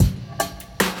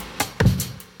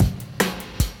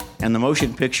And the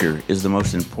motion picture is the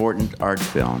most important art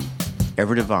film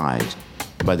ever devised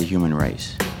by the human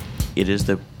race. It is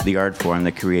the art form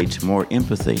that creates more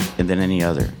empathy than any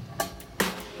other.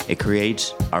 It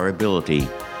creates our ability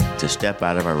to step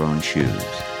out of our own shoes.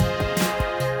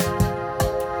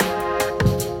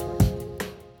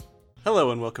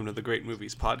 Hello and welcome to the Great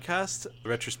Movies Podcast, a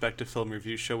retrospective film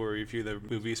review show where we review the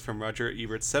movies from Roger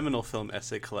Ebert's seminal film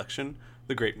essay collection,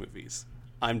 The Great Movies.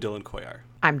 I'm Dylan Coyar.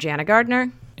 I'm Jana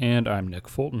Gardner. And I'm Nick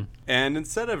Fulton. And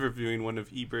instead of reviewing one of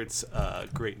Ebert's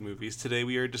great movies, today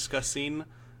we are discussing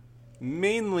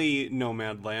mainly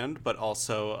Nomadland, but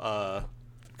also,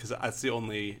 because that's the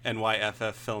only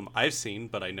NYFF film I've seen,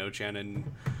 but I know Jana and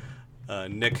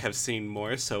Nick have seen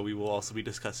more, so we will also be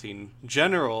discussing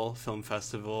general film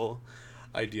festival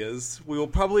ideas. We will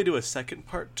probably do a second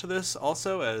part to this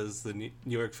also, as the New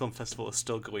York Film Festival is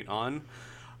still going on.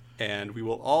 And we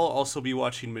will all also be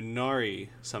watching Minari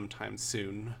sometime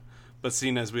soon. But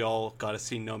seeing as we all got to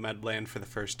see Nomadland for the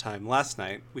first time last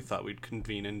night, we thought we'd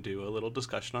convene and do a little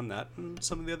discussion on that and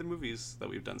some of the other movies that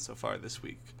we've done so far this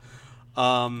week.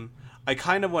 I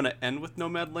kind of want to end with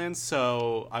Nomadland,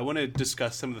 so I want to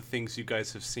discuss some of the things you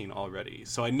guys have seen already.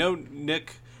 So I know,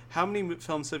 Nick, how many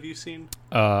films have you seen?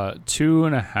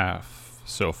 2.5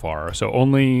 so far. So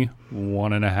only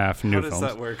 1.5 new films. How does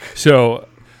that work? So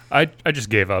I just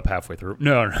gave up halfway through.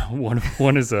 No.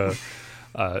 One is a.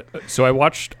 So I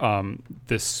watched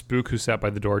this Spook Who Sat by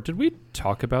the Door. Did we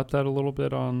talk about that a little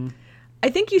bit on? I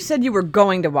think you said you were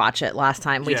going to watch it last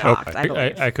time we talked.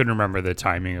 Okay. I couldn't remember the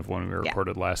timing of when we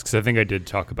recorded last, because I think I did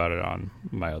talk about it on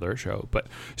my other show. But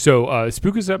so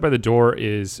Spook Who Sat by the Door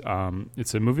is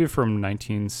it's a movie from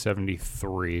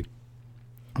 1973,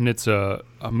 and it's a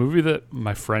movie that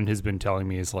my friend has been telling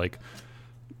me is like,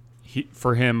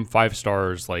 for him, 5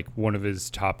 stars, like one of his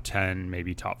top 10,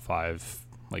 maybe top 5,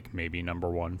 like maybe number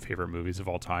 1 favorite movies of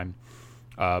all time.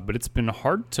 But it's been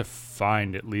hard to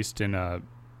find, at least in a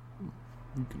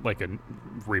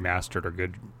remastered or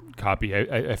good copy.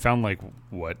 I found like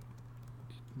what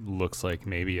looks like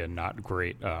maybe a not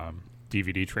great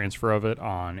DVD transfer of it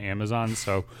on Amazon.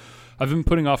 So I've been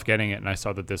putting off getting it, and I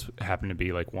saw that this happened to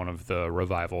be like one of the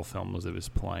revival films that was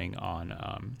playing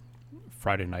on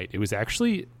Friday night. It was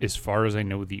actually, as far as I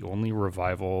know, the only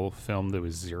revival film that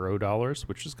was $0,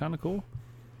 which is kind of cool.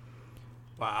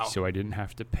 Wow. So I didn't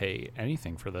have to pay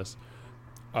anything for this.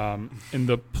 And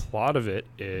the plot of it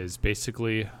is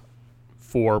basically,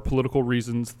 for political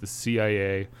reasons, the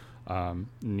CIA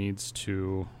needs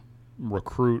to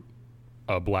recruit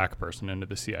a black person into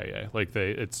the CIA. Like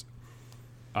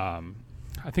I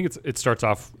think it starts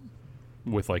off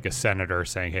with like a senator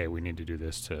saying, "Hey, we need to do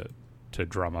this to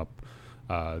drum up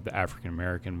the African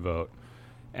American vote,"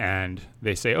 and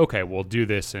they say, "Okay, we'll do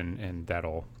this, and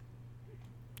that'll,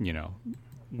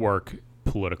 work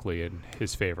politically in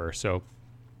his favor." So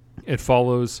it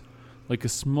follows like a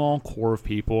small core of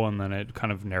people, and then it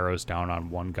kind of narrows down on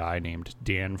one guy named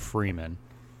Dan Freeman,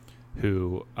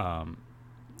 who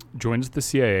joins the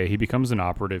CIA. He becomes an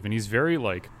operative, and he's very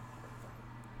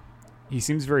he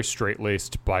seems very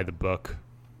straight-laced by the book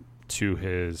to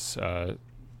his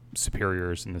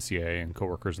superiors in the CIA and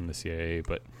coworkers in the CIA.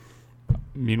 But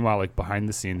meanwhile, like behind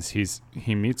the scenes,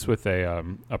 he meets with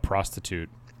a prostitute,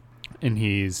 and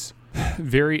he's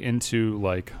very into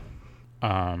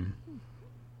I'm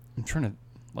trying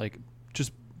to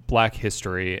just black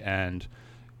history, and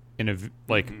in an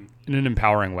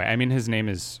empowering way. I mean, his name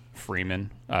is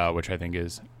Freeman, which I think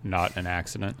is not an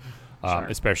accident. Sure.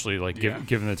 Especially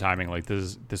given the timing,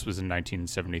 this was in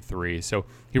 1973. So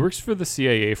he works for the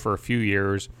CIA for a few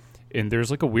years, and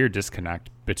there's like a weird disconnect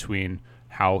between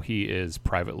how he is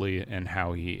privately and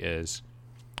how he is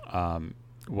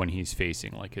when he's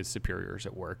facing like his superiors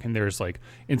at work. And there's like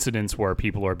incidents where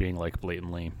people are being like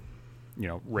blatantly,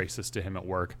 racist to him at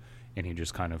work, and he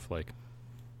just kind of like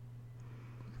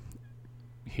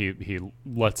he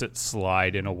lets it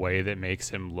slide in a way that makes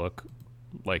him look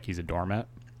like he's a doormat.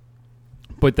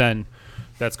 But then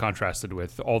that's contrasted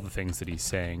with all the things that he's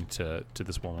saying to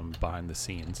this woman behind the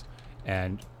scenes.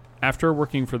 And after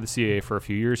working for the CIA for a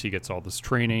few years, he gets all this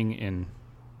training in,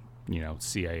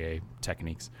 CIA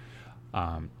techniques.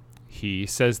 He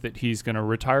says that he's going to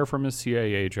retire from his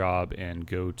CIA job and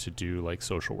go to do like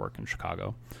social work in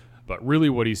Chicago. But really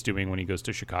what he's doing when he goes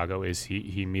to Chicago is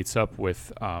he meets up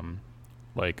with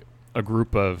like a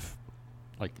group of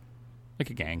like a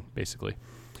gang, basically.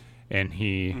 And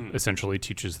he essentially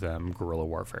teaches them guerrilla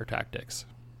warfare tactics.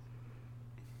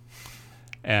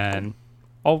 And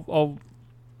I'll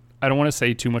I don't want to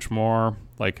say too much more,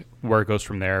 like where it goes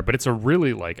from there, but it's a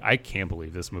really like I can't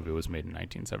believe this movie was made in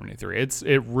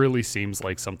 1973. It really seems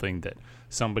like something that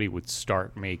somebody would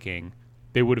start making.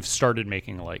 They would have started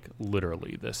making like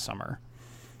literally this summer.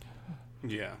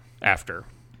 Yeah. After,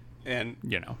 and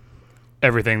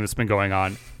everything that's been going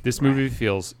on, this movie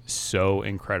feels so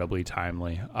incredibly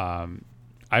timely.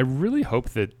 I really hope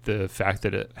that the fact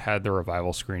that it had the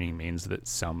revival screening means that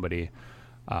somebody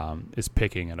is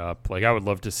picking it up. Like, I would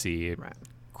love to see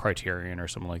Criterion or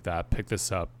something like that pick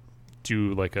this up,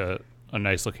 do like a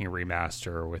nice looking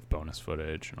remaster with bonus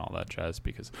footage and all that jazz,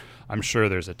 because I'm sure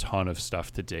there's a ton of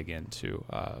stuff to dig into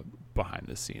behind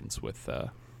the scenes with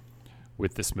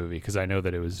this movie, because I know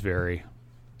that it was very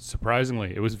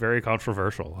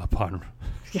controversial upon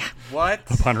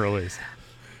upon release.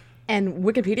 And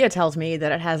Wikipedia tells me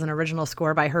that it has an original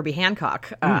score by Herbie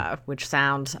Hancock, which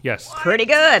sounds pretty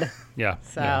good. Yeah.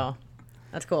 So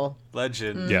that's cool.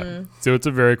 Legend. Yeah. So it's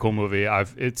a very cool movie.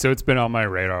 It's been on my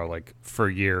radar like for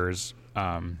years.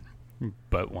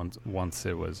 But once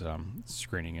it was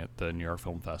screening at the New York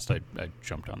Film Fest, I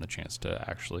jumped on the chance to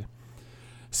actually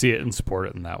see it and support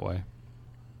it in that way.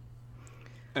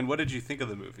 And what did you think of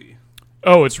the movie?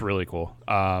 Oh, it's really cool.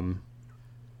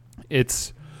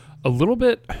 It's a little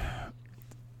bit.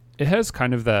 It has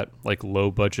kind of that like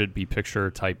low budget B picture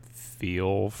type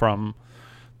feel from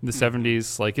the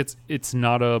 70s. Like it's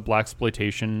not a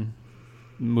blaxploitation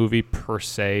movie per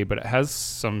se, but it has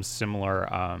some similar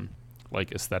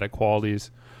like aesthetic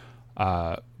qualities.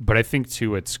 But I think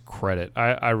to its credit,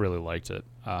 I really liked it.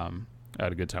 I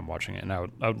had a good time watching it, and I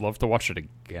would love to watch it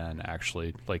again,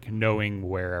 actually. Like, knowing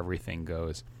where everything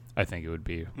goes, I think it would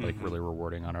be like really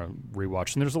rewarding on a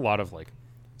rewatch. And there's a lot of like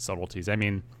subtleties. I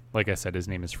mean, like I said, his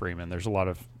name is Freeman. There's a lot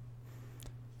of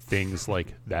things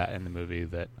like that in the movie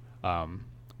that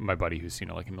my buddy who's seen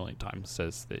it like a million times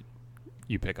says that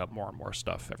you pick up more and more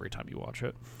stuff every time you watch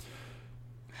it.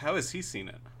 How has he seen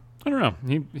it? I don't know.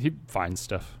 He finds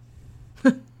stuff.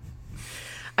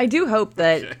 I do hope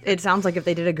that it sounds like if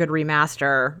they did a good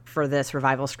remaster for this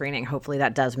revival screening, hopefully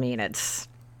that does mean it's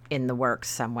in the works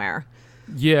somewhere.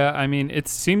 Yeah, I mean, it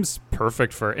seems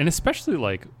perfect for, and especially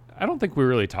like, I don't think we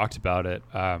really talked about it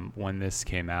when this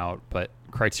came out, but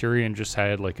Criterion just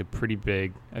had like a pretty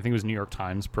big, I think it was New York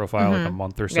Times profile like a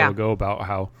month or so ago about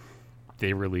how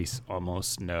they release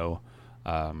almost no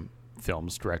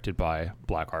films directed by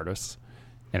black artists.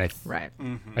 And I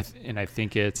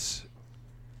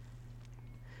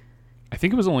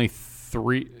think it was only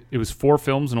 3. It was 4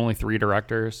 films and only 3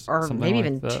 directors, or maybe like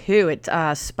even that. 2. It's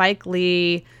Spike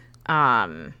Lee.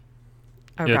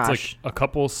 It's like a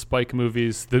couple Spike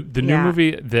movies. The new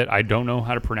movie that I don't know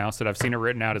how to pronounce it. I've seen it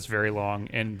written out. It's very long,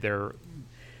 and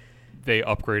they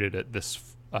upgraded it this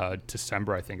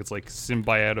December. I think it's like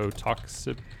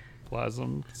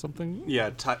Symbiototoxoplasm something. Yeah,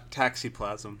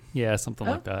 Taxiplasm. Yeah, something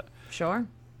like that. Sure.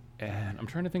 And I'm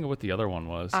trying to think of what the other one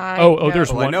was.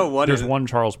 There's one. There's one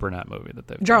Charles Burnett movie that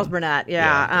they've Charles done. Burnett,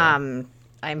 yeah.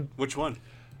 Which one?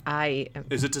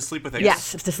 Is it To Sleep with Anger?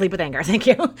 Yes, it's To Sleep with Anger. Thank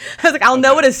you. I was like, I'll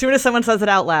know it as soon as someone says it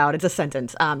out loud. It's a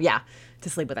sentence. To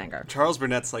Sleep with Anger. Charles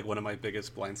Burnett's like one of my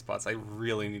biggest blind spots. I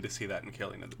really need to see that in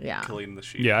Killing the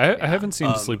Sheep. Yeah, I haven't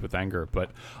seen To Sleep with Anger,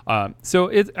 but so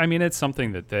it's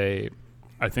something that they,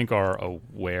 I think, are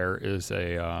aware is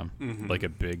a like a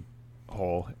big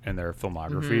hole in their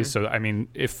filmography. So I mean,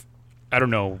 if I don't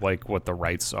know like what the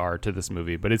rights are to this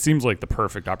movie, but it seems like the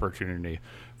perfect opportunity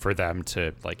for them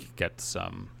to like get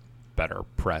some better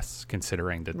press,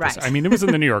 considering that this, I mean, it was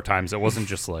in the New York Times. It wasn't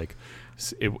just like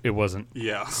it wasn't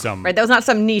some that was not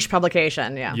some niche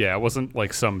publication. It wasn't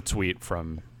like some tweet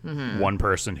from one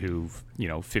person who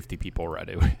 50 people read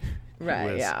it.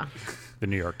 Right. The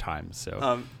New York Times.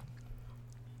 So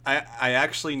I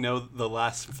actually know the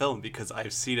last film because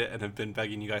I've seen it and have been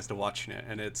begging you guys to watch it,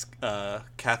 and it's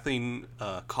Kathleen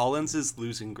Collins'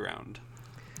 Losing Ground.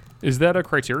 Is that a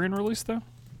Criterion release though?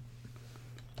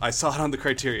 I saw it on the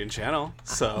Criterion channel.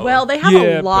 So well, they have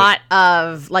a lot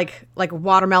of like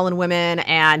Watermelon Women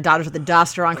and Daughters of the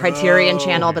Dust are on Criterion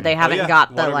channel, but they haven't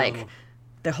got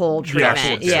the whole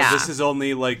treatment. So this is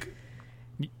only like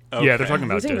they're talking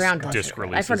about Losing Ground disc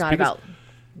releases. I forgot about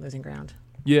Losing Ground.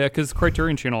 Yeah, because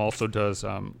Criterion Channel also does.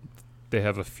 They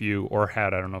have a few, or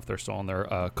had, I don't know if they're still on there,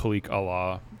 Khalik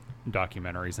Allah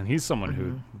documentaries, and he's someone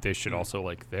who they should also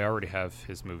like. They already have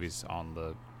his movies on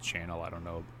the channel. I don't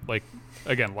know. Like,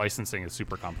 again, licensing is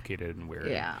super complicated and weird.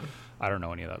 Yeah. I don't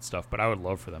know any of that stuff, but I would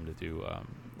love for them to do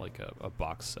like a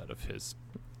box set of his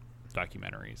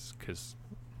documentaries, because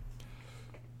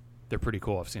they're pretty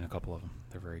cool. I've seen a couple of them.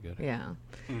 They're very good. Yeah.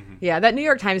 Yeah, that New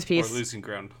York Times Or piece. Losing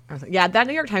Ground. Yeah, that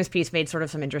New York Times piece made sort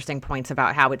of some interesting points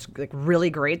about how it's like really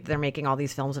great that they're making all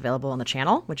these films available on the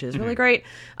channel, which is really great.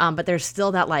 But there's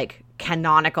still that like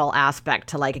canonical aspect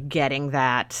to like getting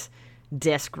that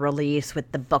disc release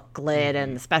with the booklet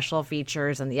and the special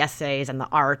features and the essays and the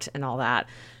art and all that.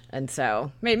 And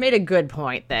so made a good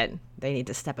point that they need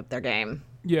to step up their game.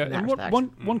 Yeah, and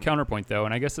one counterpoint though,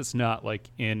 and I guess it's not like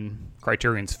in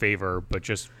Criterion's favor, but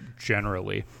just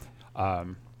generally,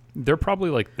 they're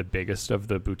probably like the biggest of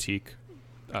the boutique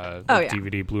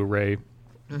DVD, Blu-ray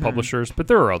publishers. But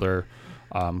there are other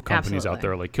companies out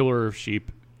there like Killer of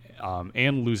Sheep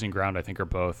and Losing Ground. I think are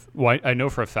both. Well, I know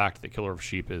for a fact that Killer of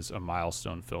Sheep is a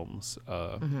Milestone Films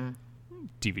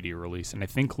DVD release, and I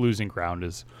think Losing Ground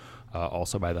is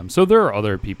also by them. So there are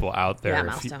other people out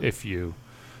there if you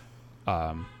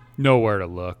know where to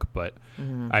look. But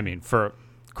I mean, for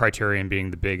Criterion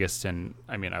being the biggest, and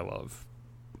I mean, I love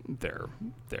their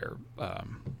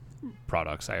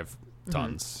products. I have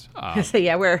tons. So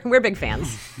yeah, we're big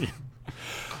fans.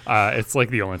 It's like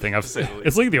the only thing I've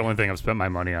spent my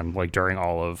money on like during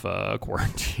all of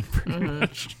quarantine, pretty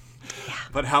much.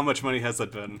 But how much money has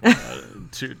that been?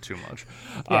 Too much.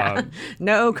 Yeah.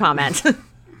 No comment.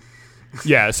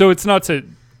 Yeah, so it's not to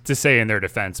say in their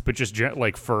defense, but just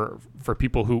like for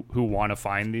people who want to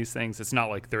find these things, it's not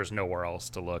like there's nowhere else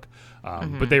to look.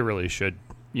 But they really should,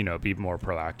 be more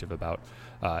proactive about.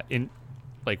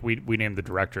 We named the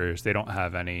directors. They don't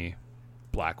have any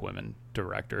Black women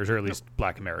directors, or at least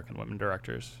Black American women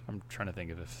directors. I'm trying to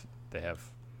think of if they have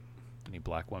any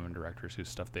Black women directors whose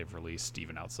stuff they've released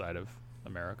even outside of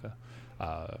America.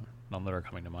 None that are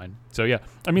coming to mind. So yeah,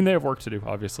 I mean, they have work to do,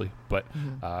 obviously, but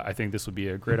I think this would be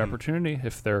a great opportunity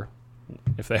if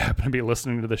they happen to be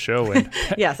listening to the show and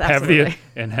yes, have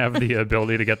the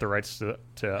ability to get the rights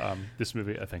to this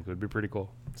movie. I think it would be pretty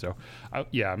cool. So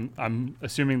I'm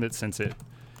assuming that since it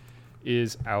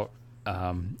is out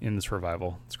in this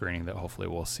revival screening, that hopefully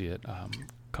we'll see it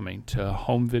coming to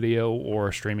home video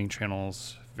or streaming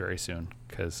channels very soon,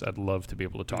 because I'd love to be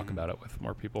able to talk about it with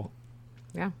more people.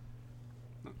 Yeah.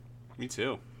 Me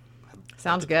too.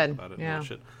 Sounds good. Yeah.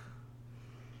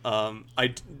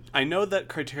 I know that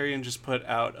Criterion just put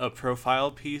out a profile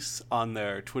piece on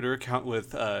their Twitter account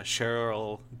with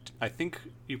Cheryl. I think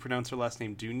you pronounce her last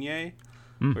name Dunye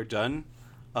or Dunn.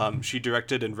 She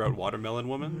directed and wrote Watermelon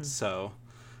Woman, so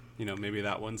maybe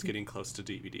that one's getting close to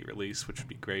DVD release, which would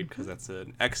be great because that's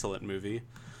an excellent movie,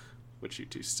 which you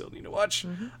two still need to watch.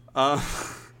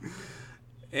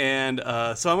 And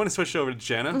so I want to switch over to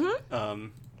Jana.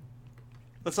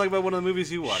 Let's talk about one of the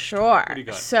movies you watched. Sure. What do you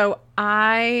got? So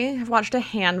I have watched a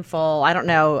handful. I don't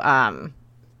know,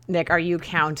 Nick, are you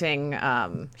counting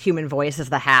Human Voice as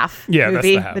the half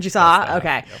movie that you saw?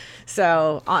 Okay. Yep.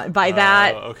 So by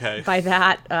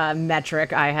that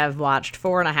metric, I have watched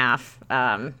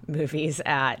 4.5 movies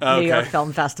at New York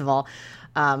Film Festival.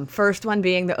 First one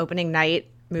being the opening night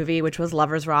movie, which was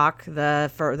Lovers Rock,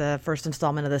 the first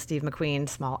installment of the Steve McQueen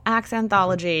Small Axe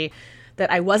anthology. That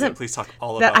I wasn't. Please talk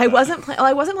all about that. I wasn't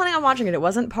planning on watching it. It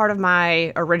wasn't part of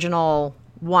my original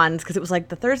ones because it was like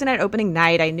the Thursday night opening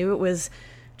night. I knew it was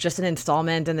just an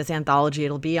installment in this anthology.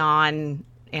 It'll be on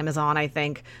Amazon, I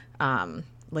think,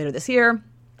 later this year.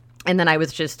 And then I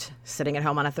was just sitting at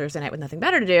home on a Thursday night with nothing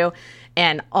better to do,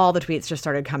 and all the tweets just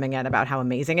started coming in about how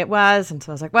amazing it was. And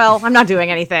so I was like, well, I'm not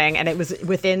doing anything. And it was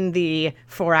within the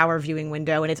 4-hour viewing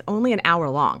window, and it's only an hour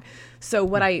long. So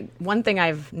one thing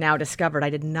I've now discovered, I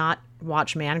did not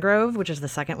watch Mangrove, which is the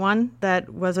second one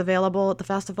that was available at the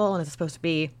festival, and it's supposed to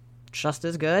be just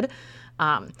as good.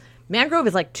 Mangrove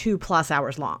is like 2+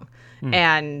 hours long,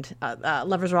 and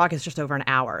Lovers Rock is just over an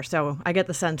hour. So I get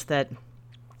the sense that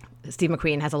Steve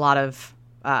McQueen has a lot of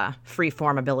free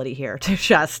form ability here to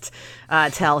just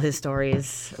tell his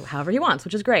stories however he wants,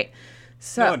 which is great.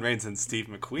 So, no one reigns in Steve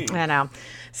McQueen. I know.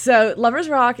 So Lovers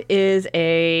Rock is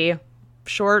a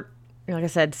short, like I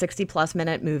said, 60+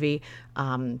 minute movie.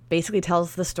 Basically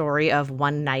tells the story of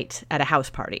one night at a house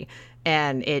party.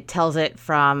 And it tells it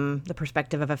from the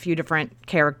perspective of a few different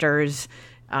characters.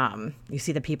 You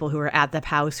see the people who are at the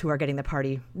house who are getting the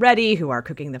party ready, who are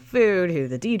cooking the food, who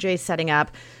the DJ's setting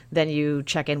up. Then you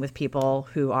check in with people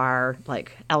who are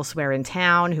like elsewhere in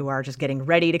town, who are just getting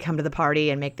ready to come to the party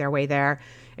and make their way there.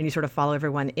 And you sort of follow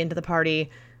everyone into the party,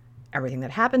 everything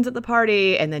that happens at the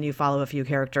party, and then you follow a few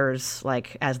characters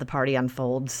like as the party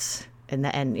unfolds in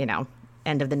the end,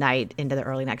 end of the night into the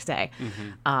early next day.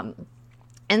 And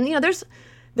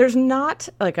there's not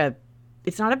like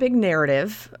it's not a big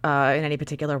narrative in any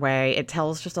particular way. It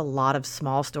tells just a lot of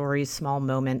small stories, small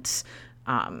moments.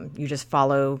 You just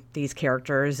follow these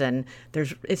characters, and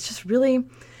it's just really,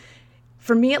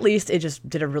 for me at least, it just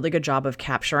did a really good job of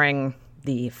capturing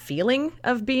the feeling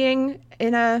of being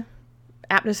in a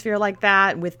atmosphere like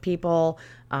that with people.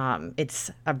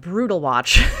 It's a brutal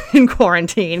watch in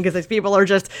quarantine because these people are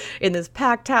just in this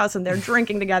packed house and they're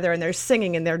drinking together and they're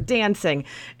singing and they're dancing,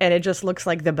 and it just looks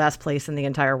like the best place in the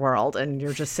entire world. And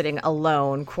you're just sitting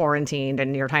alone, quarantined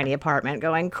in your tiny apartment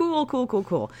going, cool, cool, cool,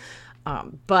 cool.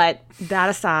 But that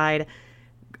aside,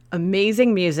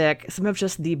 amazing music, some of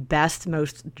just the best,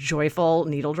 most joyful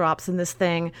needle drops in this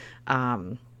thing.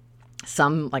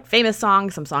 Some like famous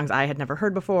songs, some songs I had never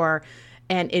heard before.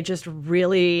 And it just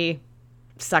really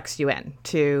sucks you in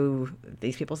to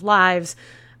these people's lives.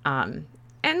 And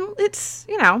it's,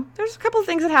 there's a couple of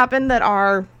things that happen that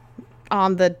are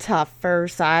on the tougher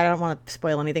side. I don't want to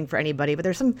spoil anything for anybody, but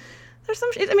there's some,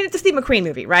 I mean, it's a Steve McQueen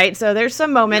movie, right? So there's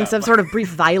some moments of sort of brief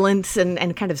violence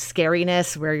and kind of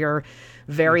scariness where you're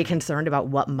very concerned about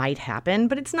what might happen,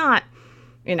 but it's not,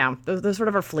 those sort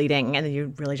of are fleeting, and then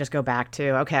you really just go back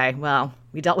to, okay, well,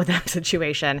 we dealt with that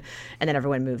situation, and then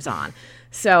everyone moves on.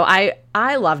 So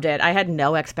I loved it. I had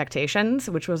no expectations,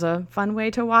 which was a fun way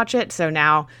to watch it. So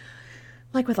now,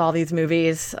 like with all these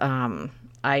movies,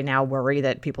 I now worry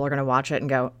that people are going to watch it and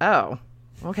go, oh,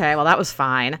 okay, well, that was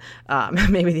fine.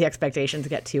 Maybe the expectations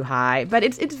get too high, but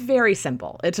it's very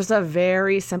simple. It's just a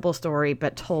very simple story,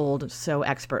 but told so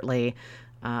expertly.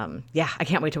 I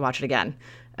can't wait to watch it again.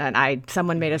 And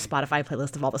someone made a Spotify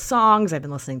playlist of all the songs. I've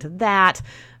been listening to that.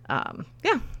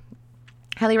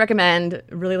 Highly recommend.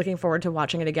 Really looking forward to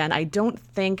watching it again. I don't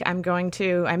think I'm going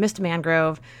to. I missed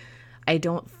Mangrove. I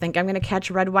don't think I'm going to catch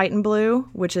Red, White, and Blue,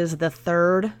 which is the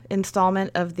third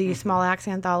installment of the Small Axe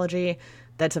anthology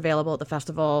that's available at the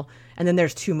festival. And then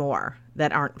there's 2 more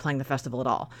that aren't playing the festival at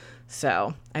all.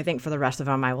 So I think for the rest of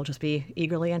them, I will just be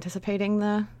eagerly anticipating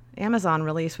the Amazon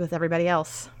release with everybody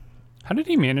else. How did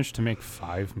he manage to make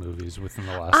 5 movies within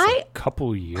the last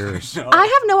couple years? I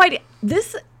have no idea.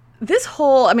 This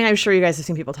whole, I mean, I'm sure you guys have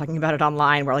seen people talking about it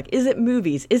online where, like, is it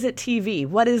movies? Is it TV?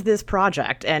 What is this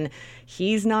project? And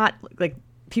he's not, like,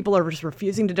 people are just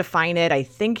refusing to define it. I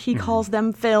think he calls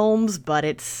them films, but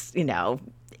it's,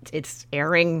 it's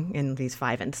airing in these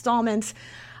 5 installments.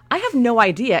 I have no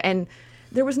idea. And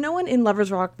there was no one in Lovers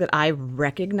Rock that I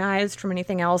recognized from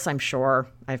anything else. I'm sure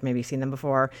I've maybe seen them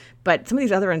before. But some of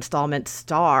these other installments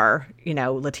star,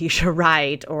 Letitia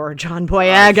Wright or John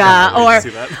Boyega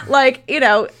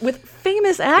with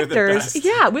famous actors.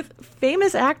 Yeah, with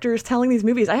famous actors telling these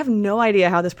movies. I have no idea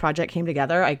how this project came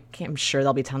together. I'm sure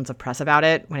there'll be tons of press about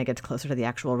it when it gets closer to the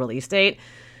actual release date.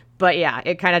 But yeah,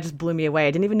 it kind of just blew me away.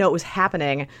 I didn't even know it was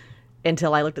happening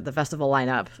until I looked at the festival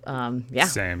lineup.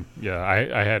 Same. Yeah,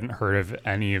 I hadn't heard of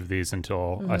any of these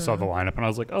until I saw the lineup, and I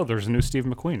was like, oh, there's a new Steve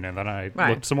McQueen. And then I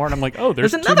looked some more, and I'm like, oh,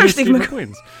 there's another 2 new Steve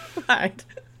McQueens. Right.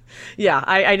 Yeah,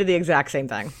 I did the exact same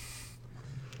thing.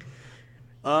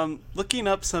 Looking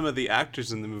up some of the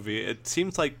actors in the movie, it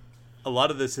seems like a lot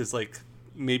of this is like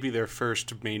maybe their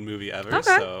first main movie ever.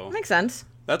 Okay, so makes sense.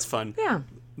 That's fun. Yeah.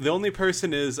 The only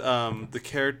person is the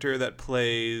character that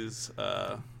plays...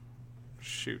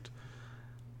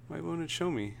 Why won't it show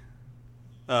me?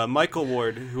 Michael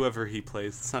Ward, whoever he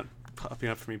plays. It's not popping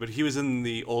up for me, but he was in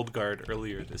the Old Guard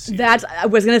earlier this year. I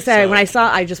was going to say, when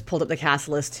I just pulled up the cast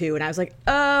list too, and I was like,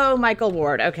 oh, Michael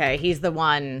Ward. Okay, he's the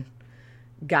one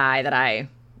guy that I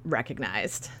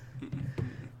recognized.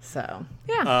 So,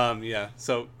 yeah.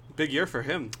 So, big year for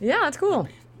him. Yeah, that's cool.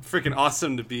 Freaking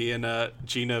awesome to be in a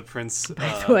Gina Prince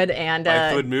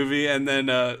Bythewood movie, and then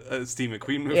a Steve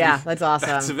McQueen movie. Yeah, that's awesome.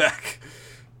 Back to back.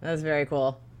 That's very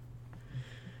cool.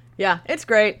 Yeah, it's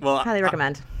great. Well, highly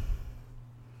recommend.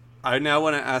 I now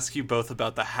want to ask you both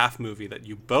about the half movie that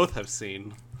you both have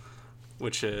seen,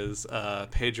 which is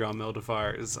Pedro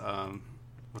Almodovar's,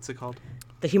 what's it called?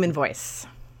 The Human Voice.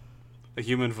 The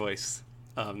Human Voice.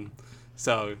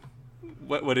 So,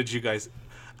 what did you guys...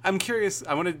 I'm curious,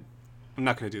 I'm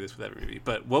not going to do this with every movie,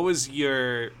 but what was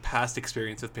your past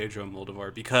experience with Pedro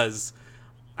Almodovar? Because,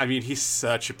 I mean, he's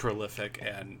such a prolific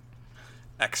and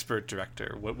expert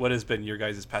director. What has been your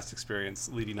guys' past experience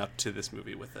leading up to this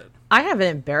movie with it? I have an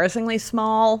embarrassingly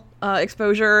small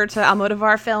exposure to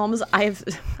Almodovar films. I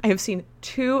have seen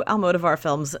 2 Almodovar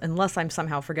films, unless I'm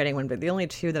somehow forgetting one, but the only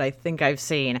 2 that I think I've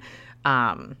seen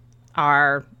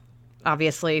are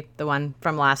obviously the one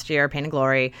from last year, Pain and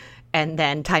Glory, and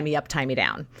then Tie Me Up, Tie Me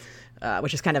Down.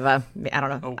 Which is kind of I don't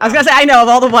know. Oh, wow. I was going to say, I know of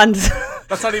all the ones.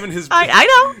 That's not even his... I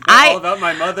know. All About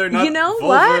My Mother, not You know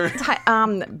Vulgar.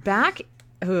 what? Back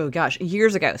oh gosh,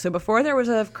 years ago. So before there was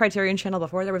a Criterion Channel,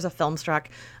 before there was a Filmstruck,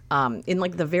 in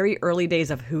like the very early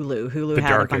days of Hulu The had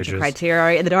Dark a bunch Ages. of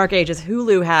Criterion. In the Dark Ages,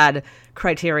 Hulu had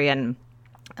Criterion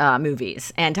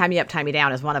movies, and Tie Me Up, Tie Me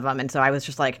Down is one of them. And so I was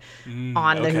just like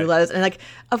on the okay. Hulu's, and like,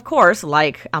 of course,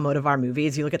 like Almodovar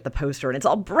movies, you look at the poster and it's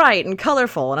all bright and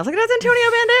colorful, and I was like, that's Antonio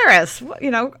Banderas.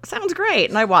 You know, sounds great.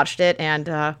 And I watched it,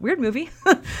 and weird movie.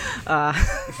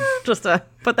 Just to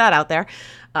put that out there.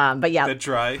 But yeah. Bit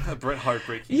dry, a bit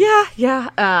heartbreaking. Yeah.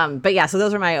 But yeah, so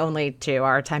those are my only two,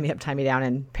 are Tie Me Up, Tie Me Down,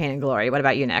 and Pain and Glory. What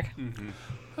about you, Nick?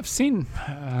 I've seen,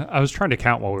 I was trying to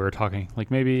count while we were talking,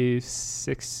 like maybe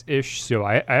 6-ish. So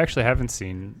I actually haven't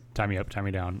seen Tie Me Up, Tie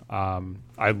Me Down.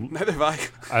 Neither have I.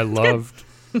 I loved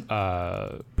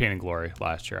Pain and Glory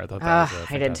last year. I thought that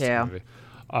was a I did fantastic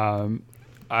too. movie.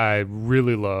 I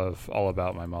really love All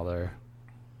About My Mother.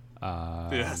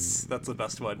 Yes, that's the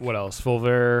best one. What else?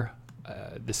 Volver,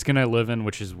 The Skin I Live In,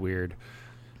 which is weird.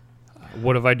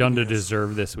 What Have I Done to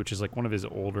Deserve This, which is like one of his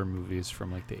older movies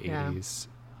from like the 80s.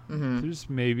 There's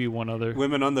maybe one other.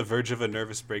 Women on the Verge of a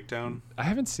Nervous Breakdown. I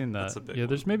haven't seen that. That's a big yeah,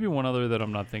 there's maybe one other that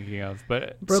I'm not thinking of.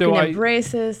 But Broken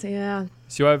Embraces, yeah.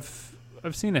 So I've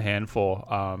seen a handful,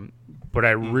 but I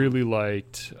really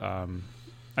liked.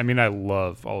 I mean, I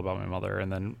love All About My Mother,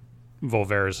 and then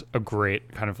Volver is a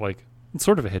great kind of like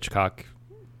sort of a Hitchcock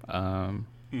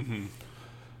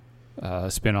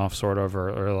spin-off, sort of,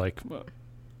 or like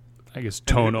I guess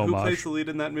tone Who homage. plays the lead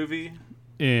in that movie?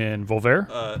 In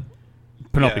Volver?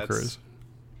 Penelope Cruz.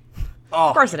 Oh,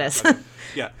 Of course it is.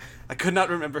 yeah. I could not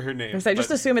remember her name. So just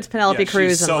but assume it's Penelope yeah,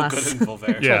 Cruz. She's so unless... good in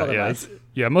Volver. Yeah, otherwise.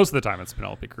 yeah, most of the time it's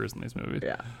Penelope Cruz in these movies.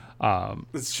 Yeah.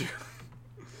 That's true.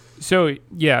 So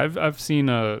yeah, I've seen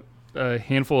a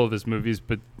handful of his movies,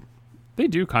 but they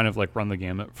do kind of like run the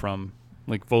gamut from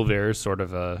like Volver is sort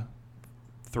of a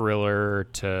thriller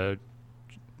to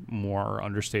more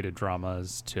understated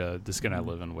dramas to The Skin I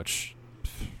Live In, which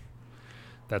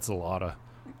that's a lot of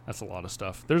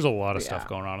stuff. There's a lot of stuff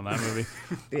going on in that movie.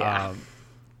 Yeah.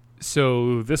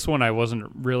 So this one I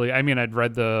wasn't really. I mean, I'd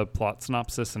read the plot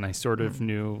synopsis and I sort of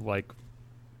knew like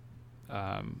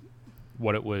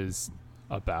what it was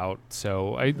about.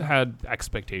 So I had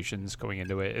expectations going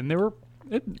into it, and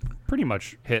it pretty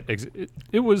much hit.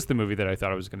 It was the movie that I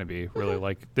thought it was going to be. Really,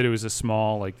 like that it was a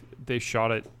small, like they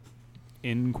shot it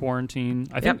in quarantine.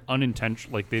 I think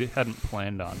unintentional, like they hadn't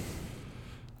planned on,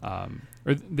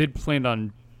 or they'd planned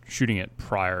on shooting it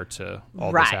prior to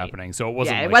all this happening. So it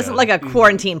wasn't. Yeah, it wasn't like a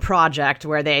quarantine project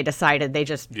where they decided they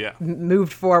just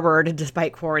moved forward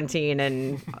despite quarantine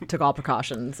and took all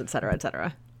precautions, et cetera, et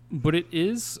cetera. But it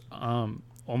is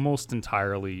almost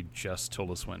entirely just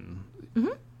Tilda Swinton.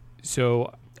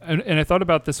 So, and I thought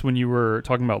about this when you were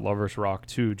talking about Lovers Rock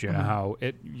too, Jana, how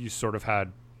you sort of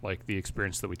had like the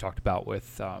experience that we talked about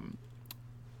with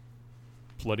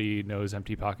Bloody Nose,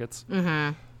 Empty Pockets,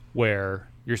 where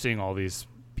you're seeing all these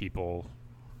people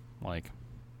like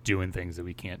doing things that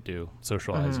we can't do,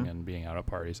 socializing and being out at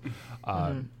parties.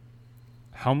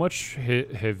 How much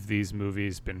have these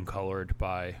movies been colored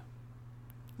by,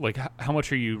 like, how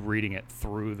much are you reading it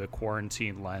through the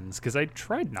quarantine lens? Because I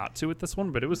tried not to with this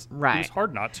one, but it was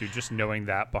hard not to, just knowing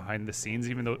that behind the scenes,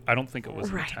 even though I don't think it was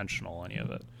intentional, any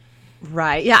of it.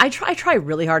 Right. Yeah, I try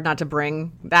really hard not to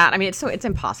bring that. I mean, it's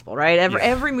impossible, right?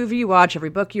 Every movie you watch, every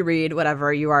book you read,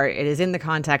 whatever, it is in the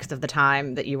context of the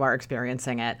time that you are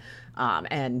experiencing it.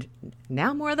 And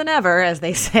now more than ever, as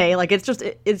they say, like it's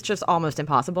just almost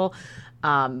impossible.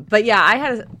 But yeah, I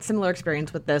had a similar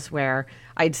experience with this where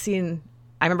I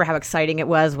remember how exciting it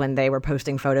was when they were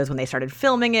posting photos when they started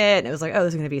filming it, and it was like, oh,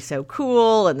 this is going to be so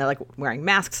cool, and they're like wearing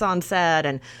masks on set,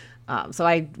 and so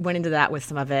I went into that with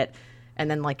some of it. And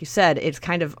then, like you said, it's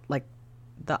kind of like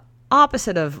the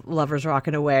opposite of Lovers Rock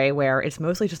in a way, where it's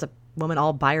mostly just a woman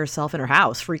all by herself in her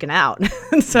house freaking out.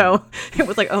 And so it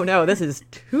was like, oh no, this is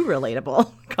too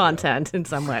relatable content in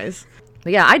some ways.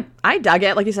 But yeah, I dug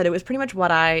it. Like you said, it was pretty much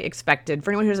what I expected.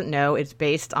 For anyone who doesn't know, it's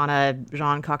based on a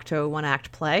Jean Cocteau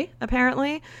one-act play,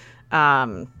 apparently.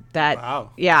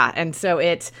 Wow. Yeah, and so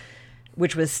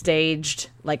which was staged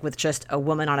like with just a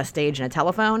woman on a stage and a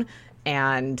telephone,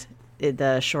 and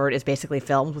the short is basically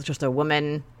filmed with just a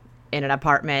woman in an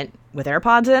apartment with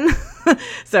AirPods in.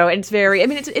 So it's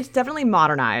it's definitely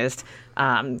modernized.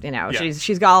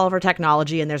 She's got all of her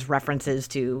technology, and there's references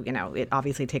to, it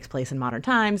obviously takes place in modern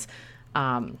times.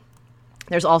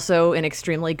 There's also an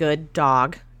extremely good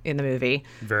dog in the movie.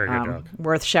 Very good dog.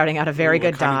 Worth shouting out, a very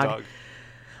good dog.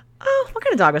 Oh, what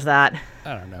kind of dog was that?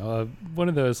 I don't know. One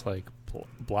of those like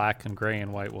black and gray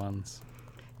and white ones.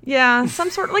 Yeah,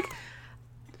 some sort of like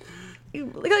I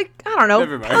don't know,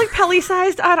 like Pelly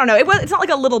sized. I don't know. It's not like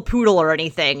a little poodle or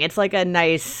anything. It's like a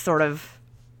nice sort of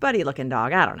buddy looking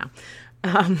dog. I don't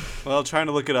know. Well, trying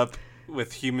to look it up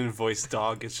with human voice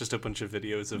dog, it's just a bunch of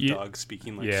videos of dogs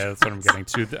speaking like yeah, that's what I'm getting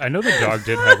to. I know the dog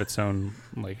did have its own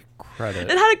like credit.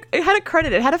 It had a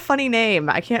credit. It had a funny name.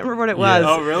 I can't remember what it was.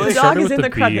 Oh, really? The It dog started is with in the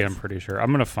the B, credits. I'm pretty sure.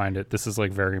 I'm gonna find it. This is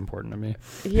like very important to me.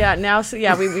 Yeah,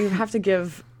 we have to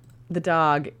give the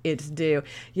dog its due.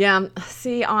 Yeah,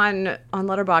 see, on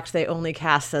Letterboxd they only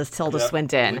cast as Tilda Yeah,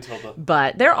 Swinton, only Tilda.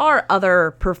 but there are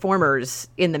other performers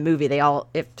in the movie. They all,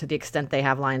 if to the extent they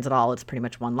have lines at all, it's pretty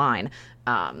much one line.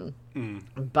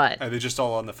 But Are they just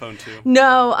all on the phone too?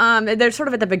 no, they're sort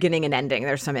of at the beginning and ending.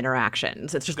 There's some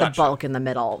interactions. It's just Gotcha. the bulk in the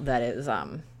middle that is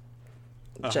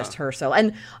just her. So,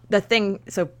 and the thing,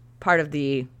 so part of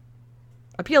the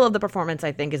appeal of the performance,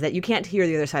 I think, is that you can't hear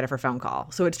the other side of her phone call.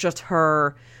 So it's just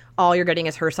her. All you're getting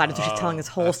is her side. So she's telling this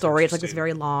whole that's story. It's like this interesting.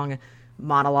 very long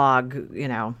monologue,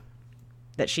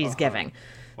 that she's giving.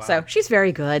 So she's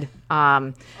very good.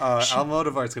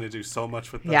 Almodovar's going to do so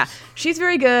much with this. Yeah, she's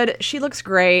very good. She looks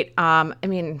great. I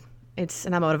mean, it's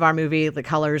an Almodovar movie. The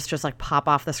colors just like pop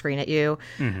off the screen at you.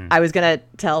 I was going to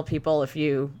tell people, if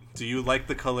you Do you like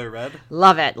the color red?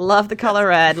 love it, love the color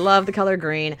red, love the color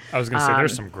green. I was gonna say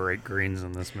there's some great greens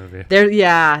in this movie.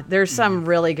 There's some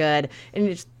really good, and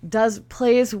it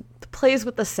plays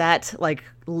with the set, like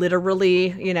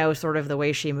literally, sort of the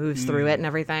way she moves through it and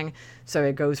everything. So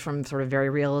it goes from sort of very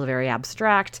real to very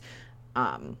abstract.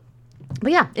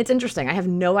 But yeah, it's interesting. I have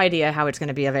no idea how it's going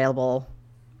to be available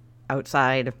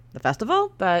outside the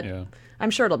festival, but Yeah. I'm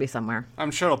sure it'll be somewhere.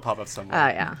 I'm sure it'll pop up somewhere.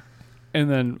 Yeah. And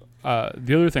then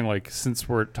the other thing, like, since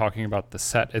we're talking about the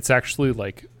set, it's actually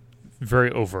like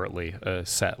very overtly a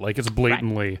set. Like, it's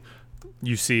blatantly,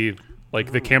 you see,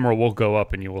 like, the camera will go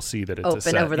up and you will see that it's Open a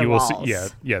set. over the you will walls.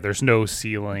 See, yeah. There's no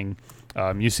ceiling.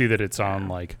 You see that it's on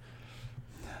like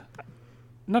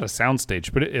not a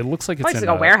soundstage, but it looks like it's It's in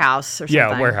like a warehouse or something.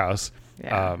 Yeah, a warehouse.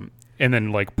 Yeah. And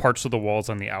then like parts of the walls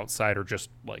on the outside are just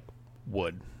like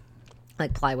wood.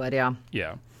 Like plywood, yeah.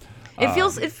 Yeah. It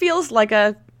feels like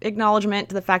a acknowledgement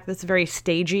to the fact that it's very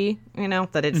stagey,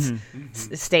 that it's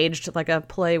staged like a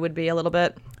play would be a little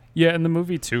bit. Yeah, and the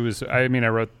movie too is, I mean, I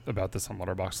wrote about this on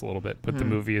Letterboxd a little bit, but the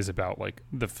movie is about like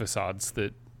the facades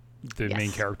that the Yes.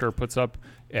 main character puts up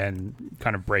and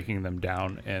kind of breaking them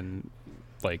down, and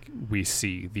like we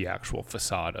see the actual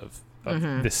facade of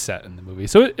this set in the movie.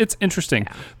 So it's interesting.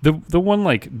 Yeah. The one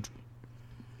like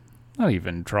not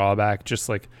even drawback, just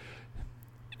like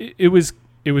it was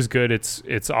good.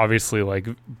 It's obviously like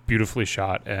beautifully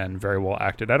shot and very well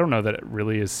acted. I don't know that it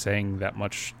really is saying that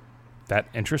much that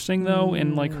interesting though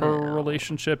in like her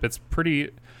relationship. It's pretty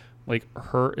like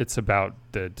it's about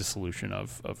the dissolution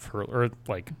of her, or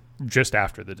like just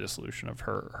after the dissolution of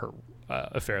her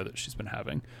affair that she's been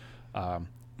having.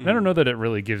 And I don't know that it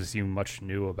really gives you much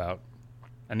new about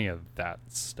any of that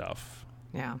stuff.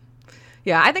 Yeah.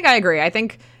 Yeah, I think I agree. I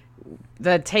think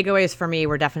the takeaways for me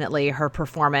were definitely her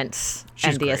performance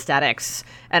and the great. aesthetics.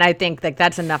 And I think that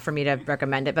that's enough for me to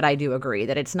recommend it, but I do agree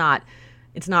that it's not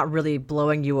really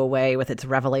blowing you away with its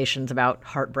revelations about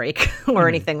heartbreak or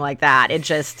anything like that. It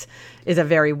just is a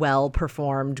very well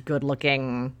performed, good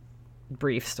looking,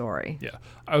 brief story. Yeah.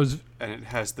 And it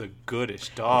has the goodish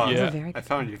dog. Yeah. It's a very I good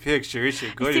found your picture. It's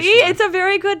your goodish See, one. it's a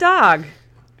very good dog.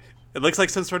 It looks like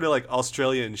some sort of like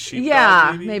Australian sheepdog.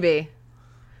 Yeah, maybe. maybe.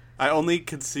 I only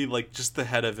could see like just the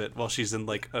head of it while she's in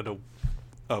like an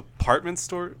apartment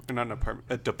store, or not an apartment,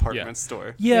 a department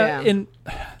store. Yeah, Yeah. and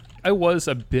I was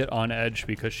a bit on edge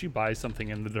because she buys something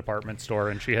in the department store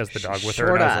and she has the dog with her,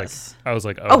 sure and does. I was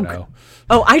like, oh, Oh, no.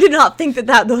 Oh, I did not think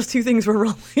that those two things were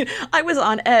related. I was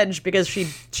on edge because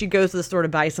she goes to the store to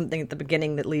buy something at the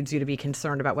beginning that leads you to be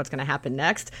concerned about what's going to happen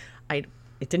next.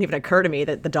 It didn't even occur to me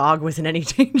that the dog was in any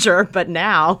danger, but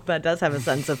now that does have a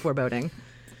sense of foreboding.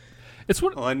 It's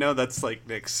what Well, I know that's like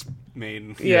Nick's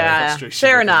main Yeah, frustration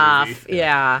fair with the enough. movie.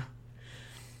 Yeah,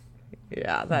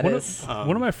 that one is.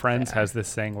 one of my friends has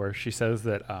this thing where she says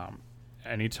that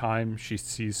anytime she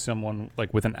sees someone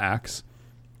like with an axe,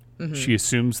 she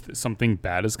assumes that something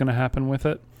bad is going to happen with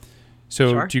it. So,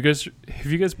 Sure. have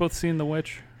you guys both seen The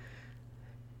Witch?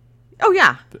 Oh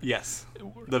yeah, Yes.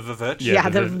 The Vivitch. yeah,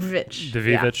 the Vivitch. The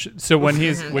Yeah. Vivitch. So when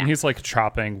he's like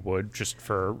chopping wood just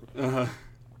for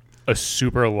a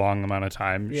super long amount of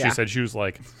time, Yeah. she said she was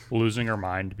like losing her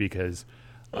mind because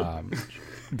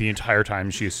the entire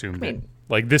time she assumed that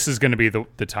like this is going to be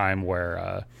the time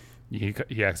where he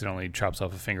accidentally chops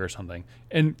off a finger or something.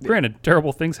 And granted,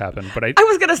 terrible things happen, but I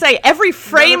was gonna say every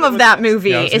frame of that movie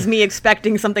Yeah, I was is me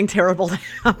expecting something terrible to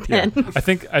happen.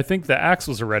 I think the axe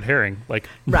was a red herring. Like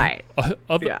Right.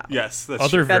 Other, Yeah. Yes. That's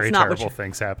other true. That's very not what terrible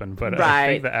things happen, but I Right.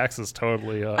 think the axe is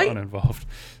totally uninvolved.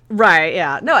 Right.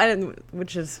 Yeah. No, and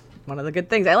which is one of the good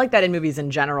things. I like that in movies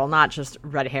in general, not just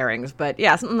red herrings, but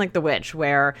yeah, something like The Witch,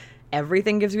 where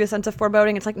everything gives you a sense of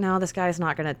foreboding. It's like, no, this guy's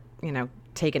not going to,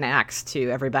 take an axe to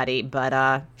everybody,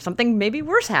 but something maybe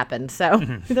worse happened. So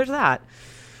there's that.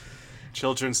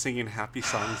 Children singing happy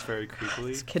songs very creepily.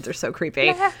 Those kids are so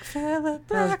creepy.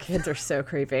 Those kids are so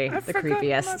creepy. The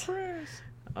creepiest.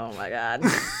 Oh my God.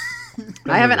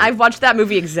 I've watched that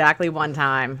movie exactly one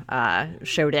time.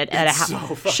 Showed it at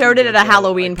a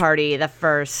Halloween party the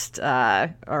first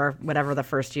or whatever the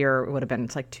first year would have been.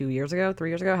 It's like 3 years ago,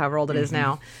 however old it is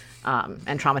now,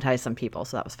 and traumatized some people.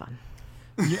 So that was fun.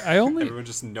 Yeah, Everyone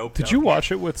just noped Did out. you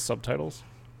watch it with subtitles?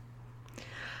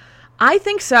 I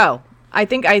think so. I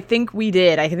think we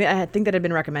did. I think that had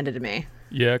been recommended to me.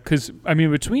 Yeah, because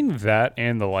between that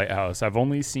and The Lighthouse, I've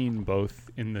only seen both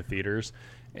in the theaters,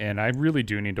 and I really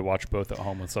do need to watch both at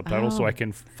home with subtitles so I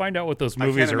can find out what those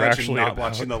movies I can't are imagine actually not about.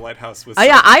 watching The Lighthouse with. Oh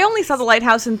yeah, I only saw The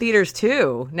Lighthouse in theaters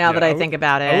too. Now that I think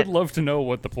about it, I would love to know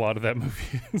what the plot of that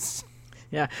movie is.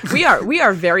 Yeah, we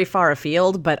are very far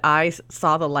afield, but I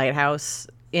saw The Lighthouse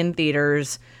in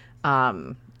theaters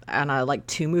on a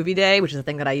 2-movie day, which is a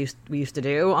thing that we used to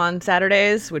do on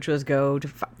Saturdays, which was go to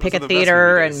pick a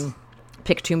theater and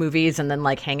pick 2 movies and then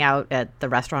hang out at the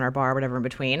restaurant or bar or whatever in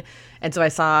between. And so I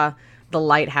saw The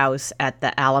Lighthouse at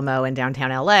the Alamo in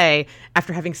downtown LA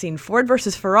after having seen Ford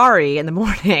versus Ferrari in the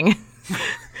morning.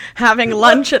 Having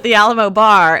lunch at the Alamo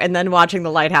bar and then watching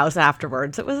The Lighthouse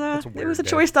afterwards. It was a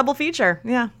choice double feature.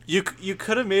 Yeah. You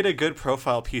could have made a good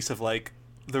profile piece of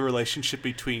the relationship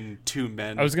between 2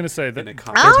 men. I was going to say that.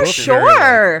 Oh,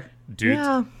 sure. Dudes,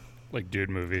 yeah. Dude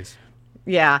movies.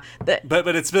 Yeah.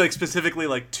 But it's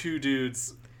specifically 2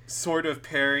 dudes sort of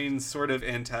pairing, sort of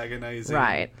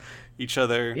antagonizing each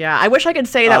other. Yeah, I wish I could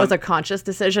say that was a conscious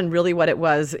decision. Really what it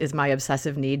was is my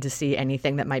obsessive need to see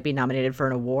anything that might be nominated for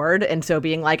an award. And so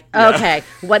being okay,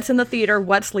 what's in the theater?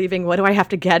 What's leaving? What do I have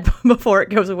to get before it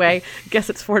goes away?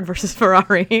 Guess it's Ford versus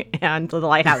Ferrari and The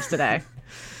Lighthouse today.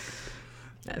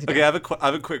 Okay, I have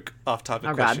a quick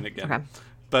off-topic question again. Okay.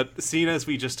 But seeing as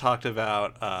we just talked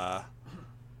about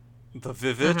the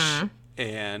Vivitch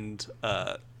and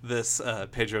this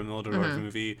Pedro Almodovar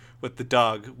movie with the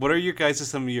dog, what are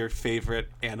some of your favorite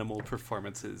animal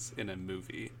performances in a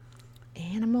movie?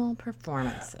 Animal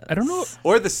performances. I don't know.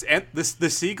 Or the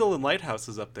seagull in Lighthouse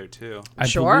is up there too. I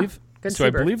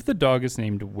believe the dog is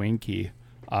named Winky,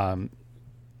 and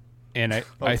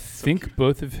I think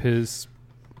both of his,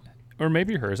 or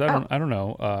maybe hers, I don't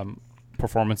know.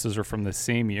 Performances are from the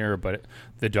same year, but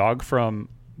the dog from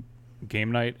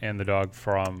Game Night and the dog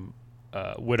from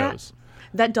Widows.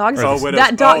 That dog's Widows.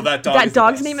 That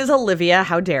dog's name is Olivia.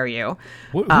 How dare you?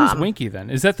 Who's Winky then?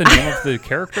 Is that the name of the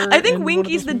character? I think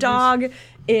Winky's the dog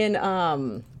in.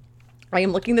 I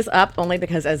am looking this up only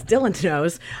because, as Dylan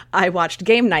knows, I watched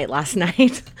Game Night last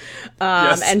night,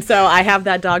 yes. And so I have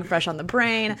that dog fresh on the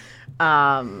brain.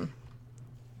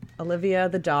 Olivia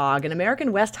the dog, an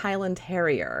American West Highland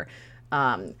Terrier.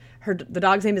 The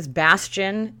dog's name is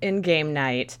Bastion in Game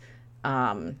Night.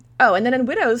 And then in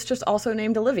Widows, just also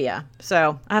named Olivia.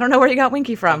 So I don't know where you got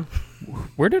Winky from.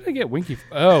 Where did I get Winky?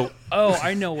 Oh,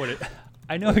 I know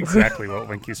I know exactly what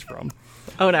Winky's from.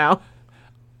 Oh no.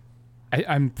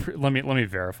 Let me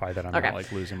verify that I'm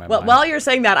not losing my mind. Well, while you're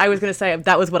saying that, I was going to say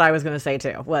that was what I was going to say too.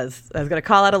 I was going to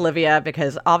call out Olivia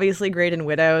because obviously great in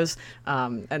Widows,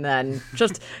 and then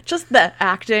just the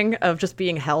acting of just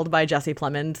being held by Jesse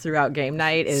Plemons throughout Game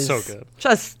Night is so good.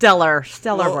 Just stellar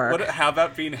work. How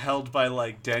about being held by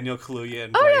Daniel Kaluuya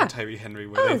and Brian Tyree Henry,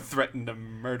 where they threaten to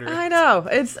murder? I know.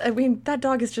 That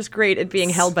dog is just great at being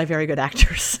held by very good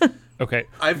actors. Okay.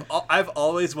 I've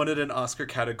always wanted an Oscar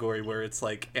category where it's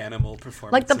animal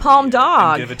performance, like the Palm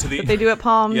Dog. Give it to the they do at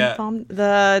Palm.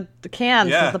 The Cannes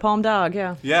is the Palm Dog.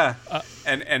 Yeah. Yeah.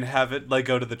 And have it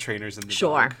go to the trainers and the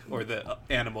dog, or the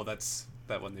animal that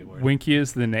won the award. Winky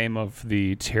is the name of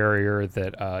the terrier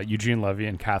that Eugene Levy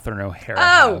and Catherine O'Hara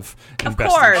have.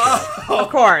 Of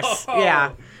course.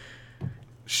 Yeah.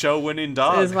 Show-winning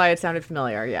dog. That is why it sounded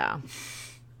familiar. Yeah.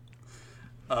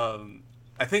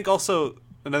 I think also.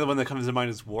 Another one that comes to mind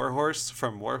is Warhorse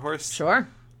from Warhorse. Sure.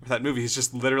 That movie is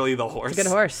just literally the horse. It's a good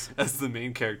horse. As the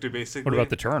main character, basically. What about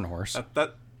the Turin horse?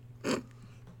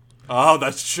 Oh,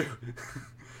 that's true.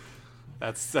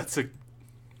 that's a.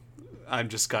 I'm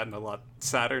just gotten a lot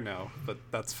sadder now, but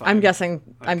that's fine. I'm guessing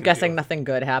nothing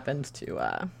good happens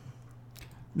to.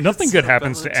 Nothing good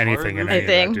happens to anything in any of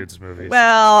that dude's movies.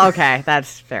 Well, okay,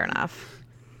 that's fair enough.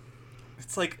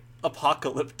 It's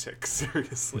apocalyptic,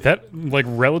 seriously. That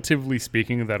relatively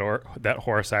speaking, that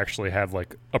horse actually had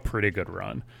a pretty good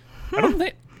run. I don't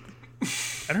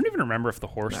even remember if the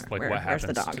horse what happened. There's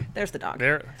the dog. There's the dog.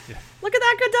 There. Yeah. Look at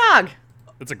that good dog.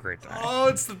 It's a great dog. Oh,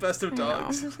 it's the best of Oh,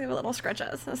 dogs. just have little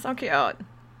scratches. That's so cute. All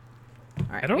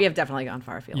right, don't- we have definitely gone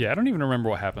far afield. Yeah, I don't even remember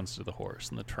what happens to the horse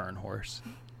and the turn horse.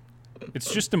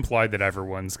 It's just implied that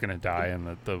everyone's going to die and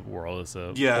that the world is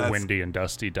a windy and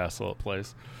dusty, desolate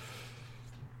place.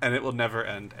 And it will never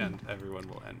end, and everyone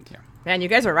will end. Yeah. Man, you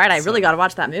guys were right. I really got to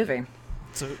watch that movie.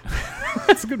 It's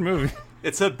a good movie.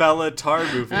 It's a Bella Tar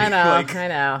movie. I know. I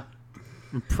know.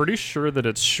 I'm pretty sure that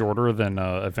it's shorter than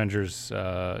Avengers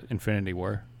Infinity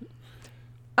War.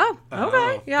 Oh,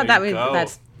 okay. Yeah, there you go.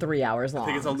 that's 3 hours long. I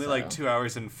think it's only like 2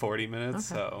 hours and 40 minutes,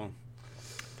 so...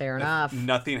 Fair enough.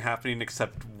 Nothing happening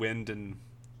except wind and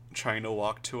trying to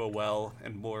walk to a well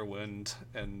and more wind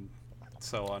and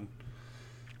so on.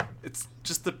 It's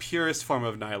just the purest form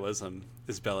of nihilism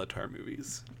is Bellatar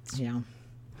movies. It's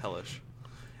hellish.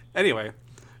 Anyway,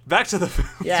 back to the films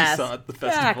you saw at the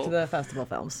festival. Back to the festival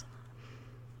films.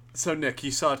 So, Nick, you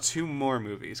saw 2 more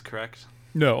movies, correct?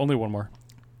 No, only one more.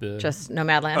 Just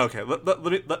Nomadland? Okay,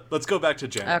 let's go back to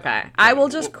Jana. Okay. I will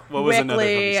just what was another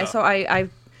film you quickly... saw? So I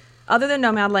other than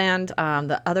Nomadland,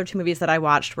 the other 2 movies that I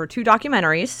watched were 2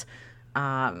 documentaries.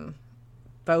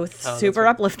 Both super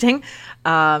uplifting.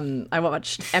 I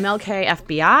watched MLK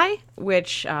FBI,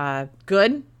 which,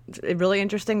 good. It's a really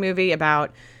interesting movie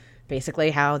about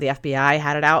basically how the FBI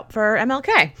had it out for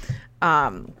MLK.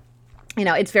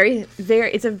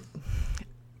 It's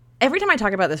every time I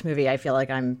talk about this movie, I feel like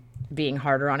I'm being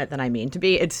harder on it than I mean to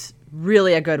be. It's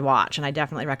really a good watch, and I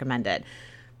definitely recommend it.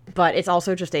 But it's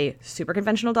also just a super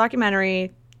conventional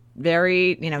documentary,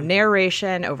 very,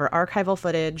 narration over archival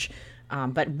footage,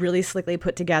 but really slickly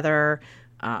put together,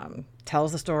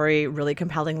 tells the story really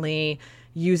compellingly,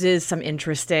 uses some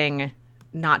interesting,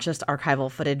 not just archival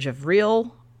footage of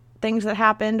real things that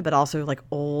happened, but also like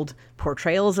old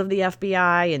portrayals of the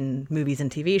FBI in movies and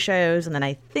TV shows. And then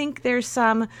I think there's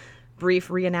some brief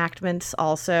reenactments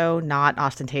also, not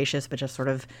ostentatious, but just sort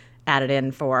of added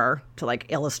in to like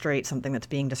illustrate something that's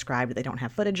being described that they don't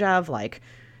have footage of, like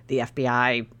the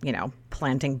FBI,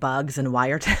 planting bugs and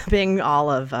wiretapping all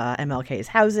of MLK's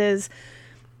houses.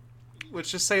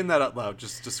 Which, just saying that out loud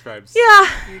just describes the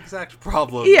exact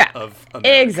problem of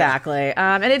America. Exactly.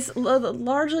 And it's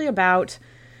largely about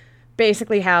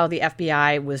basically how the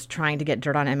FBI was trying to get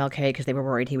dirt on MLK because they were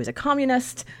worried he was a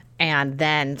communist. And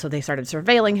then, so they started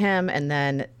surveilling him. And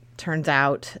then turns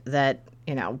out that,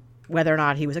 whether or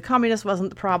not he was a communist wasn't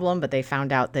the problem, but they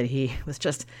found out that he was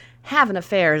just having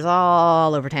affairs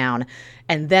all over town.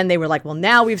 And then they were like, well,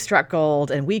 now we've struck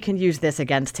gold and we can use this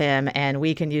against him and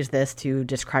we can use this to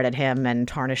discredit him and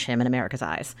tarnish him in America's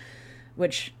eyes,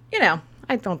 which,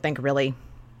 I don't think really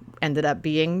ended up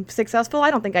being successful.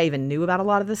 I don't think I even knew about a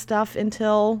lot of this stuff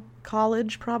until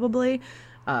college, probably.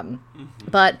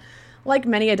 But like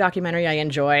many a documentary I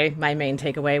enjoy, my main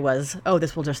takeaway was,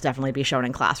 this will just definitely be shown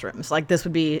in classrooms. Like I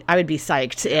would be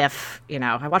psyched if,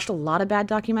 I watched a lot of bad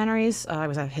documentaries. I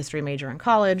was a history major in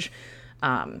college.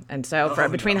 And so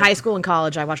between high school and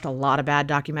college, I watched a lot of bad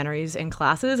documentaries in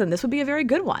classes, and this would be a very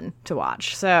good one to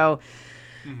watch. So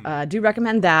do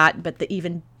recommend that. But the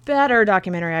even better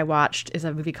documentary I watched is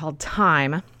a movie called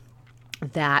Time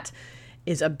that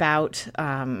is about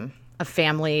a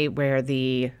family where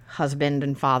the husband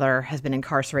and father has been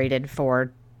incarcerated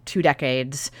for 2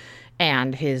 decades,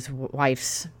 and his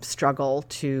wife's struggle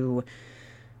to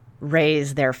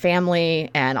raise their family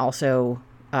and also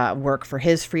work for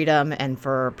his freedom and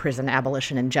for prison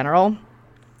abolition in general.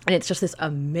 And it's just this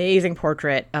amazing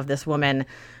portrait of this woman,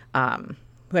 who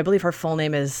I believe her full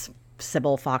name is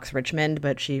Sybil Fox Richmond,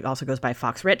 but she also goes by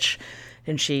Fox Rich.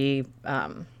 And she, her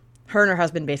and her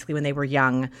husband, basically when they were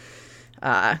young,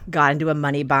 got into a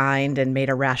money bind and made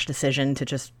a rash decision to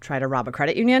just try to rob a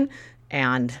credit union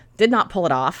and did not pull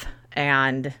it off.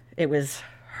 And it was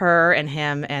her and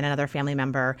him and another family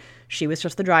member. She was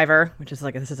just the driver, which is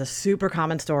this is a super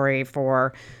common story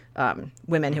for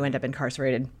women who end up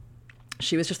incarcerated.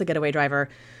 She was just the getaway driver,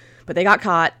 but they got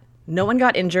caught. No one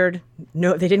got injured.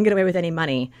 No, they didn't get away with any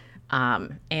money.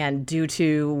 And due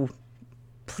to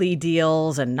plea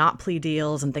deals and not plea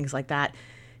deals and things like that,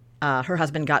 her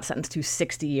husband got sentenced to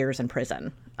 60 years in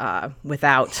prison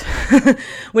without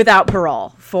without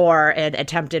parole for an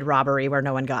attempted robbery where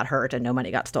no one got hurt and no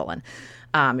money got stolen.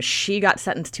 She got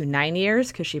sentenced to 9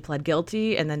 years because she pled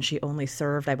guilty, and then she only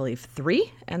served, I believe,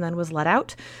 3 and then was let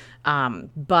out.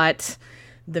 But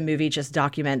the movie just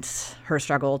documents her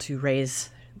struggle to raise,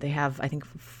 they have, I think,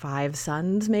 5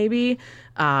 sons maybe,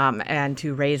 and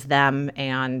to raise them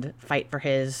and fight for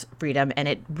his freedom. And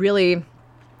it really...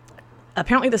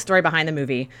 Apparently the story behind the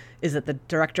movie is that the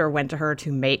director went to her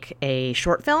to make a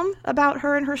short film about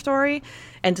her and her story.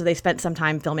 And so they spent some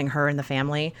time filming her and the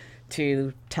family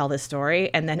to tell this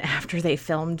story. And then after they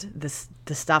filmed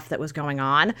the stuff that was going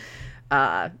on,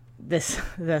 this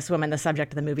woman, the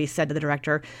subject of the movie, said to the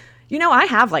director, I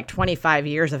have like 25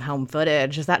 years of home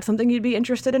footage. Is that something you'd be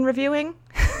interested in reviewing?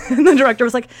 And the director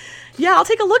was like, yeah, I'll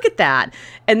take a look at that.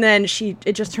 And then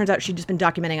it just turns out she'd just been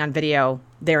documenting on video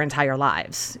their entire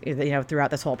lives,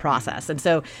 throughout this whole process. And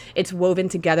so it's woven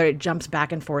together. It jumps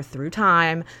back and forth through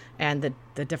time, and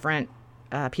the different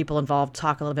people involved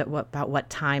talk a little bit about what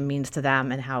time means to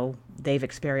them and how they've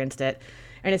experienced it.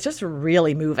 And it's just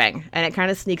really moving, and it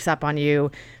kind of sneaks up on you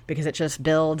because it just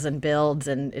builds and builds,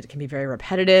 and it can be very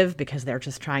repetitive because they're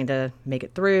just trying to make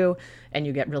it through, and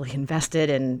you get really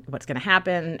invested in what's going to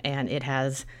happen, and it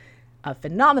has a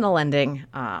phenomenal ending,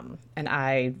 and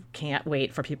I can't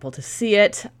wait for people to see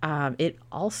it. It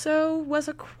also was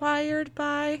acquired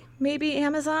by maybe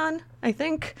Amazon, I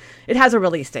think. It has a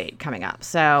release date coming up,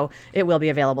 so it will be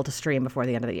available to stream before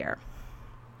the end of the year.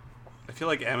 I feel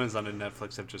like Amazon and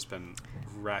Netflix have just been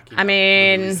racking up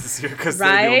movies this year because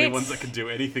they're the only ones that can do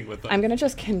anything with them. I'm going to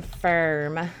just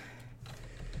confirm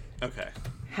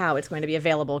how it's going to be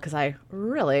available because I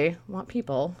really want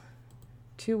people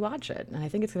to watch it. And I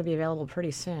think it's going to be available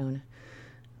pretty soon.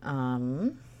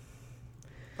 That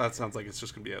sounds like it's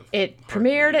just going to be It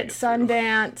premiered at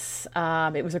Sundance.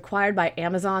 It was acquired by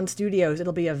Amazon Studios.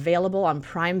 It'll be available on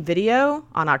Prime Video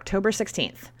on October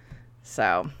 16th.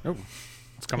 So,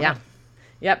 it's coming up.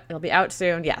 Yep, it'll be out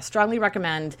soon. Yeah, strongly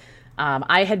recommend.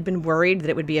 I had been worried that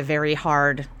it would be a very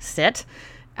hard sit,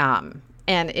 and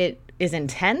it is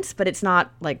intense, but it's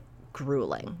not like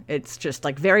grueling. It's just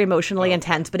like very emotionally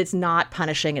intense, but it's not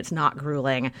punishing. It's not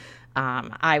grueling.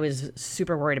 I was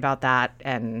super worried about that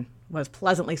and was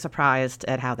pleasantly surprised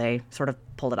at how they sort of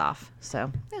pulled it off.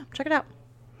 So yeah, check it out.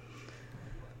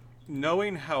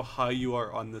 Knowing how high you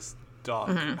are on this doc,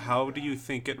 how do you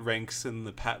think it ranks in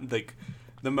the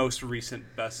most recent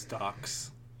best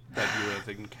docs that you have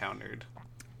encountered?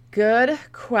 Good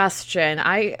question.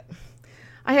 I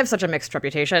have such a mixed a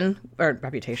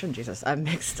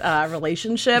mixed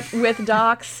relationship with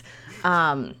docs.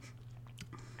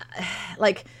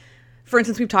 Like, for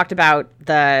instance, we've talked about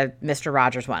the Mr.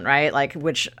 Rogers one, right? Like,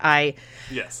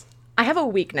 Yes. I have a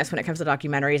weakness when it comes to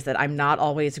documentaries that I'm not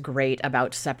always great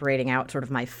about separating out sort of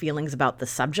my feelings about the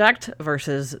subject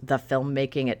versus the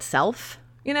filmmaking itself.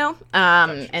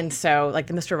 Gotcha. And so like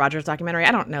the Mr. Rogers documentary,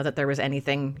 I don't know that there was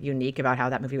anything unique about how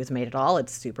that movie was made at all.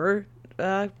 It's super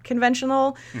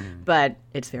conventional, but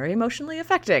it's very emotionally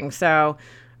affecting. So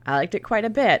I liked it quite a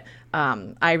bit.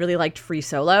 I really liked Free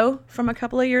Solo from a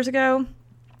couple of years ago.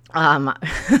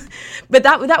 But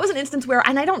that was an instance where,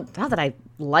 and not that I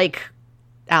like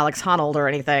Alex Honnold or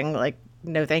anything, like,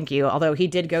 no thank you. Although he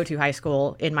did go to high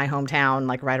school in my hometown,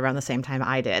 like right around the same time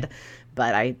I did,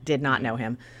 but I did not know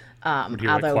him. Would he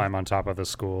climb on top of the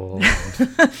school?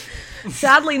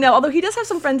 Sadly, no. Although he does have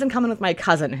some friends in common with my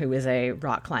cousin, who is a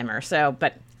rock climber. So,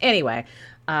 but anyway,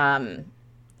 I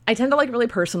tend to like really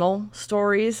personal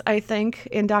stories, I think,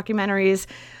 in documentaries.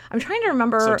 I'm trying to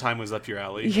remember. So Time was up your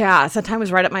alley. Yeah, so Time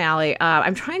was right up my alley.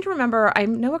 I'm trying to remember. I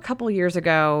know a couple years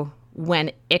ago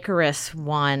when Icarus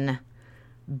won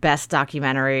Best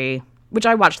Documentary, which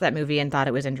I watched that movie and thought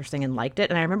it was interesting and liked it.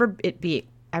 And I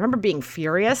remember being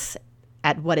furious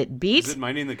at what it beat. Is it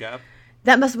Minding the Gap?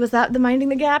 Was that the Minding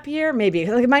the Gap year? Maybe.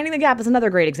 Like, Minding the Gap is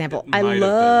another great example. I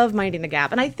love Minding the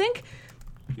Gap, and I think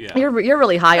you're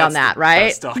really high on that,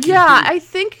 right? Yeah, I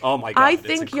think. Oh my God! I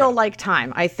think you'll like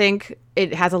Time. I think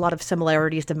it has a lot of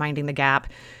similarities to Minding the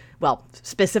Gap. Well,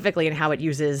 specifically in how it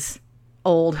uses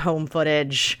old home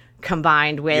footage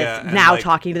combined with now like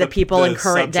talking to the people in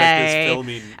current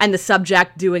day, and the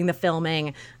subject doing the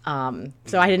filming.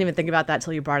 So I didn't even think about that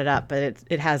till you brought it up, but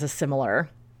it has a similar,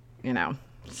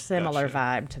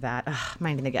 vibe to that.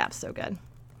 Minding the Gap's so good.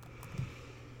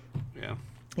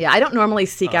 Yeah, I don't normally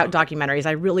seek out documentaries.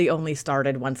 I really only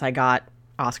started once I got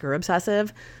Oscar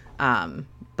obsessive,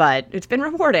 but it's been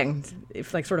rewarding.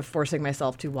 It's like sort of forcing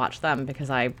myself to watch them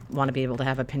because I want to be able to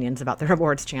have opinions about their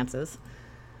awards chances.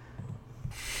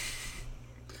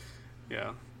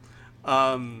 Yeah.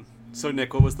 So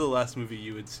Nick, what was the last movie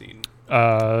you had seen?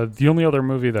 The only other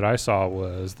movie that I saw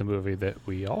was the movie that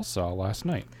we all saw last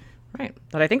night. Right.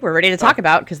 That I think we're ready to talk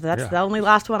about because that's the only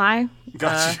last one I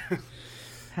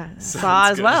saw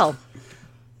as well.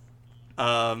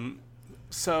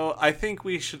 So I think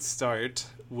we should start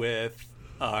with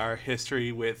our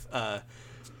history with, I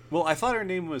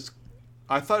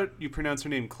thought you pronounced her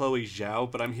name Chloe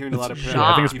Zhao, but I'm hearing a lot of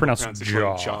I think it's pronounced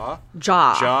Jaw.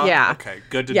 Jaw. Yeah. Okay,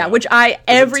 good to know. Yeah, which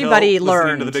everybody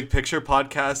learned. Listening to the Big Picture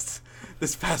podcast,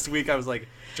 this past week I was like,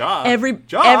 Ja.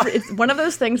 It's one of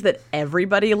those things that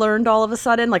everybody learned all of a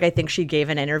sudden. Like, I think she gave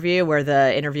an interview where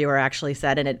the interviewer actually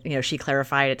said, and it, she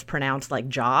clarified it's pronounced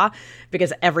like Ja,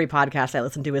 because every podcast I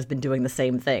listen to has been doing the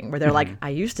same thing where they're like, I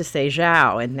used to say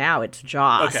Zhao and now it's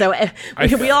Ja. Okay. So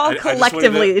we all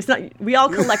collectively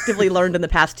learned in the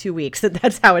past 2 weeks that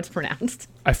that's how it's pronounced.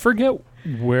 I forget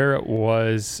where it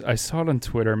was. I saw it on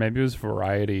Twitter. Maybe it was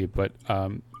Variety, but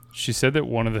she said that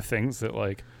one of the things that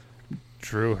like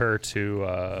drew her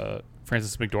to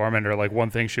Frances McDormand, or like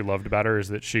one thing she loved about her, is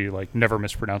that she like never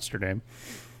mispronounced her name.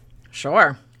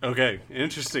 Sure. Okay,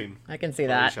 interesting. I can see Chloe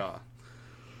that. Zhao.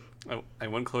 I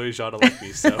want Chloe Zhao to like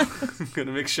me, so I'm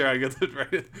gonna make sure I get that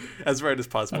right as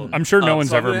possible. I'm sure no one's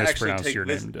so I'm ever gonna actually mispronounced take your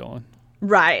this- name, Dylan.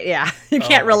 Right, yeah. You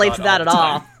can't my relate God, to that all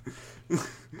at the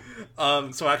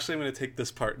all. So actually, I'm going to take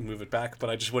this part and move it back. But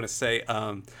I just want to say,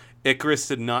 Icarus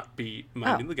did not beat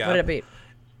Minding the Gap. What did it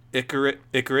beat?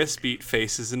 Icarus beat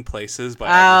Faces and Places by.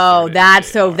 Oh,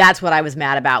 Agnes Varda and JR. that's what I was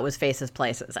mad about, was Faces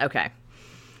Places. Okay.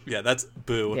 Yeah, that's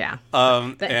boo. Yeah.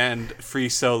 And Free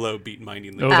Solo beat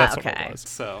Minding the Oh, Gap. that's okay. what it was.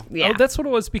 So Yeah. Oh, that's what it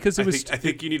was, because it was. I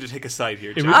think you need to take a side here.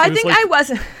 It Jeff. was- I think like- I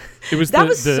wasn't. It was that the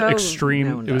was so extreme.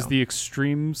 It was no-no. the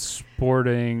extreme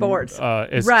sporting. Sports.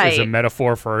 As Right. a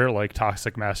metaphor for like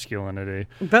toxic masculinity.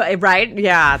 But, right,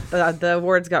 yeah, the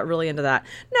awards got really into that.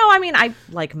 No, I mean, I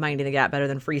like Minding the Gap better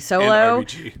than Free Solo. And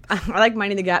RBG. I like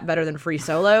Minding the Gap better than Free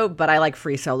Solo, but I like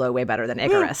Free Solo way better than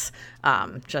Icarus.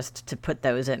 Just to put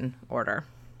those in order.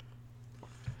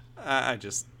 I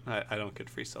don't get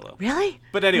Free Solo. Really?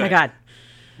 But anyway. Oh my God.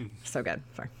 So good.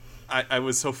 Sorry. I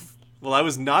was I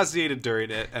was nauseated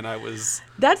during it, and I was.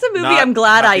 That's a movie not I'm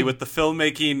glad happy with the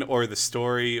filmmaking or the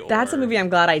story. That's a movie I'm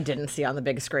glad I didn't see on the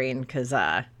big screen, because,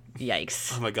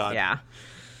 yikes. Oh my God. Yeah.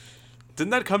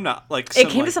 Didn't that come out like? It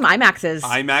came to some IMAXs.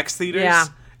 IMAX theaters. Yeah.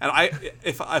 And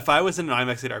if I was in an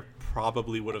IMAX theater, I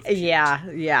probably would have.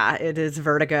 Yeah, it is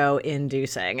vertigo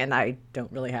inducing, and I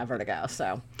don't really have vertigo,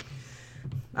 so.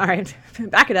 All right,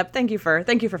 back it up. Thank you for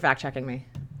fact checking me.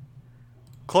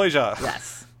 Chloe Zhao.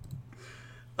 Yes.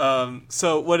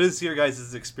 So, what is your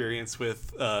guys' experience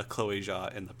with Chloe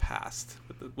Zhao in the past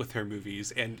with her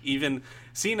movies, and even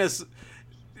seen as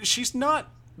she's not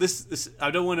this?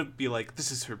 I don't want to be like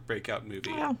this is her breakout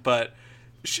movie, Yeah. but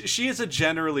she is a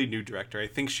generally new director. I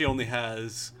think she only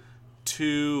has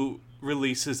 2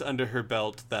 releases under her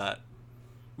belt that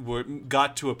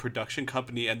got to a production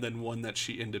company, and then one that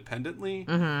she independently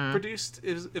produced.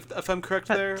 If I'm correct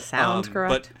there, sounds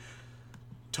correct.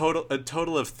 But a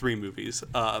total of 3 movies.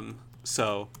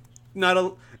 So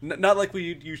not like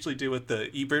we usually do with the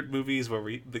Ebert movies,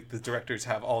 where the directors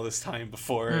have all this time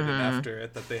before it and after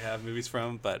it that they have movies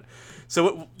from. But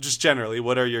so just generally,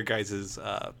 what are your guys'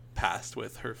 past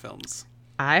with her films?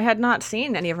 I had not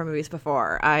seen any of her movies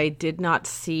before. I did not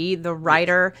see The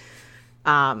Writer.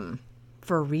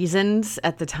 For reasons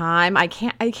at the time. I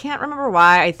can't remember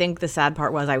why. I think the sad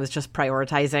part was I was just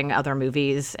prioritizing other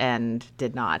movies and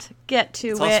did not get to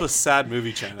It's it. also a sad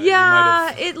movie, Jana.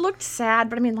 Yeah, it looked sad,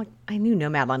 but I mean, like, I knew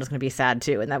Nomadland was going to be sad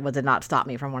too, and that did not stop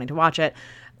me from wanting to watch it.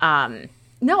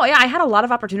 No, yeah, I had a lot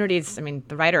of opportunities. I mean,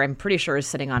 The Writer, I'm pretty sure, is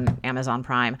sitting on Amazon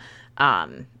Prime,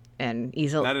 and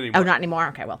easily. Not anymore. Oh, not anymore.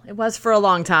 Okay, well, it was for a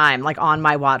long time, like on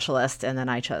my watch list, and then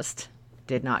I just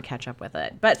did not catch up with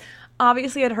it. But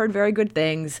obviously, I'd heard very good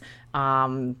things.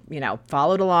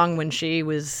 Followed along when she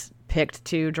was picked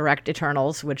to direct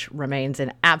Eternals, which remains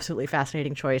an absolutely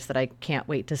fascinating choice that I can't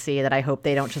wait to see. That I hope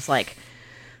they don't just like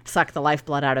suck the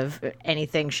lifeblood out of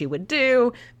anything she would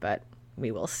do, but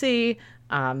we will see.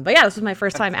 But yeah, this was my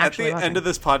first time actually At the watching. end of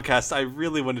this podcast, I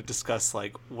really want to discuss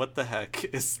like what the heck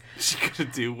is she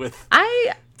gonna do with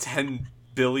 $10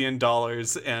 billion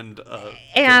and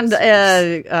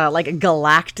like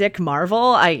galactic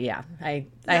Marvel. I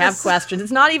have questions.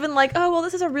 It's not even like, oh well,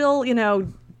 this is a real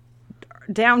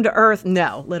down to earth.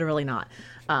 No, literally not.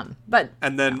 But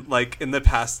and then like in the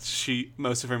past,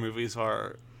 most of her movies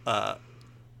are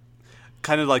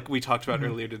kind of like we talked about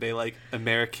earlier today, like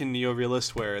American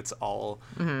neorealist, where it's all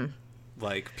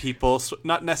like people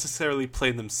not necessarily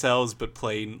playing themselves, but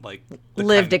playing like the lived kind of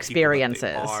people that they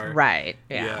experiences, are. right?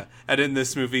 Yeah. And in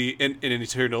this movie, in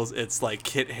Eternals, it's like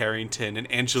Kit Harington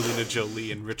and Angelina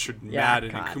Jolie and Richard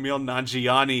Madden and God. Kumail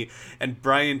Nanjiani and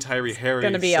Brian Tyree Harris.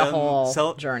 Gonna be a whole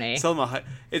journey.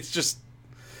 It's just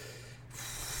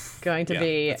Going to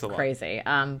be it's a lot. crazy.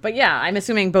 But yeah, I'm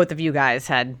assuming both of you guys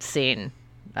had seen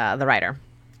The Writer.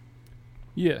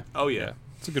 Yeah. Oh yeah.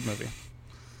 It's a good movie.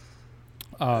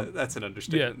 That's an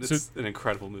understatement. yeah, so it's an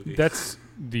incredible movie. That's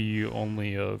the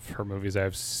only of her movies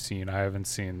I've seen. I haven't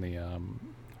seen the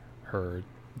her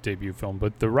debut film,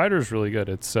 but The Writer's really good.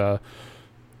 It's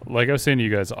like I was saying to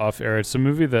you guys off air, it's a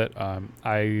movie that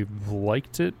I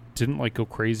liked it, didn't like go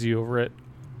crazy over it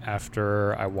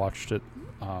after I watched it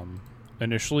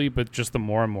initially, but just the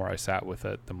more and more I sat with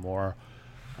it, the more,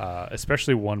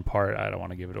 especially one part, I don't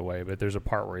want to give it away, but there's a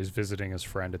part where he's visiting his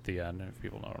friend at the end, and if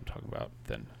people know what I'm talking about,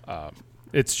 then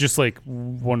it's just like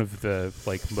one of the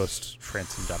like most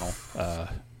transcendental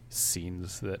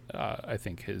scenes that I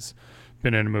think has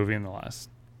been in a movie in the last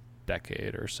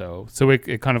decade or so. So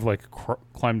it kind of like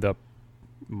climbed up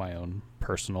my own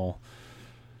personal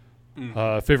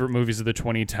favorite movies of the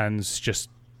 2010s, just,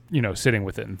 you know, sitting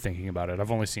with it and thinking about it.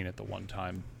 I've only seen it the one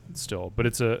time still, but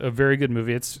it's a very good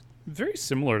movie. It's very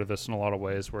similar to this in a lot of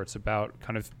ways, where it's about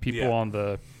kind of people on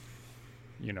the,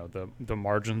 you know, the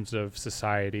margins of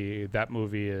society. That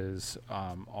movie is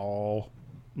all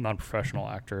non-professional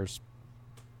actors,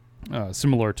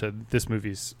 similar to this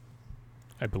movie's,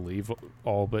 I believe,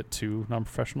 all but 2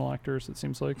 non-professional actors, it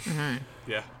seems like. Mm-hmm.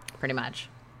 Yeah. Pretty much.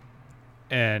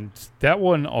 And that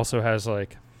one also has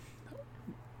like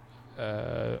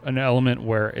an element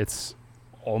where it's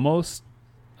almost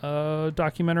a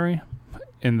documentary,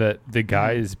 in that the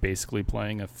guy is basically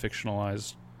playing a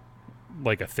fictionalized,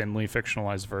 like a thinly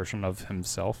fictionalized version of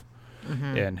himself.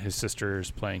 Mm-hmm. And his sister is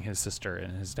playing his sister,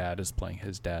 and his dad is playing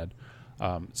his dad.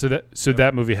 So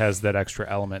that movie has that extra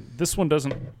element. This one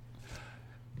doesn't.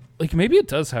 Like, maybe it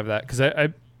does have that, because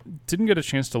I didn't get a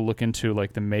chance to look into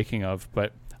like the making of,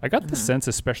 but I got the sense,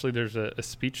 especially there's a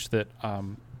speech that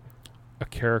a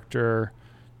character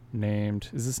named,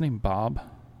 is his name Bob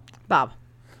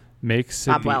makes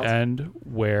at the end,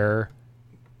 where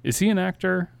is he an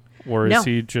actor or is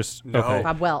he just okay?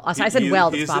 Bob Wells. I said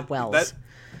Wells. It's Bob Wells.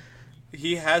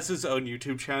 He has his own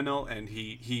YouTube channel, and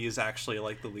he is actually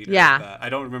like the leader of that. I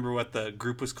don't remember what the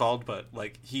group was called, but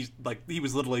he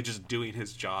was literally just doing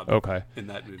his job in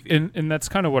that movie. And that's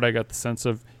kind of what I got the sense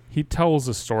of. He tells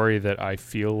a story that I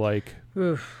feel like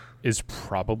is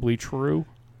probably true.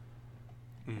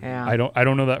 Yeah. I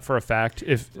don't know that for a fact.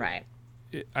 Right.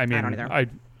 I mean, I don't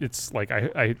either. It's like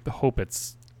I hope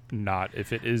it's not.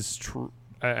 If it is true,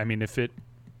 I mean, if it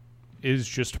is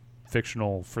just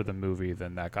fictional for the movie,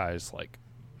 then that guy's like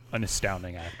an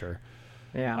astounding actor.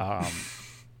 Yeah.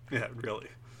 Yeah, really.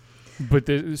 But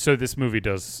so this movie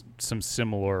does some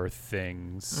similar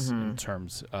things in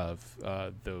terms of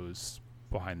those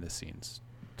behind the scenes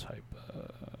type.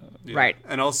 Right.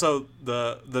 And also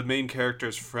the main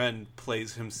character's friend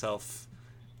plays himself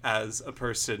as a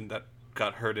person that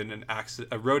got hurt in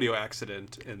a rodeo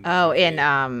accident.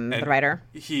 The writer.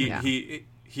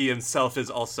 He himself is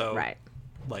also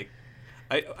like,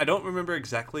 I don't remember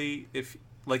exactly if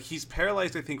like he's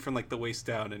paralyzed, I think, from like the waist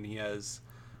down, and he has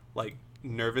like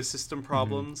nervous system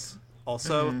problems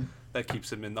also that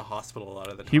keeps him in the hospital a lot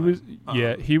of the time.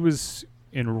 He was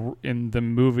in the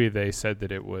movie. They said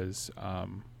that it was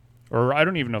or I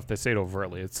don't even know if they say it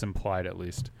overtly, it's implied at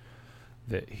least,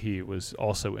 that he was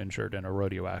also injured in a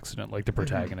rodeo accident like the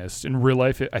protagonist. In real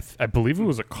life, I believe it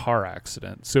was a car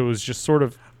accident, so it was just sort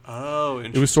of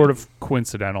it was sort of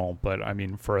coincidental, but I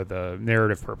mean, for the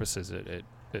narrative purposes, it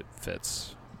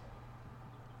fits.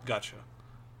 Gotcha.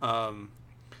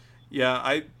 Yeah,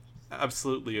 I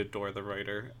absolutely adore The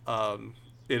Writer.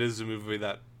 It is a movie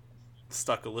that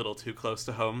stuck a little too close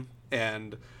to home,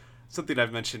 and something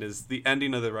I've mentioned is the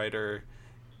ending of The Writer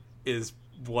is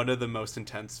one of the most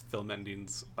intense film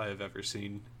endings I have ever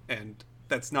seen, and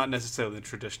that's not necessarily in the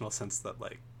traditional sense that,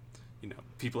 like, you know,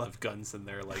 people have guns and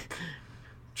they're like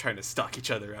trying to stalk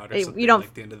each other out or something,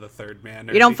 like the end of The Third Man.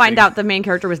 Or you don't find out the main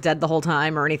character was dead the whole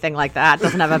time or anything like that.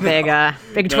 Doesn't have a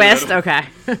big twist. No. Okay.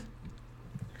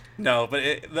 No, but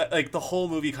like the whole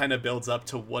movie kind of builds up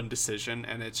to one decision,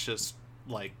 and it's just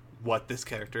like what this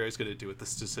character is going to do with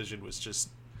this decision was just,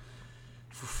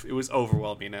 it was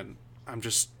overwhelming. And I'm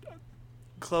just,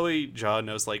 Chloe Zhao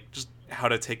knows like just how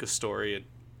to take a story and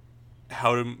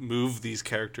how to move these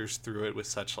characters through it with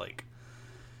such like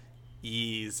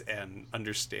ease and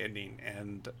understanding,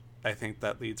 and I think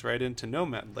that leads right into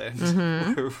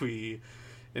Nomadland, where we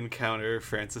encounter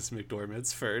Frances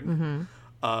McDormand's Fern.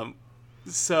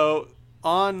 So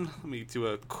let me do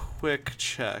a quick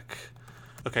check.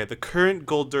 Okay, the current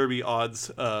Gold Derby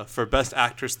odds for Best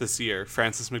Actress this year,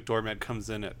 Frances McDormand comes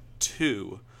in at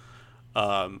 2,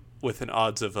 with an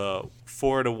odds of a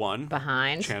 4-1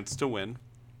 behind chance to win.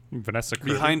 Vanessa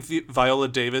Kirby. Behind Viola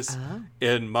Davis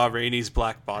in Ma Rainey's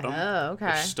Black Bottom,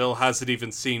 which still hasn't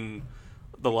even seen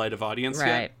the light of audience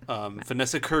yet.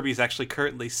 Vanessa Kirby is actually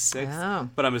currently 6th,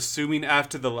 but I'm assuming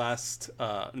after the last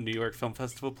New York Film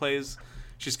Festival plays,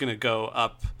 she's going to go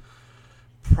up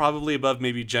probably above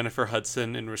maybe Jennifer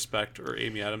Hudson in Respect or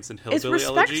Amy Adams in Hillbilly Elegy. Is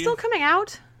Respect Elegy. still coming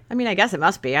out? I mean, I guess it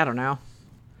must be. I don't know.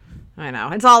 I know.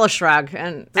 It's all a shrug.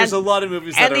 And There's a lot of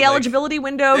movies that and are the eligibility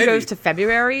window maybe. goes to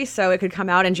February, so it could come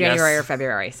out in January Yes. or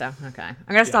February. So, okay. I'm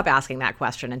going to stop asking that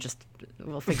question and just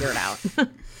we'll figure it out.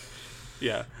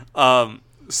 Yeah.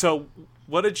 So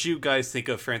what did you guys think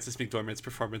of Frances McDormand's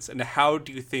performance, and how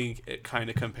do you think it kind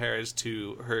of compares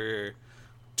to her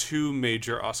two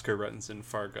major Oscar runs in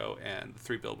Fargo and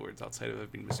Three Billboards Outside of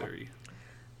Ebbing, Missouri?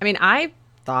 I mean, I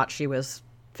thought she was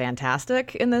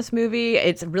fantastic in this movie.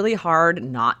 It's really hard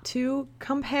not to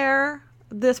compare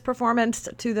this performance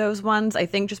to those ones, I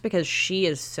think, just because she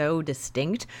is so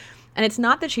distinct. And it's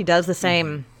not that she does the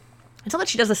same... It's not that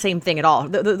she does the same thing at all.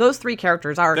 Those three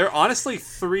characters are... They're honestly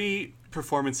three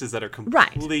performances that are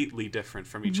completely different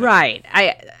from each other. Right.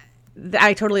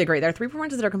 I totally agree. There are three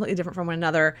performances that are completely different from one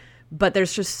another, but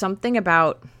there's just something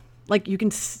about... Like, you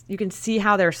can see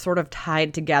how they're sort of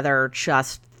tied together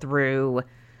just through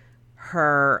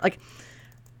her... Like,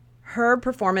 her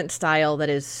performance style that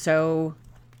is so...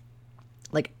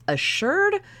 like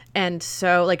assured and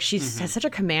so like she's has such a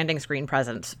commanding screen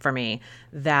presence for me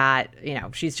that, you know,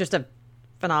 she's just a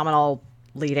phenomenal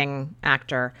leading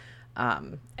actor.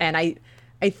 And I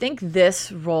think this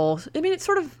role, I mean, it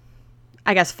sort of,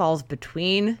 I guess, falls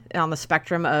between on the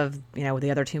spectrum of, you know,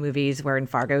 the other two movies where in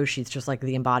Fargo, she's just like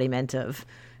the embodiment of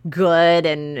good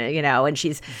and, you know, and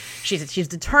she's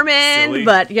determined, Silly.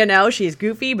 but, you know, she's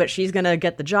goofy, but she's going to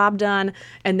get the job done.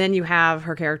 And then you have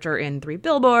her character in Three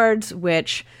Billboards,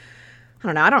 which I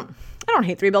don't know. I don't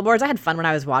hate Three Billboards. I had fun when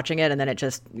I was watching it, and then it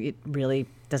really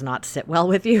does not sit well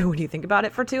with you when you think about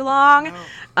it for too long. That's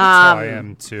how I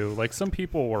am too. Like, some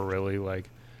people were really like,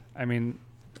 I mean,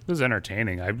 it was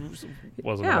entertaining. I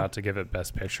wasn't about to give it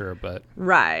Best Picture, but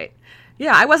Right.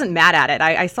 Yeah, I wasn't mad at it.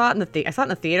 I saw it in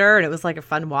the theater, and it was like a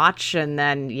fun watch. And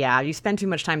then, yeah, you spend too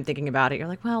much time thinking about it. You're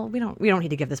like, well, we don't need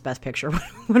to give this Best Picture.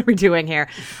 What are we doing here?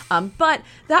 But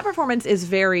that performance is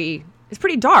it's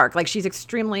pretty dark. Like, she's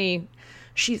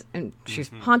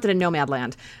haunted in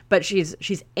Nomadland, but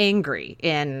she's angry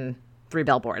in Three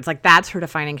Billboards. Like, that's her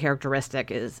defining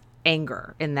characteristic is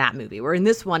anger in that movie. Where in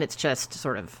this one, it's just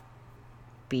sort of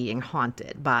being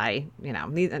haunted by, you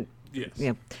know, Yes. you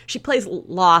know, she plays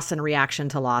loss and reaction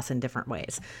to loss in different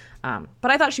ways.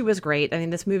 But I thought she was great. I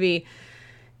mean, this movie,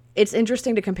 it's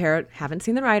interesting to compare it. Haven't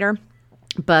seen the writer,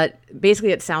 but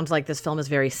basically it sounds like this film is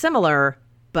very similar,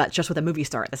 but just with a movie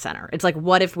star at the center. It's like,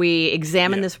 what if we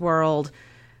examine this world,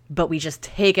 but we just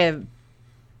take a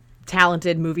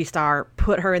talented movie star,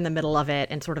 put her in the middle of it,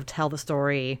 and sort of tell the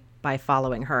story by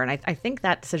following her. And I think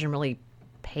that decision really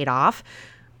paid off.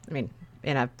 I mean,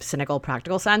 in a cynical,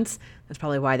 practical sense, it's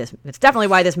definitely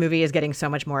why this movie is getting so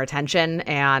much more attention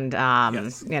and, you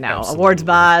know, absolutely. awards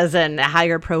buzz and a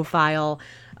higher profile.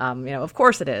 You know, of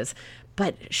course it is.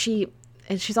 But she's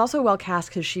also well cast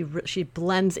because she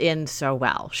blends in so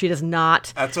well. She does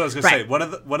not. That's what I was going to say.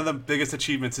 One of the biggest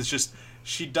achievements is just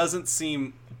she doesn't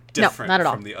seem different not at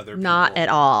all. from the other people. Not at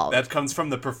all. That comes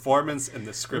from the performance and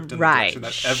the script and Right. the direction.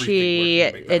 That's everything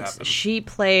working to make that happen. She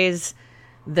plays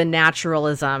the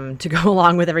naturalism to go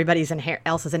along with everybody's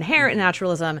else's inherent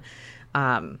naturalism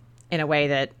in a way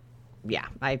that, yeah,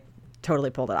 I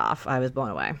totally pulled it off. I was blown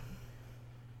away.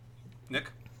 Nick?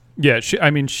 yeah,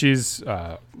 she's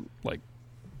like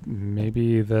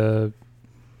maybe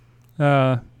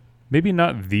maybe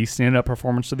not the stand-up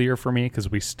performance of the year for me, because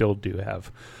we still do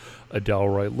have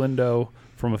Delroy Lindo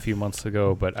from a few months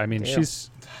ago, but I mean, That's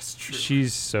true.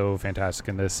 she's so fantastic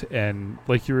in this, and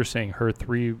like you were saying, her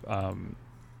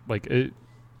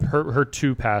her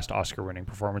two past Oscar-winning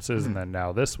performances, and then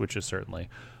now this, which is certainly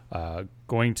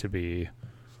going to be,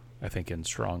 I think, in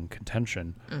strong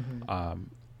contention.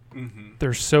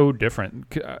 They're so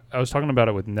different. I was talking about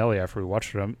it with Nellie after we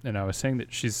watched them, and I was saying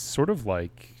that she's sort of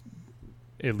like,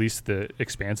 at least the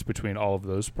expanse between all of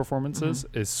those performances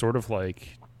is sort of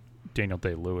like Daniel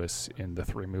Day-Lewis in the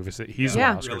three movies that he's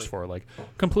won Oscars really. for, like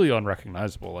completely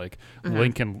unrecognizable. Like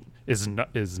Lincoln is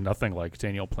nothing like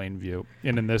Daniel Plainview,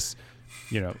 and in this,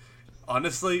 you know,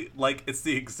 Honestly, like, it's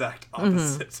the exact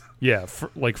opposite. yeah,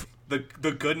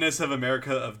 The goodness of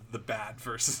America of the bad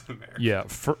versus America. yeah,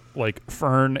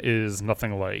 Fern is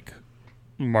nothing like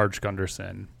Marge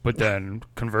Gunderson, but then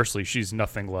conversely, she's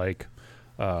nothing like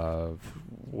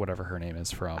whatever her name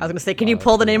is from. I was going to say, can you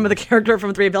pull the name of the character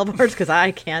from Three Billboards? Because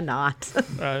I cannot.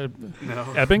 No.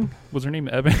 Ebbing? Was her name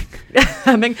Ebbing?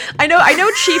 I mean, I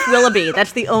know Chief Willoughby.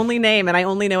 That's the only name, and I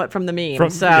only know it from the meme.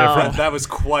 That was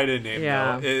quite a name,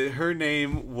 Yeah. though. Her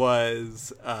name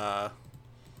was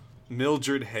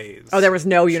Mildred Hayes. Oh, there was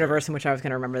no universe in which I was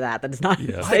going to remember that. That does not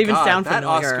Yeah. even sound that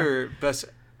familiar. Oscar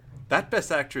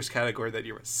best actress category that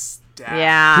year was stacked.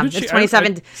 Yeah, Who it's did she-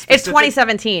 2017. It's specific-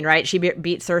 2017, right? She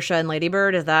beat Saoirse and Lady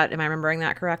Bird. Am I remembering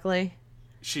that correctly?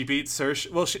 She beat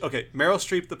Saoirse. Well, Meryl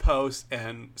Streep, The Post,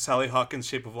 and Sally Hawkins,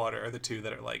 Shape of Water are the two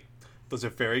that are like, those are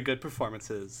very good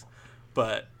performances.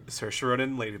 But Saoirse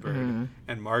Ronan, Lady Bird,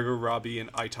 and Margot Robbie and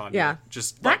I, Tonya, Yeah.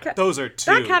 just like, those are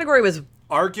two. That category was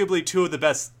arguably two of the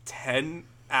best 10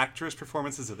 actress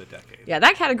performances of the decade. Yeah,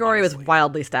 that category honestly. was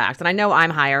wildly stacked. And I know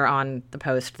I'm higher on The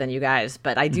Post than you guys,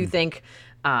 but I do think,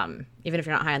 even if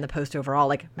you're not high on The Post overall,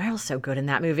 like, Meryl's so good in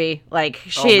that movie. Like,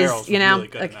 she's, Meryl's you know, really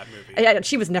good like, in that movie.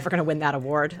 she was never going to win that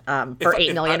award for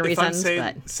 8 million if I'm reasons. saying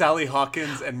But Sally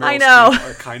Hawkins and I Meryl know. Streep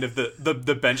are kind of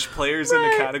the bench players in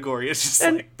the category. It's just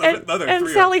and, like the other and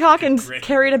three Sally are Hawkins great.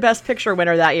 carried a Best Picture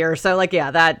winner that year. So, like,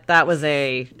 yeah, that was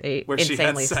a Where she had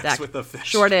insanely sex stacked. with a fish.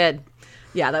 Sure did.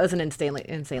 Yeah, that was an insanely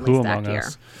Who stacked among year.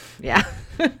 us? Yeah.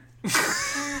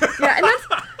 Yeah, and that's.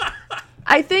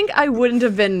 I think I wouldn't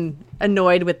have been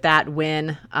annoyed with that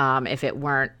win if it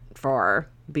weren't for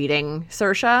beating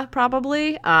Saoirse,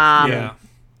 probably. Yeah.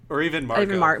 Or even Margot.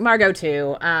 Even Margot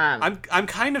too. I'm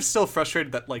kind of still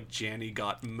frustrated that like Janny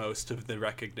got most of the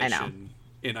recognition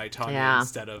in I, Tonya Yeah.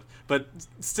 instead of, but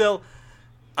still,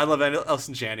 I love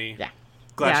Elson Janny. Yeah.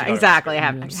 Glad she Yeah, got it. exactly.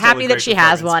 Still a Happy that great she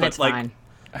has performance, one. but, It's like, fine.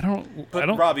 I don't. But I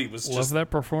don't Robbie was love just that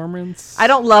performance. I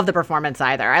don't love the performance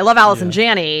either. I love Allison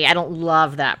Janney. I don't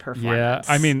love that Yeah, performance.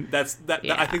 I mean that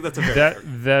Yeah. I think that's a very that fair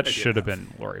that idea. should have been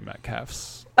Laurie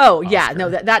Metcalf's. Oh yeah, Oscar. no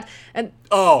that and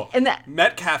Oh, and that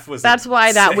Metcalf was. that's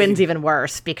why that insane. win's even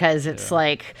worse because it's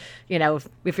like, you know,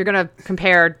 if you're gonna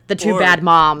compare the two Or- bad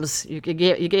moms, you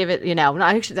gave it, you know,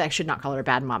 I should not call her a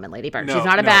bad mom in Lady Bird. No, She's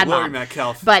not a no, bad Laurie mom.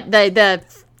 Metcalf. But the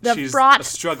She's a fraught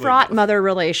struggling mom. mother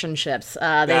relationships, they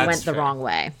That's went the fair. wrong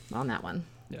way on that one.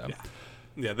 Yeah.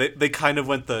 Yeah, they kind of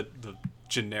went the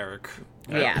generic.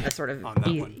 Yeah, the sort of On that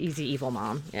one. easy evil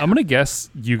mom. Yeah. I'm gonna guess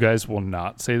you guys will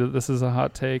not say that this is a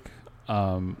hot take,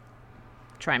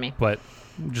 Try me. but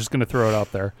I'm just gonna throw it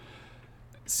out there.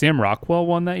 Sam Rockwell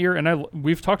won that year, and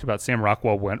we've talked about Sam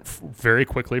Rockwell went very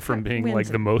quickly from being Wins like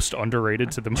it. the most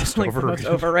underrated to the most Like the overrated.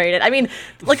 most overrated. I mean,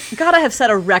 like, gotta have set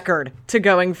a record to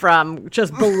going from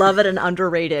just beloved and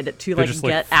underrated to They like just,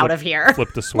 get flip- out of here.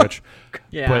 Flip the switch.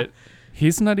 Yeah. But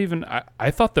he's not even.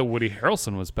 I thought that Woody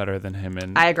Harrelson was better than him.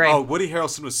 And I agree. Oh, Woody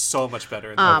Harrelson was so much better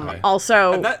in that movie.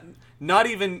 Also, And that, not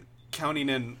even counting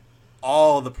in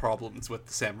all the problems with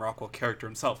the Sam Rockwell character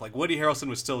himself. Like Woody Harrelson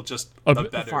was still just a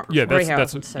better. Yeah, Woody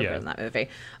that's Harrelson's so yeah. good in that movie.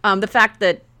 The fact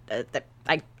that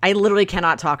I literally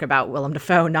cannot talk about Willem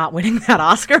Dafoe not winning that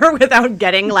Oscar without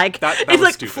getting like That it's was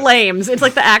like stupid. flames. It's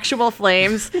like the actual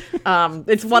flames.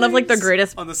 It's one of like the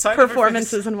greatest on the side of her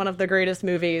performances face. in one of the greatest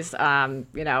movies. You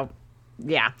know.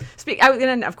 Yeah.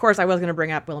 And of course, I was going to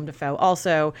bring up Willem Dafoe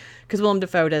also because Willem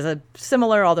Dafoe does a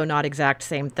similar, although not exact,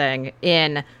 same thing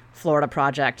in Florida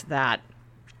Project that,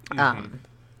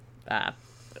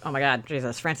 oh my God,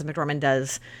 Jesus, Frances McDormand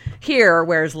does here,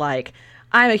 whereas like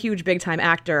I'm a huge big time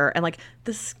actor and like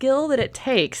the skill that it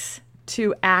takes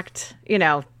to act, you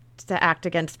know, to act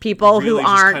against people who Really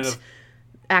just aren't kind of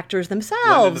actors blend into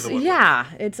themselves. the woodwork.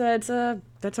 Yeah.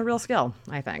 That's a real skill,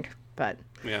 I think. But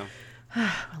Yeah.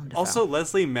 Also,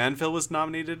 Leslie Manville was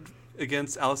nominated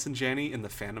against Allison Janney in The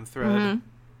Phantom Thread.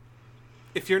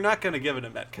 If you're not going to give it a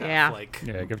Metcalf, Yeah. like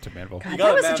Yeah, give it to Manville. God, got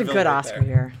that was a such a Manville good right Oscar there.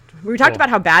 year. We talked about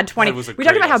how bad That was a we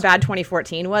talked great about how Oscar. bad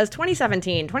 2014 was.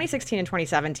 2016 and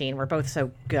 2017 were both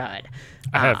so good.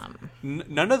 I have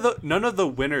none of the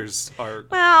winners are.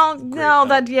 Well, great, no, though.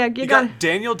 that you You got got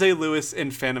Daniel Day-Lewis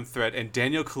in Phantom Thread and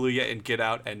Daniel Kaluuya in Get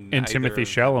Out and and neither Timothy of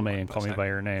them Chalamet and won Call Me Best by Actor.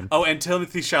 Your Name. Oh, and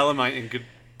Timothy Chalamet in Good.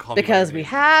 Call Me by Because Your we Name,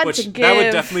 had which to that would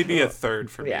give- definitely be a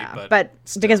third for yeah, me. but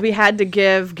because we had to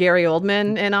give Gary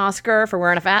Oldman an Oscar for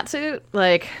wearing a fat suit.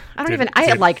 Like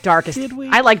I like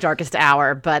Darkest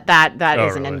Hour, but that Oh,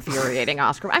 is an really? infuriating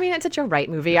Oscar. I mean, it's a Joe Wright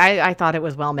movie. I thought it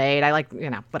was well made. I like, you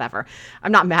know, whatever.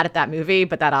 I'm not mad at that movie,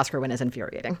 but that Oscar win is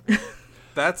infuriating.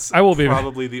 that's I will be-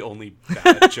 probably the only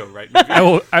bad Joe Wright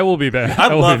movie. I will be bad.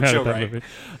 I will love be mad Joe at that Wright.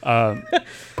 movie.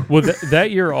 Well,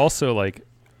 that year also like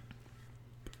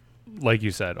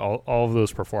you said, all of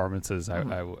those performances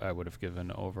I would have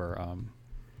given over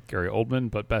Gary Oldman,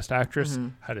 but Best Actress,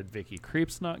 how did Vicky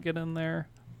Creeps not get in there?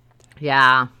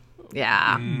 Yeah.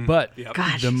 But Yep.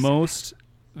 Gosh, the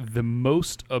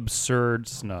most absurd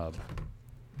snub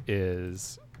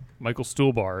is Michael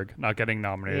Stuhlbarg not getting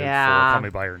nominated Yeah. for Call Me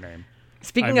by Your Name.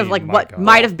 Speaking I of mean, like my what God.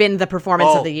 might have been the performance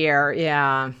Oh. of the year,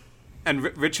 yeah. And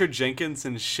Richard Jenkins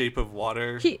in Shape of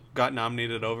Water He- got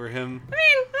nominated over him. I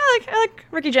mean, well, I like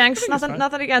Ricky Jenks.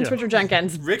 Nothing against Richard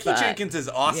Jenkins. Ricky Jenkins is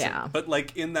awesome. Yeah. But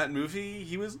like in that movie,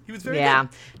 he was very good. Yeah,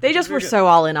 they just were so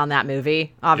all in on that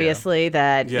movie. Obviously,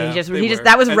 that Yeah, he just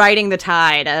that was riding the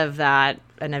tide of an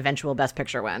eventual Best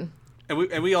Picture win.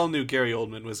 And we all knew Gary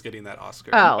Oldman was getting that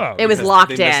Oscar. Oh, it was Because locked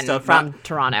they messed in up from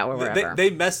Toronto or wherever. They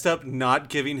messed up not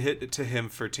giving it to him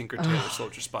for Tinker Tailor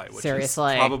Soldier Spy, which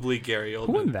Seriously. is probably Gary Oldman.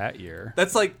 Who won that year?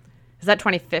 That's like, Is that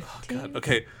 2015? God,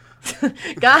 okay.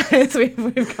 Guys,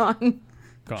 we've gone.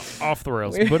 Gone off the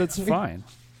rails, but it's fine.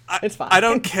 It's fine. I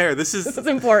don't care. This is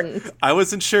important. I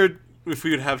wasn't sure if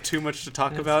we would have too much to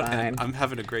talk about, fine. and I'm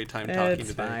having a great time talking It's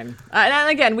today. fine. And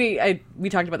again, we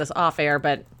talked about this off air,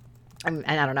 but and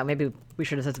I don't know, maybe we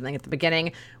should have said something at the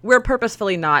beginning. We're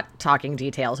purposefully not talking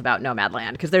details about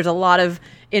Nomadland because there's a lot of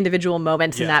individual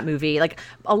moments in that movie. Like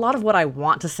a lot of what I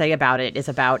want to say about it is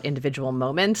about individual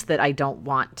moments that I don't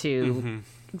want to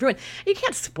ruin. You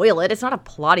can't spoil it. It's not a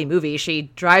plotty movie.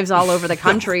 She drives all over the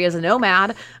country as a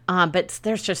nomad, but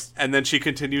there's just And then she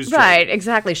continues. right,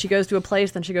 exactly. She goes to a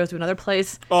place, then she goes to another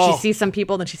place. Oh. She sees some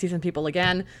people, then she sees some people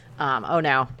again. Oh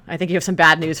no, I think you have some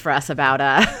bad news for us about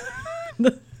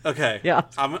Okay. Yeah.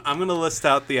 I'm gonna list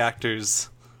out the actors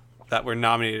that were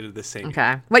nominated the same year.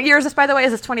 Okay. What year is this, by the way?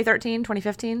 Is this 2013,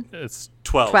 2015? It's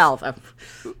 12. 12.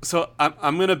 Oh. So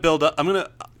I'm gonna build up.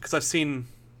 Because I've seen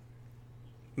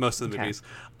most of the Okay. movies.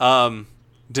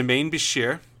 Demain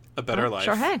Bashir, A Better Life.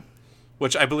 Sure, hey.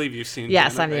 Which I believe you've seen.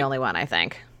 Yes, Jana, I'm the right? only one, I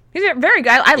think. He's very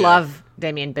good. I love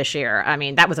Damien Bashir. I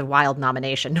mean, that was a wild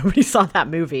nomination. Nobody saw that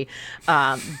movie.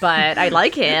 But I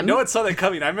like him. No one saw that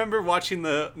coming. I remember watching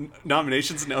the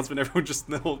nominations announcement. Everyone just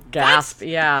Gasp.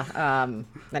 Yeah.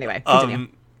 Anyway, continue.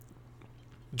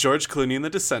 George Clooney in The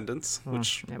Descendants,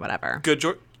 which Yeah, whatever. good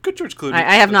George Clooney.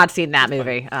 I have not seen that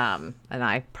movie, and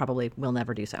I probably will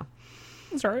never do so.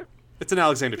 it's all right. It's an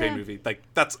Alexander Payne movie. Like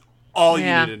that's all you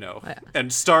Yeah. need to know. Yeah.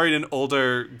 And starring an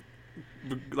older,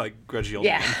 like grudgy old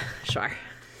Yeah, man. sure.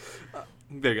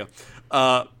 There you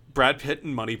go. Brad Pitt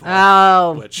in Moneyball.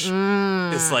 Oh, which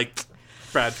is like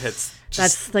Brad Pitt's.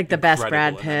 Just that's like the best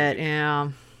Brad incredible in that Pitt. movie. Yeah.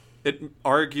 It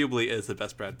arguably is the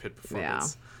best Brad Pitt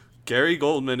performance. Gary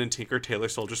Goldman in Tinker Tailor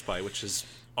Soldier Spy, which is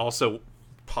also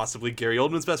possibly Gary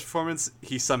Oldman's best performance.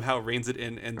 He somehow reins it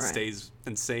in and stays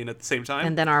insane at the same time.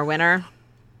 And then our winner.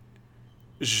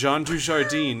 Jean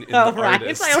Dujardin in Oh, The right.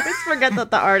 Artist. I always forget that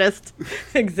the artist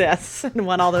exists and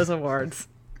won all those awards.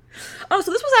 Oh, so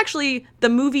this was actually the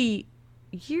movie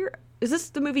year. Is this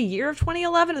the movie year of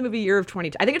 2011 or the movie year of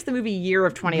 20? I think it's the movie year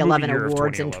of 2011 year of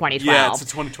awards in 2011. 2012. Yeah, it's a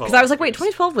 2012. Because I was like, wait,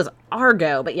 Oscars. 2012 was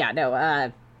Argo, but yeah,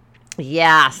 no.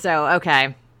 Yeah. So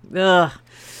okay. Ugh.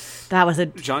 That was a.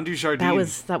 Jean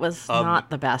Dujardin. That was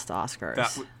not the best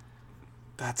Oscars.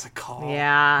 That's a call.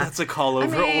 Yeah. That's a call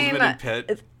over mean, Oldman and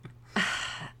Pitt.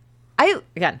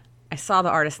 I saw The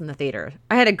Artist in the theater.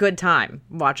 I had a good time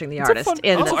watching The Artist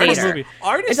in the Artist theater. movie.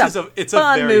 Artist it's is a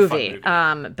fun very movie.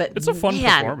 fun movie. But It's a fun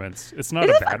man, performance. It's not it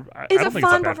a is bad. a- I it's don't a think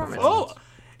it's fun a bad performance. performance. Oh,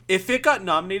 if it got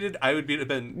nominated, I would have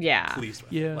been Yeah. pleased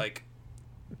with. Yeah. Like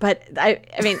But I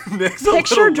mean, Next, a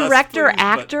picture, little less director, pleased, but-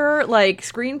 actor, like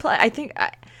screenplay. I think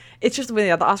it's just the way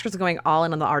the Oscars are going all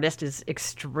in on The Artist is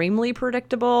extremely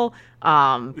predictable.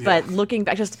 But looking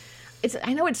back,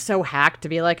 I know it's so hacked to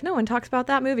be like, no one talks about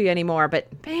that movie anymore. But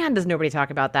man, does nobody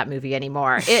talk about that movie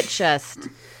anymore? It just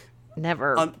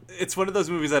never. It's one of those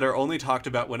movies that are only talked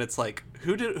about when it's like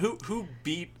who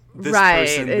beat this Right,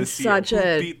 person it's this year? such Who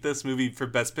a beat this movie for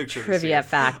Best Picture this trivia year?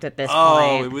 fact at this Oh,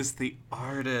 point. it was The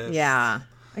Artist. Yeah.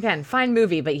 Again, fine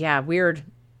movie, but yeah, weird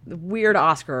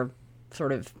Oscar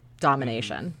sort of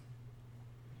domination.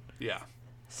 Yeah.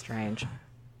 Strange.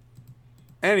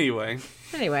 Anyway,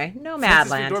 Anyway,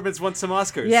 Frances Nomadland. McDormand's won some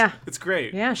Oscars. Yeah. It's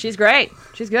great. Yeah, she's great.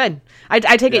 She's good. I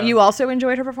take it Yeah. you also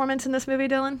enjoyed her performance in this movie,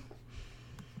 Dylan?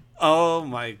 Oh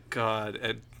my god!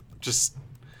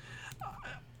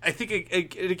 I think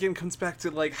it again comes back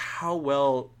to like how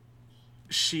well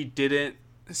she didn't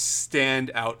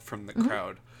stand out from the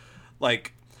crowd.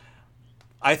 Like,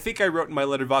 I think I wrote in my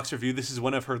Letterboxd review, this is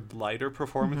one of her lighter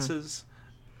performances.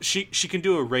 She can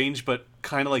do a range, but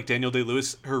kind of like Daniel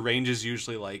Day-Lewis, her range is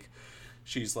usually like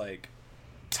she's like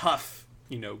tough,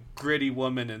 gritty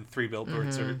woman in Three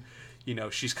Billboards, or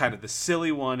she's kind of the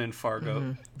silly one in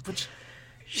Fargo. But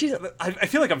I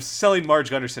feel like I'm selling Marge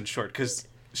Gunderson short because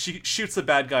she shoots the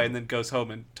bad guy and then goes home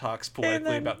and talks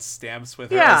politically about stamps with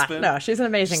her husband. No, she's an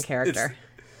amazing character.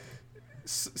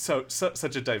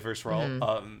 Such a diverse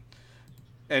role.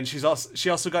 And she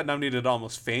also got nominated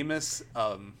Almost Famous.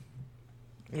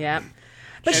 Yeah.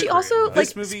 But she And also,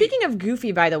 this movie- speaking of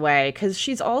Goofy, by the way, because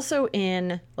she's also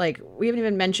in, we haven't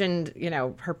even mentioned,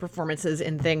 her performances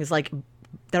in things like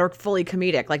that are fully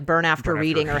comedic, like Burn After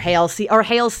Reading or Reading.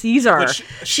 Hail Caesar. Which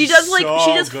She she's does so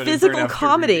good in physical Burn After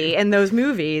comedy Reading. in those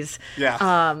movies. Yeah.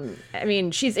 I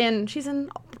mean, she's in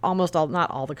almost all,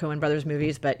 not all the Coen brothers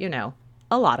movies, but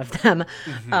a lot of them.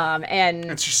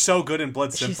 And she's so good in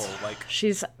Blood Simple.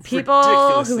 She's people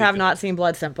ridiculously who have good. not seen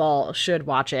Blood Simple should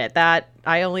watch it. That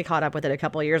I only caught up with it a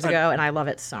couple of years ago, and I love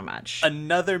it so much.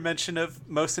 Another mention of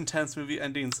most intense movie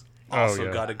endings. Also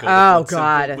yeah. gotta go. Oh with Blood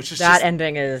God, Simple, which is that just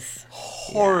ending is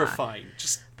horrifying.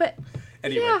 Just But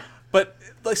anyway. yeah. But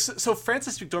like so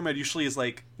Frances McDormand usually is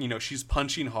like, she's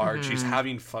punching hard, she's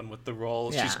having fun with the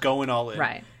role, Yeah. she's going all in.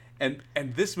 Right. And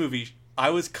this movie, I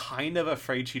was kind of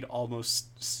afraid she'd almost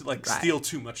steal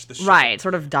too much of the show. Right,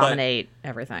 sort of dominate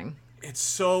everything. It's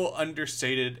so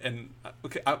understated, and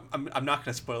okay, I'm not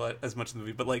gonna spoil it as much in the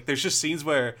movie, but like there's just scenes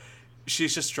where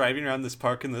she's just driving around this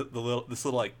park in this little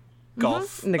like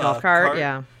golf In the golf cart,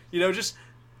 yeah. just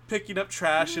picking up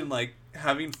trash and like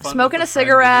having fun, Smoking with a her friends, and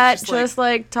cigarette, it's just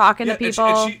like talking to and she-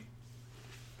 people. and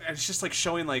it's just like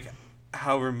showing like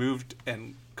how removed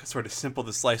and sort of simple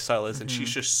this lifestyle is, and she's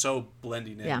just so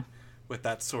blending in Yeah. with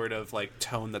that sort of like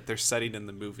tone that they're setting in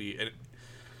the movie, and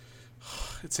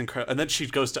it's incredible. And then she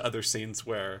goes to other scenes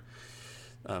where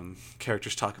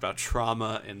characters talk about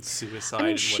trauma and suicide, and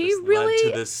what she has led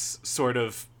really- to this sort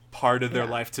of part of their Yeah.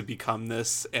 life to become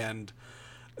this. And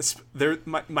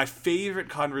my favorite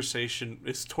conversation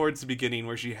is towards the beginning,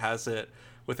 where she has it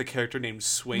with a character named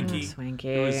Swanky,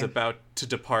 Swanky. who is about to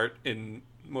depart in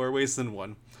more ways than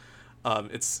one. I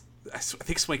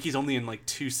think Swanky's only in like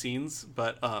 2 scenes,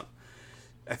 but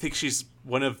I think she's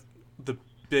one of the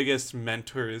biggest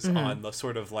mentors on the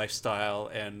sort of lifestyle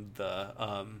and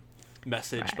the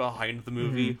message behind the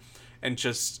movie. And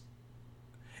just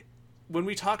when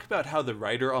we talk about how the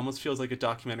writer almost feels like a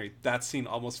documentary, that scene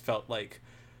almost felt like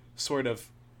sort of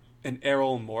an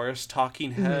Errol Morris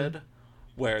talking head,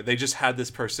 where they just had this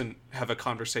person have a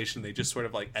conversation, they just sort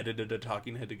of like edited a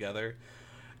talking head together.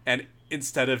 And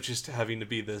instead of just having to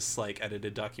be this like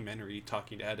edited documentary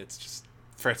talking head, it's just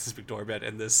Frances McDormand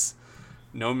and this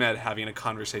nomad having a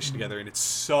conversation together, and it's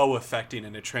so affecting,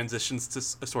 and it transitions to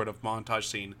a sort of montage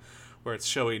scene where it's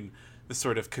showing the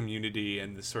sort of community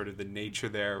and the sort of the nature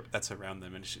there that's around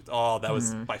them, and that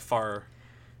was by far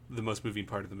the most moving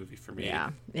part of the movie for me.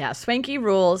 Yeah. Swanky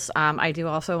rules. I do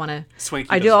also want to. Swanky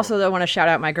I does do also rule. though want to shout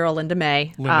out my girl Linda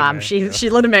May. Linda May,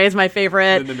 Linda May is my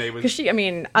favorite. Linda May was- because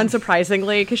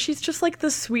unsurprisingly, because she's just like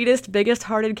the sweetest,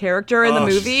 biggest-hearted character in the Oh,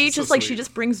 movie. she's so Just like sweet. she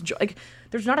just brings joy. Like,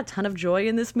 there's not a ton of joy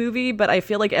in this movie, but I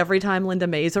feel like every time Linda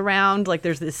May's around, like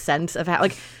there's this sense of how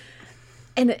like.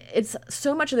 And it's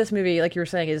so much of this movie, like you were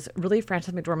saying, is really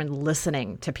Frances McDormand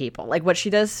listening to people. Like what she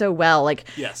does so well. Like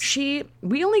Yes.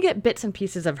 we only get bits and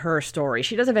pieces of her story.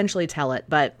 She does eventually tell it,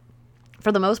 but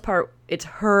for the most part, it's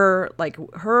her, like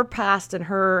her past and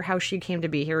how she came to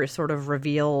be here is sort of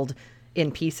revealed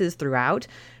in pieces throughout.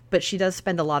 But she does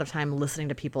spend a lot of time listening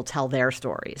to people tell their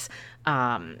stories.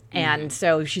 And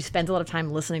so she spends a lot of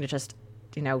time listening to just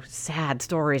sad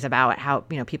stories about how,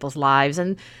 people's lives.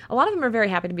 And a lot of them are very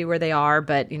happy to be where they are,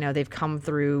 but, they've come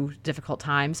through difficult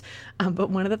times. But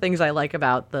one of the things I like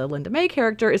about the Linda May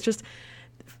character is just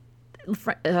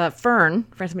Fern,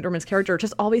 Frances McDormand's character,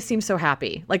 just always seems so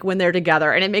happy, like when they're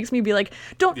together. And it makes me be like,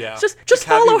 just Like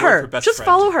follow having her her. for best Just friend.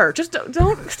 follow her. Just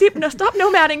don't stop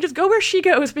nomading. Just go where she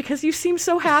goes, because you seem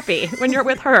so happy when you're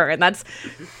with her. And that's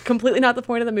completely not the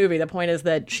point of the movie. The point is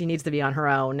that she needs to be on her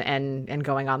own and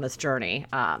going on this journey.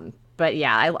 But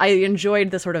yeah, I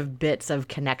enjoyed the sort of bits of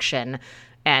connection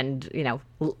and,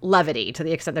 levity, to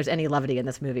the extent there's any levity in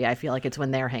this movie. I feel like it's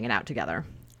when they're hanging out together.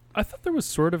 I thought there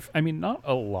was not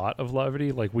a lot of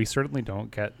levity. Like, we certainly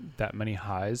don't get that many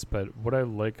highs, but what I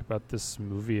like about this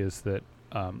movie is that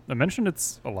I mentioned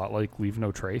it's a lot like Leave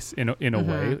No Trace in a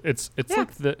way. It's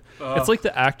like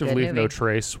the act of Good Leave No movie.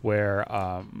 Trace, where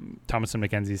Thomasin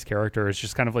McKenzie's character is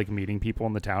just kind of like meeting people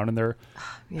in the town, and they're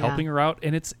helping her out.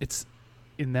 And it's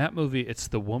in that movie, it's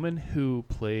the woman who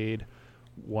played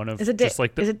one of Is it is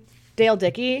it Dale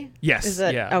Dickey? Yes, Is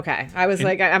it? yeah. Okay. I was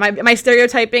like, am I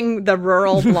stereotyping the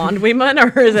rural blonde woman,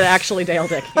 or is it actually Dale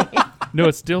Dickey? No,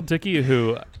 it's Dale Dickey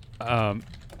who,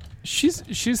 she's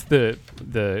the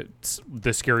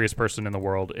scariest person in the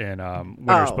world in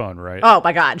Winter's Bone, right? Oh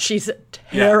my God, she's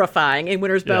terrifying in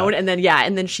Winter's Bone, and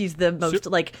then she's the most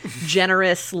like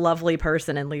generous, lovely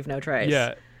person in Leave No Trace.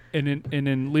 Yeah, and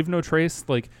in Leave No Trace,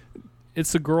 like,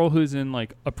 it's a girl who's in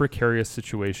like a precarious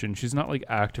situation. She's not like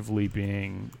actively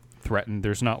being threatened.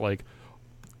 There's not like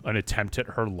an attempt at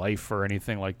her life or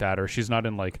anything like that, or she's not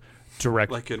in like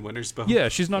direct, like in Winter's Bone. yeah,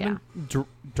 she's not in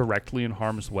directly in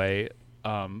harm's way.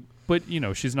 But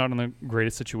she's not in the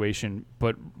greatest situation.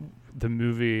 But the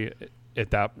movie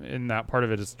in that part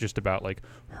of it is just about like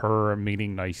her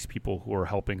meeting nice people who are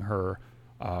helping her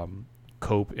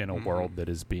cope in a world that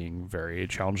is being very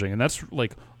challenging. And that's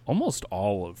like almost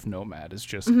all of Nomad is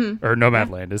just or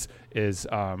Nomadland is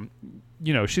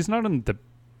she's not in the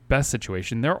best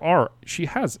situation. She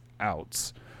has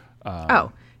outs.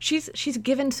 She's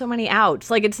given so many outs.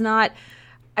 Like, it's not.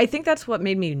 I think that's what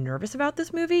made me nervous about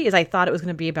this movie is I thought it was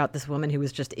going to be about this woman who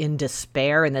was just in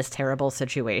despair in this terrible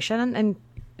situation, and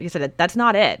like you said, that's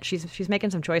not it. She's making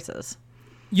some choices.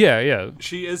 Yeah.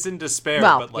 She is in despair,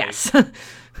 Well, but like yes.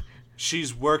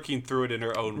 she's working through it in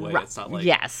her own way. Right. It's not like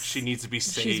she needs to be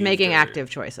saved. She's making active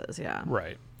choices, yeah.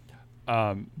 Right.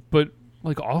 But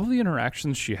like all of the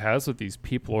interactions she has with these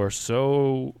people are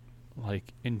so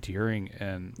like endearing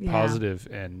and positive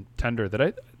and tender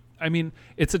that I mean,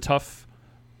 it's a tough.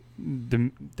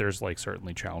 There's like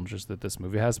certainly challenges that this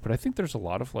movie has, but I think there's a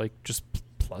lot of like just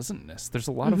pleasantness. There's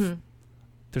a lot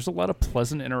of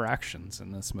pleasant interactions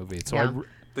in this movie. So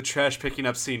the trash picking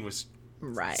up scene was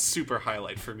right super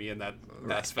highlight for me in that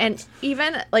aspect. And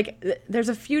even like there's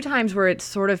a few times where it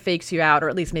sort of fakes you out, or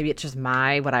at least maybe it's just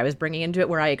what I was bringing into it,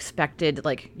 where I expected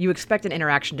you expect an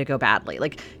interaction to go badly.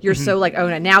 Like you're so like, oh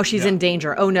no, now she's in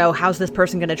danger. Oh no, how's this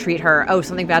person going to treat her? Oh,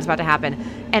 something bad's about to happen.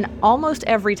 And almost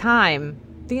every time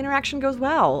the interaction goes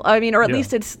well. I mean, or at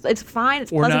least it's fine.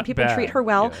 It's pleasant. People treat her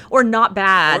well, or not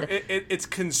bad. Or it's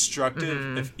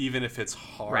constructive, even if it's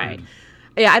hard. Right.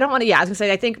 Yeah, I don't want to. Yeah, I was gonna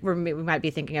say. I think we might be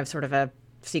thinking of sort of a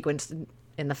sequence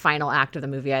in the final act of the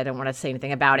movie. I don't want to say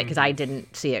anything about it because I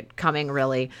didn't see it coming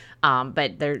really.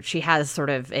 But she has sort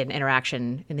of an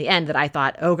interaction in the end that I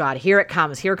thought, oh God, here it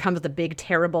comes. Here comes the big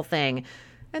terrible thing,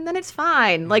 and then it's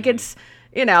fine. Like it's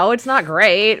it's not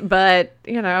great, but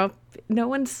no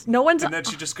one's. And then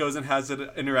she just goes and has an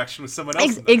interaction with someone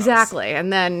else. Exactly,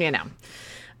 and then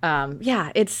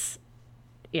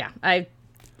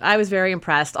I was very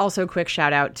impressed. Also, quick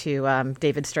shout out to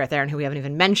David Strathairn, who we haven't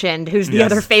even mentioned, who's the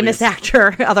other famous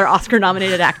actor, other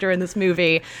Oscar-nominated actor in this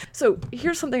movie. So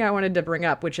here's something I wanted to bring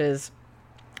up, which is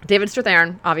David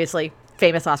Strathairn, obviously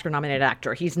famous Oscar-nominated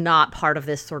actor. He's not part of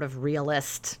this sort of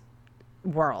realist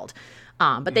world.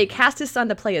 But they cast his son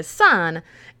to play his son,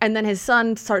 and then his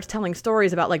son starts telling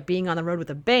stories about like being on the road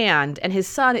with a band, and his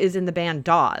son is in the band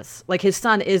Dawes. Like his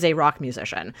son is a rock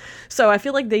musician. So I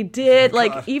feel like they did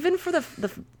even for the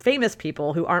famous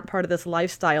people who aren't part of this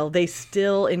lifestyle, they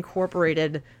still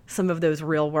incorporated some of those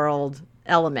real world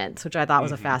elements, which I thought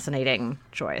was a fascinating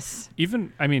choice.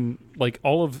 Even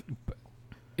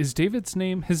is David's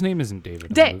name? His name isn't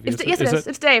David. Dave.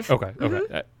 It's Dave.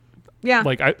 Okay. Yeah.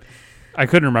 Like I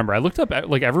couldn't remember. I looked up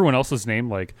like everyone else's name.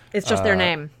 Like it's just their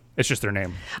name. It's just their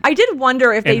name. I did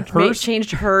wonder if they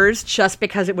changed hers just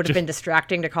because it would have been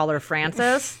distracting to call her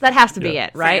Frances. That has to be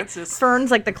it, right? Frances.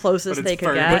 Fern's like the closest they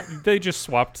could get. But they just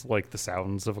swapped like the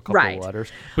sounds of a couple of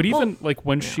letters. But even like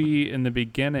when she in the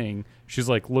beginning, she's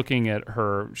like looking at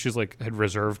her. She's like had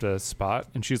reserved a spot,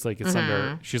 and she's like it's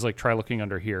under. She's like try looking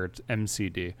under here. It's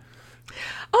MCD.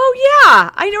 Oh yeah,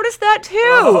 I noticed that too.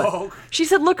 Oh. She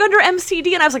said look under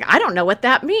MCD, and I was like, I don't know what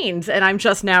that means, and I'm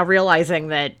just now realizing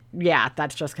that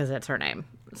that's just because it's her name.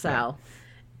 So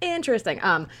interesting.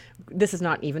 This is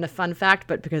not even a fun fact,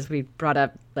 but because we brought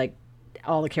up like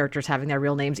all the characters having their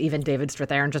real names, even David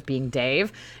Strathairn just being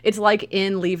Dave, it's like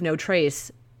in Leave No Trace,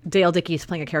 Dale Dickey's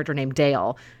playing a character named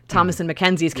Dale. Thomasin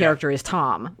McKenzie's character is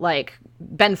Tom. Like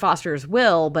Ben Foster's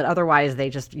Will, but otherwise they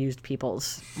just used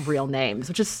people's real names,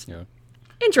 which is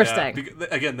interesting. Yeah,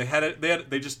 again,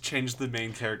 they just changed the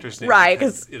main character's name, right?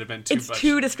 Because it'd have been too much.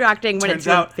 Too distracting when it's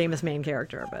a famous main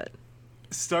character. But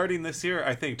starting this year,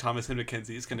 I think Thomasin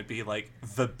McKenzie is going to be like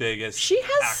the biggest. She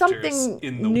has something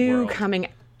in the new world. coming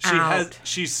out.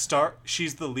 She's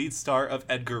the lead star of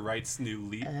Edgar Wright's new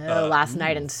lead. Last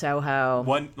Night in Soho.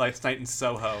 Last Night in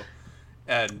Soho,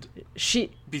 and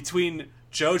she between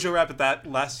Jojo Rabbit that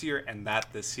last year and that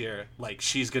this year, like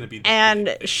she's gonna be.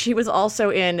 She was also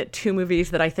in two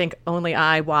movies that I think only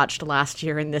I watched last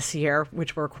year and this year,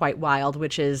 which were quite wild.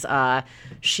 Which is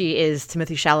she is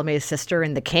Timothée Chalamet's sister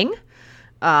in The King.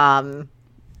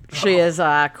 She is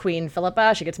Queen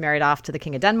Philippa. She gets married off to the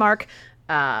King of Denmark.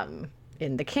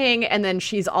 In The King, and then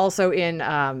she's also in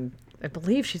I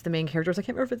believe she's the main character. So I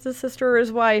can't remember if it's his sister or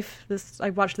his wife. I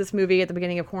watched this movie at the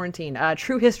beginning of quarantine.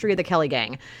 True History of the Kelly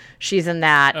Gang. She's in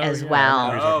that as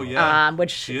well. Oh yeah. Which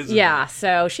she is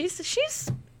so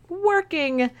she's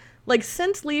working like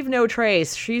since Leave No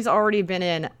Trace. She's already been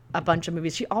in a bunch of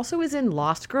movies. She also is in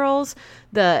Lost Girls,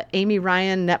 the Amy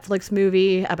Ryan Netflix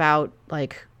movie about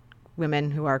like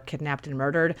women who are kidnapped and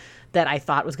murdered that I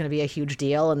thought was going to be a huge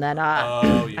deal, and then I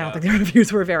don't think the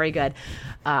reviews were very good.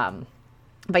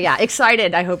 But yeah,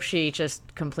 excited. I hope she just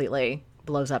completely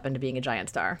blows up into being a giant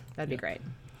star. That'd be great.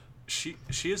 She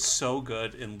is so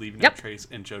good in Leaving No Yep. Trace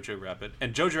and Jojo Rabbit.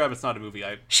 And Jojo Rabbit's not a movie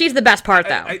She's the best part,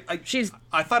 though.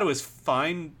 I thought it was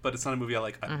fine, but it's not a movie I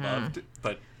loved.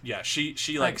 But yeah, she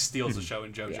steals the show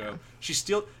in JoJo. Yeah. She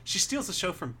steals the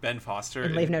show from Ben Foster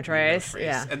in Leave No Trace.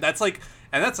 Yeah, and that's like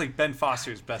Ben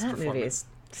Foster's best performance. Movie's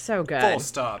so good. Full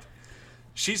stop.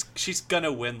 She's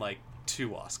gonna win like 2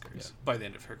 Oscars by the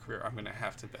end of her career. I'm gonna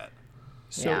have to bet.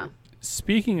 So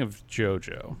speaking of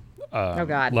JoJo, oh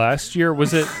God, last year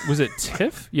was it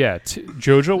TIFF? Yeah,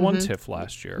 JoJo won TIFF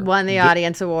last year. Won the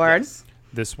audience award. Yes.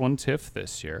 This won TIFF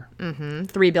this year.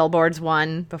 3 Billboards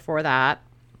won before that.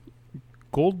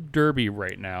 Gold Derby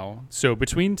right now. So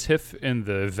between TIFF and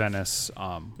the Venice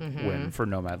win for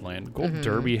Nomadland, Gold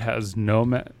Derby has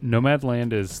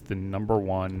Nomadland is the number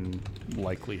 1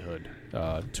 likelihood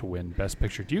to win Best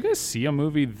Picture. Do you guys see a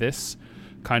movie this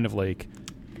kind of like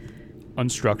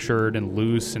unstructured and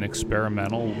loose and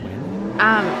experimental win?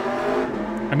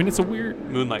 I mean, it's a weird...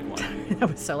 Moonlight one.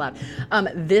 That was so loud.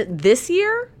 This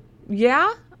year,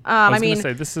 yeah. I was going to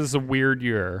say, this is a weird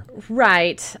year.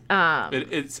 Right.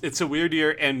 It's a weird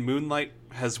year, and Moonlight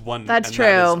has won. That's and true.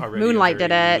 That is Moonlight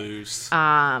did it. Loose,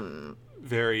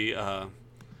 very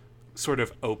sort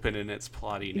of open in its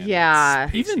plotting. And Yeah.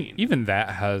 its pacing. Even that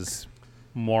has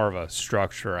more of a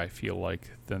structure, I feel like,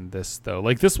 than this, though.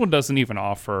 Like, this one doesn't even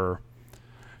offer...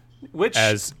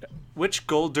 Which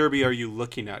Gold Derby are you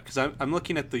looking at? Because I'm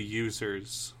looking at the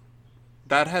users.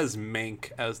 That has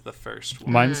Mank as the first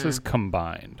one. Mine says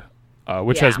combined,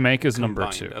 which has Mank as number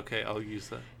Combined. 2. Okay, I'll use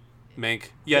that. Mank.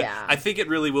 Yeah, I think it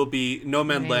really will be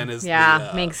Nomadland is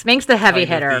Mank's the heavy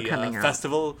hitter the, coming up.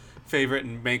 festival favorite,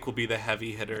 and Mank will be the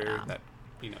heavy hitter that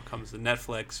comes to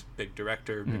Netflix, big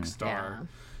director, big star. Yeah.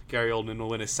 Gary Oldman will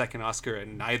win his second Oscar,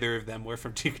 and neither of them were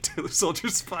from Tinker Soldier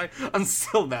Spy. I'm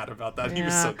still mad about that. He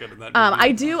was so good in that movie.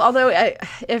 I do, although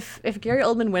if Gary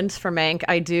Oldman wins for Mank,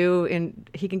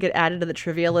 he can get added to the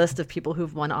trivia list of people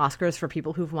who've won Oscars for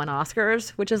people who've won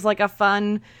Oscars, which is like a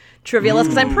fun trivia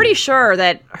list, because I'm pretty sure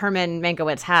that Herman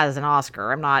Mankiewicz has an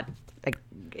Oscar. I'm not...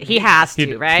 He has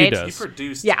to, right? He does. He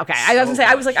produced. Yeah, okay. I was gonna say,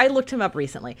 I was like, I looked him up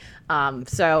recently.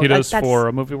 So he does for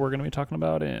a movie we're going to be talking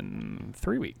about in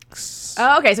 3 weeks.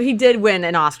 Oh, okay. So he did win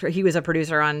an Oscar. He was a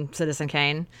producer on Citizen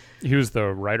Kane. He was the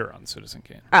writer on Citizen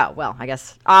Kane. Oh well, I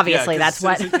guess obviously that's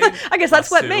what I guess that's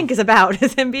what Mank is about,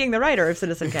 is him being the writer of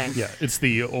Citizen Kane. Yeah, it's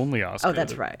the only Oscar. Oh,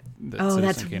 that's right.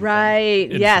 That's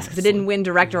right. Yes, because it didn't win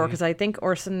director, because I think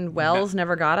Orson Welles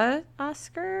never got an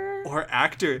Oscar. Or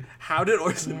actor. How did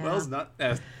Orson Welles not?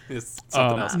 It's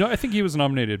something else. No, I think he was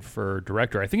nominated for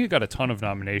director. I think it got a ton of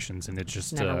nominations, and it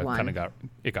just kind of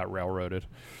got railroaded.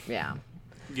 Yeah.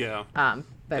 Yeah.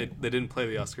 But they didn't play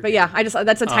the Oscar. But yeah,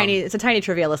 that's a tiny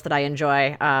trivia list that I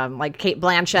enjoy. Like Kate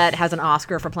Blanchett has an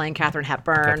Oscar for playing Katharine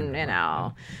Hepburn.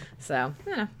 So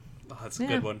yeah. Oh, that's a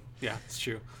good one. Yeah, it's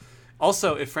true.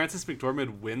 Also, if Frances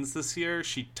McDormand wins this year,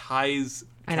 she ties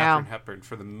Katharine Hepburn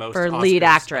for the most for Oscars lead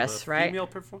actress, right? Female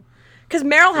performer. Because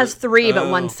Meryl has 3, but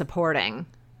 1 supporting.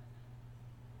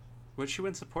 What did she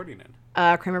win supporting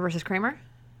in? Kramer versus Kramer.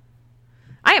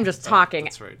 I am just talking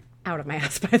That's right. out of my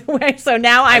ass, by the way. So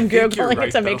now I'm Googling right,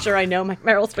 it to make sure I know my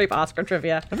Meryl Streep Oscar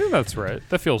trivia. I think that's right.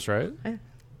 That feels right.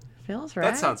 Feels right.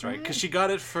 That sounds right, because she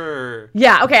got it for...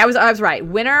 Yeah, okay, I was right.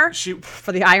 Winner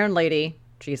for The Iron Lady,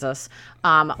 Jesus.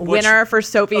 Winner for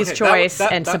Sophie's Choice,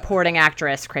 and supporting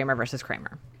actress, Kramer versus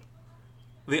Kramer.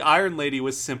 The Iron Lady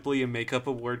was simply a makeup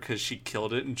award because she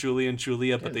killed it in Julie and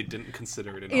Julia, but they didn't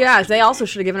consider it an Oscar. Yeah, they also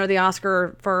should have given her the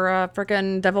Oscar for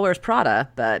frickin' Devil Wears Prada,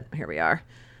 but here we are.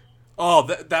 Oh,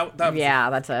 that yeah,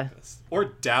 that's a... Or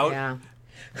Doubt. Yeah.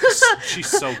 She's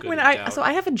so good at Doubt. So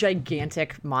I have a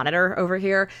gigantic monitor over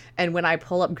here, and when I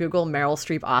pull up Google Meryl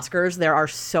Streep Oscars, there are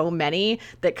so many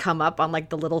that come up on like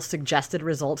the little suggested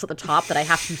results at the top that I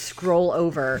have to scroll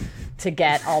over to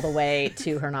get all the way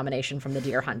to her nomination from The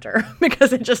Deer Hunter,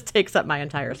 because it just takes up my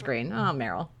entire screen. Oh,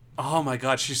 Meryl. Oh my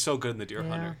God, she's so good in The Deer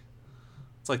Hunter.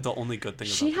 It's like the only good thing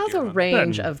about she has The a Deer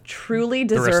range Hunter. of truly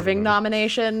deserving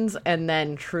nominations and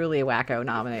then truly wacko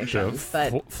nominations.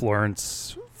 But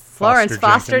Florence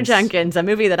Foster Jenkins, a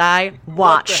movie that I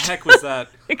watched. What the heck was that?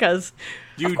 Because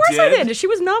you of course did? I did. She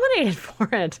was nominated for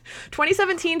it.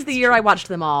 2017 is the year I watched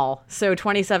them all. So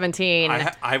 2017.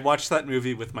 I watched that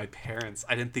movie with my parents.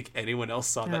 I didn't think anyone else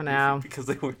saw that movie because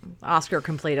they were... Oscar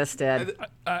completists did.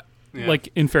 Yeah. Like,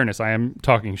 in fairness, I am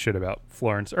talking shit about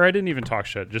Florence, or I didn't even talk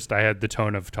shit. Just I had the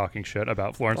tone of talking shit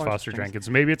about Florence Foster Jenkins.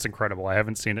 Maybe it's incredible. I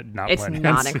haven't seen it. It's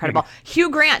not incredible. Hugh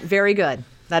Grant, very good.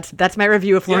 That's my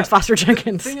review of Florence Foster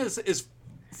Jenkins. The thing is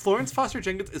Florence Foster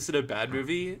Jenkins isn't a bad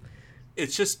movie.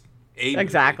 It's just a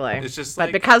Exactly. movie. It's just But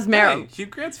like, because Meryl- hey, Hugh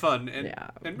Grant's fun and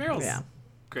Meryl's Yeah.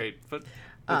 great, but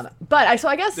So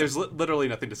I guess there's literally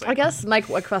nothing to say. I guess, Mike,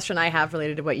 what question I have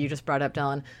related to what you just brought up,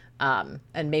 Dylan,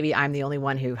 and maybe I'm the only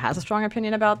one who has a strong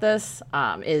opinion about this,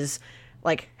 is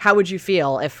like, how would you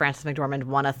feel if Frances McDormand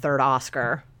won a third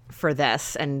Oscar for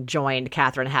this and joined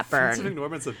Katharine Hepburn? Frances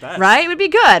McDormand's the best, right? It would be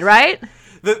good, right?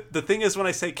 The thing is, when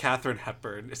I say Katharine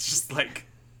Hepburn, it's just like,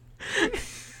 You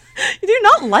do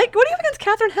not like? What do you have against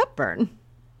Katharine Hepburn?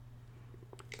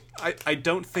 I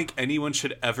don't think anyone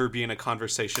should ever be in a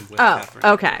conversation with Oh, Katharine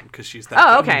okay. because she's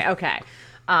that good. Okay.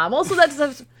 Well, so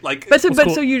that's Like, but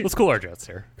so you let's cool our jets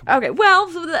here. okay.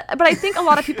 Well, but I think a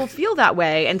lot of people feel that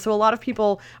way, and so a lot of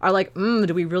people are like,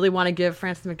 do we really want to give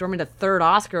Frances McDormand a third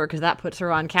Oscar because that puts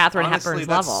her on Katharine honestly, Hepburn's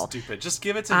that's level? stupid. Just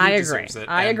give it to who I agree. deserves it.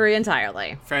 I and agree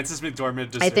entirely. Frances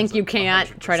McDormand deserves I think you it, can't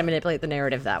 100%. try to manipulate the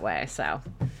narrative that way. So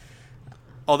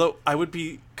Although I would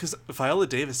be, because Viola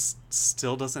Davis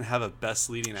still doesn't have a Best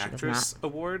Leading Actress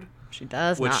award, she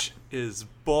does which not. is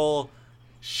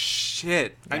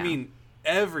bullshit. I Yeah. mean,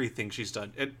 everything she's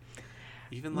done.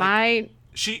 Even like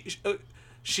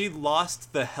she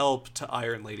lost The Help to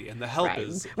Iron Lady, and The Help Right.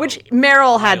 is Which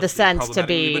Meryl had mildly the sense to problematic,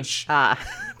 be which-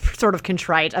 sort of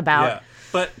contrite about. yeah.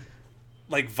 But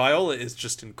like Viola is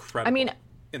just incredible. I mean,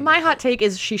 in my The hot Help. take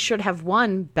is she should have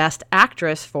won Best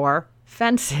Actress for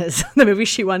Fences, the movie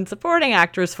she won supporting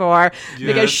actress for,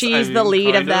 because Yes, she's I the mean,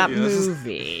 lead of kind that of, yes.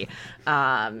 movie.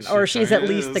 Or she's at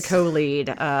kinda least the is. co-lead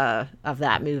of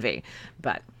that movie.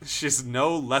 But She's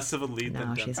no less of a lead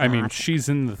than she's Denzel. I mean, not. she's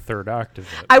in the third act of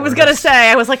it. I was going to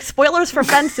say, I was like, spoilers for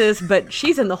Fences, but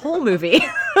she's in the whole movie.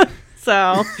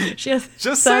 So she has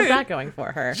Just so saying. that going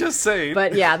for her. Just saying.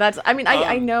 But yeah, that's. I mean,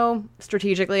 I know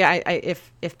strategically,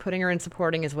 if putting her in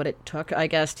supporting is what it took, I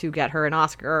guess, to get her an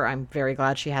Oscar, I'm very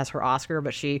glad she has her Oscar.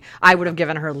 But I would have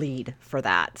given her lead for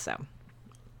that. So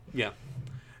Yeah.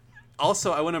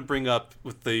 Also, I want to bring up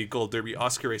with the Gold Derby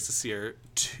Oscar race this year,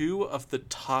 2 of the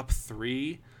top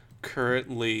 3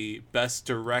 currently Best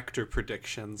Director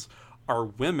predictions are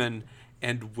women,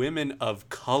 and women of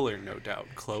color, no doubt.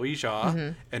 Chloe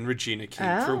Zhao and Regina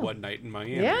King for Oh. One Night in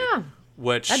Miami. yeah,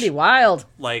 Which, that'd be wild.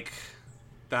 like,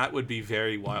 that would be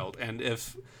very wild. And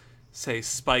if, say,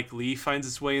 Spike Lee finds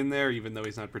his way in there, even though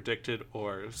he's not predicted,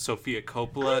 or Sofia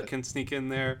Coppola can sneak in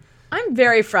there. I'm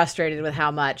very frustrated with how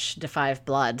much Da 5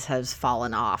 Bloods has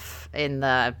fallen off in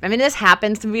the. I mean, this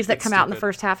happens to movies that It's come out in the stupid.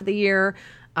 first half of the year.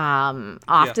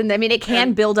 Often, Yeah. I mean, it can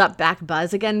And- build up back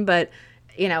buzz again, but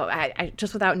you know, I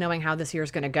just without knowing how this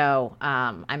year's going to go,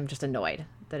 I'm just annoyed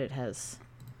that it has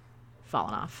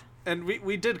fallen off. And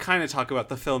we did kind of talk about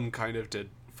the film kind of did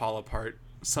fall apart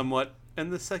somewhat in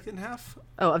the second half.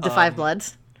 Oh, of Da 5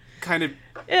 Bloods. Kind of,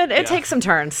 It takes some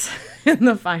turns in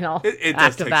the final it does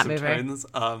act take of that some movie. turns.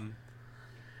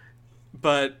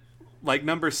 But like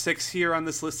number 6 here on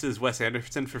this list is Wes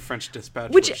Anderson for French Dispatch,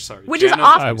 Which is Jana-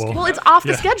 off. I will- Well, it's off the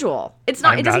Yeah. schedule. It's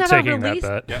not. I'm It doesn't not have a taking that release.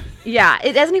 bet. Yeah. Yeah,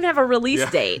 it doesn't even have a release Yeah.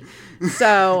 date.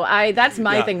 So that's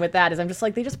my Yeah. thing with that is I'm just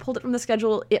like they just pulled it from the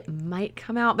schedule. It might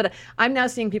come out, but I'm now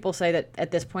seeing people say that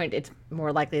at this point it's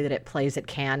more likely that it plays at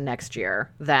Cannes next year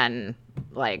than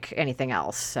like anything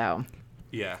else. So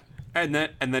Yeah. And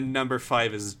then number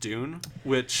 5 is Dune,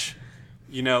 which,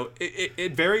 you know,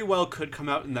 it very well could come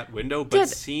out in that window, but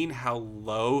seeing how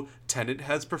low Tenet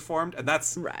has performed, and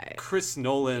that's Right. Chris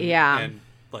Nolan Yeah. and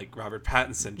like Robert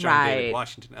Pattinson, John David Right.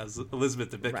 Washington as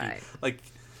Elizabeth Debicki. Right. Like,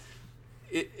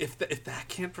 if that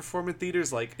can't perform in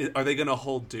theaters, like, are they going to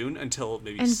hold Dune until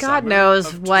maybe and summer God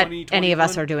knows of what any of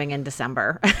us 2021? are doing in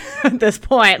December at this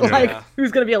point. Like Yeah.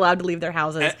 who's going to be allowed to leave their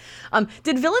houses?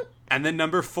 Did Villain? And then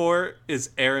number 4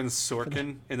 is Aaron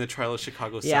Sorkin in the Trial of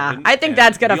Chicago 7. Yeah, I think And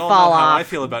that's gonna we all fall know how I off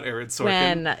feel about Aaron Sorkin.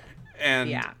 when- and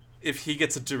yeah. if he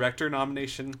gets a director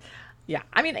nomination, Yeah,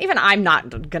 I mean, even I'm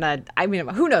not gonna. I mean,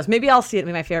 who knows? Maybe I'll see it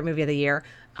be my favorite movie of the year.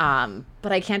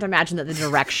 But I can't imagine that the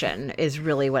direction is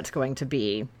really what's going to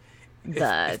be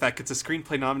the. if that gets a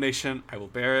screenplay nomination, I will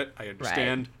bear it. I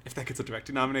understand. If that gets a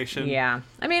directing nomination, Yeah,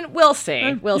 I mean, we'll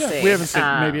see. We'll yeah, see. we haven't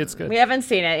seen- maybe it's good. We haven't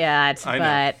seen it yet, I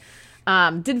know.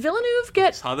 but. Did Villeneuve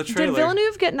get? Saw the Did trailer.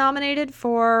 Villeneuve get nominated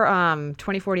for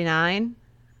 2049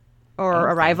 or don't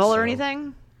Arrival think or so.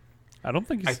 anything? I don't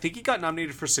think I he's. think he got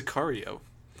nominated for Sicario.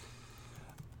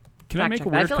 Can I fact make check a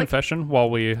that. I weird feel like- confession while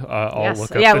we all Yes.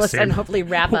 look up Yeah, the let's same? and hopefully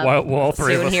wrap up while all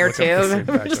three of soon us here look up the same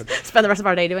too. fact Just check. spend the rest of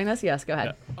our day doing this. Yes, go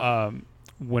ahead.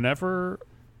 Whenever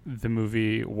the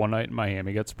movie One Night in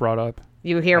Miami gets brought up,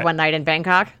 You hear One Night in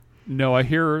Bangkok? no, I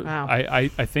hear. Oh. I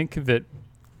think that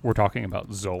we're talking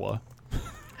about Zola.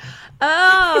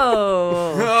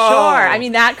 Oh, sure. I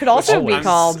mean, that could also be I'm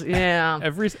called. Yeah.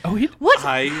 He What?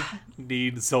 I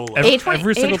need Zola. Every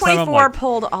single time I'm A24 like-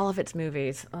 pulled all of its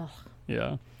movies. Ugh.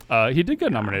 Yeah. He did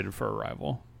get nominated for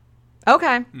Arrival.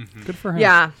 Okay. Good for him.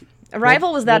 Yeah.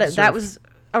 Arrival was that. well That deserved. was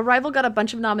Arrival got a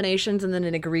bunch of nominations and then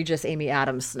an egregious Amy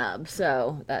Adams snub.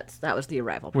 So that was the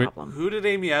Arrival Wait. problem. Who did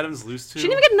Amy Adams lose to? She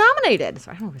didn't even get nominated.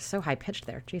 Sorry, I don't know. It was so high pitched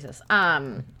there. Jesus.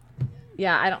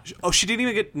 Yeah, I don't. Oh, she didn't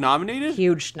even get nominated?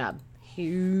 Huge snub.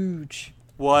 Huge.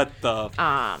 What the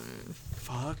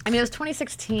fuck? I mean, it was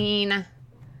 2016.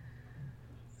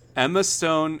 Emma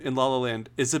Stone in La La Land,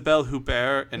 Isabelle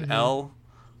Huppert in Elle,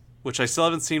 which I still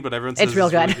haven't seen, but everyone says It's real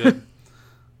really good.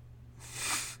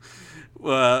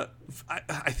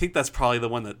 I think that's probably the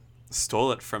one that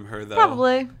stole it from her, though.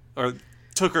 Probably. Or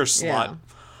took her slot.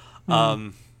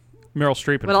 Meryl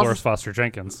Streep and What else Florence is- Foster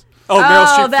Jenkins. Oh, Meryl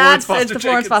Streep, that's Florence it's the Foster Florence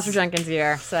Jenkins. Foster Jenkins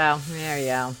year. So there you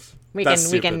go. We That's can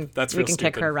stupid. That's we real can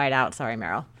kick stupid. her right out. Sorry,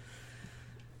 Meryl.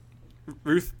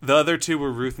 The other two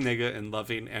were Ruth Negga in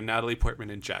Loving and Natalie Portman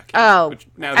in Jackie. Oh, which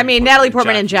I mean, Natalie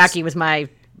Portman and Jackie's- Jackie was my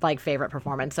favorite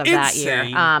performance of that year.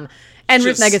 Insane. And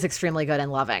Ruth Just- Negga's extremely good in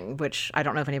Loving, which I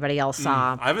don't know if anybody else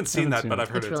saw. I haven't seen that, but I've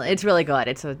heard It's really good.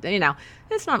 It's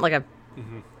it's not like a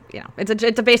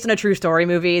it's based on a true story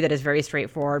movie that is very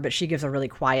straightforward, but she gives a really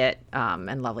quiet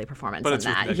and lovely performance But in it's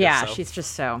Ruth that. Negga, Yeah, so- she's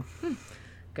just so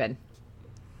good.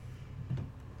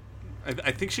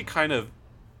 I think she kind of,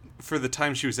 for the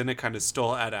time she was in it, kind of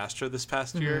stole Ad Astra this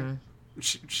past year.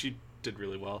 She did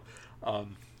really well,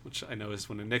 which I know is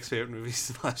one of Nick's favorite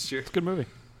movies last year. Good movie.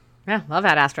 Yeah, love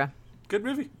Ad Astra. Good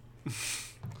movie.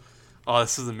 Oh,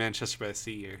 this is the Manchester by the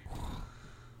Sea year.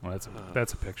 Well,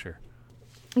 that's a picture.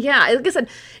 Yeah, like I said,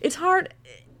 it's hard.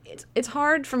 It's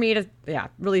hard for me to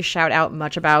really shout out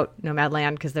much about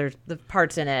Nomadland because there's the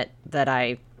parts in it that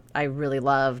I really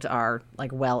loved are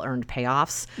like well earned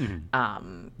payoffs.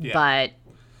 But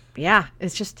yeah,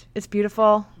 it's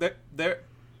beautiful.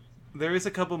 There is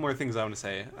a couple more things I want to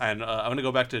say, and I want to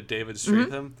go back to David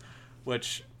Stratham,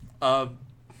 which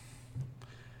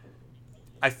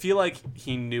I feel like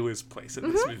he knew his place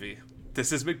in this movie.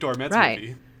 This is McDormand's Right.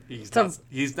 movie.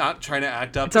 He's not trying to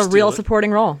act up. It's a real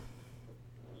supporting role.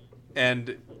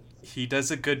 And he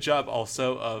does a good job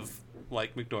also of,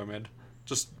 like McDormand,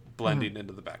 just blending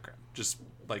into the background. Just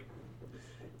like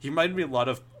he reminded me a lot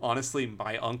of, honestly,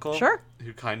 my uncle. Sure.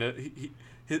 Who kind of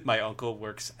my uncle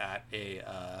works at a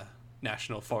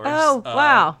national forest. Oh,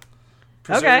 wow.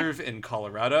 Preserve in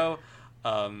Colorado.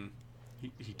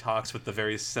 He talks with the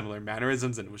very similar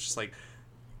mannerisms, and it was just like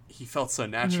he felt so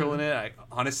natural in it. I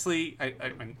honestly,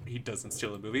 he doesn't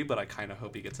steal the movie, but I kind of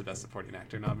hope he gets a Best Supporting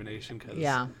Actor nomination because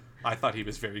I thought he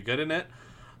was very good in it.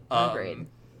 Agreed.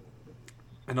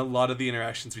 And a lot of the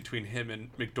interactions between him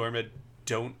and McDormand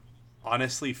don't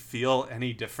honestly feel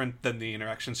any different than the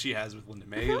interactions she has with Linda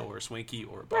May or Swanky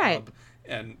or Bob. Right.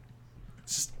 And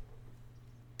it's just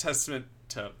testament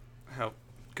to how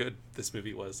good this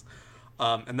movie was.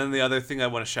 And then the other thing I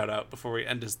want to shout out before we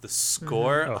end is the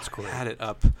score. Oh, it's great. I had it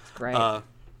up. Great.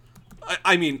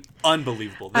 I mean,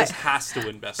 unbelievable. This has to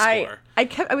win Best Score.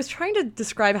 I was trying to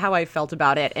describe how I felt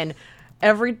about it, and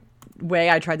every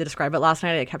way I tried to describe it last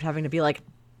night, I kept having to be like,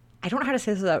 I don't know how to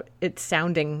say this without it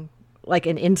sounding like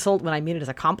an insult when I mean it as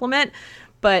a compliment.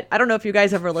 But I don't know if you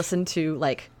guys ever listened to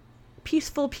like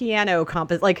peaceful piano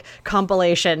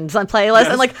compilations on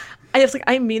playlists, and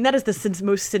I mean that as the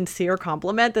most sincere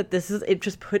compliment. That it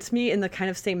just puts me in the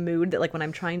kind of same mood that like when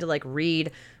I'm trying to like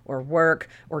read or work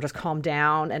or just calm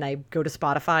down, and I go to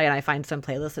Spotify and I find some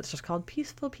playlist that's just called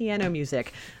peaceful piano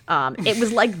music. It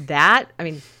was like that. I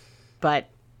mean, but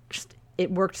just it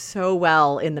worked so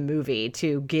well in the movie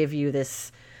to give you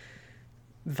this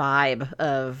vibe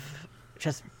of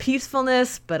just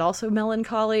peacefulness, but also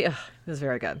melancholy. Ugh, it was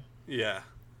very good. Yeah.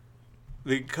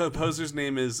 The composer's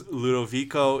name is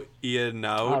Ludovico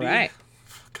Einaudi. All right.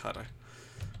 God,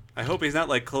 I hope he's not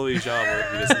like Chloe Zhao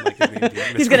where he doesn't like his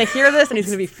name. He's going to hear this and he's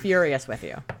going to be furious with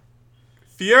you.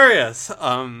 Furious.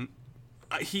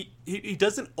 He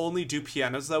doesn't only do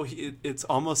pianos though. It's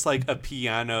almost like a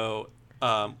piano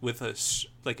with a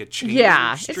chamber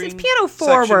Yeah, string it's piano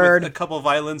section forward, with a couple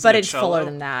violins, but and a it's cello. fuller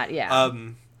than that. Yeah.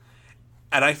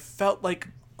 And I felt like,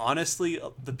 honestly,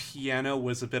 the piano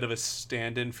was a bit of a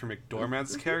stand-in for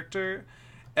McDormand's character.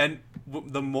 And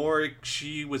the more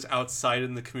she was outside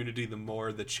in the community, the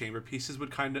more the chamber pieces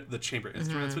would the chamber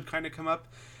instruments would kind of come up.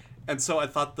 And so I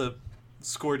thought the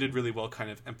score did really well, kind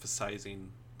of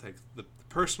emphasizing like the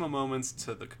personal moments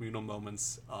to the communal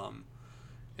moments,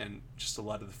 and just a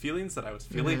lot of the feelings that I was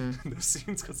feeling in those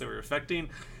scenes because they were affecting.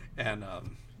 And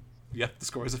the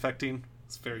score is affecting.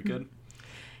 It's very good.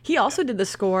 He also did the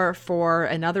score for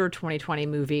another 2020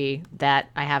 movie that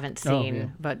I haven't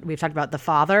seen, but we've talked about The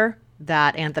Father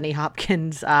that Anthony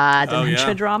Hopkins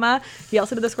dementia drama. He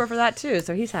also did the score for that too,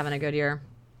 so he's having a good year.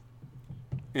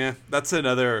 Yeah, that's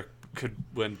another could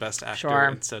win Best Actor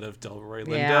instead of Delroy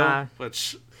Lindo,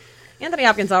 which Anthony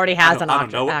Hopkins already has an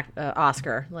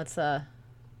Oscar. Let's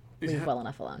leave well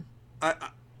enough alone.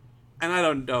 And I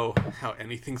don't know how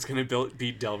anything's going to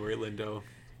beat Delroy Lindo.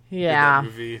 Yeah. In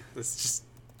that movie. It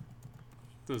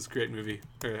was a great movie.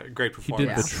 Or a great performance.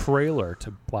 He did the trailer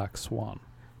to Black Swan.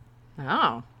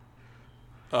 Oh.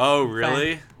 Oh,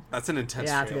 really? That's an intense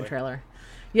trailer. Yeah, it's a good trailer.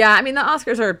 Yeah, I mean, the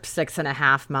Oscars are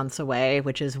 6.5 months away,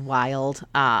 which is wild.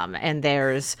 And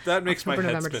there's that makes October, my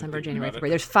head November, spin December, January, about February.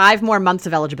 There's 5 more months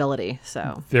of eligibility.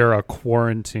 So they're a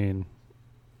quarantine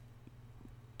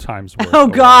times worth. Oh,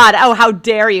 God. Oh, how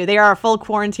dare you. They are a full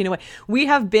quarantine away. We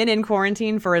have been in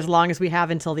quarantine for as long as we have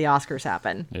until the Oscars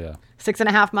happen. Yeah.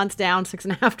 6.5 months down,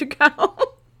 6.5 to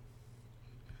go.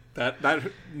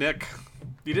 That Nick,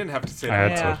 you didn't have to say I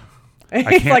that. had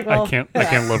to. I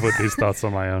can't live with these thoughts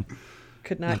on my own.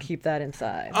 Could not keep that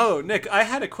inside. Oh, Nick, I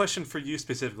had a question for you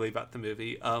specifically about the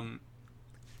movie.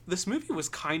 This movie was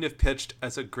kind of pitched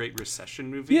as a Great Recession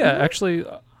movie. Yeah, actually.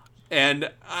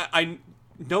 And I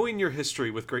knowing your history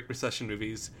with Great Recession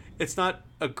movies, it's not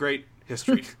a great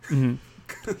history. Mm-hmm.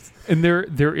 And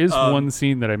there is one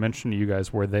scene that I mentioned to you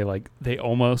guys where they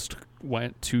almost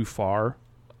went too far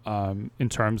in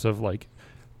terms of like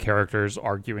characters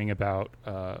arguing about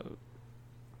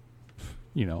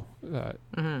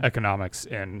economics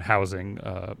and housing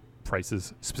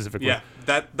prices specifically. Yeah,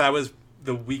 that was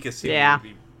the weakest scene in the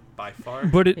movie by far.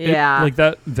 But it like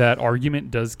that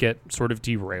argument does get sort of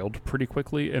derailed pretty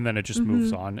quickly, and then it just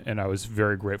moves on. And I was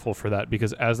very grateful for that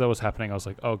because as that was happening, I was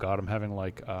like, oh God, I'm having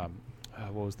like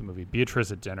what was the movie?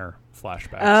 Beatrice at Dinner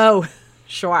flashbacks. Oh,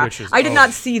 sure. I did not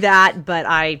see that, but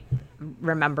I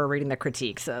remember reading the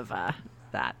critiques of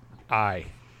that. I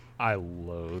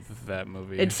loathe that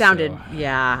movie. It sounded,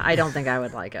 I don't think I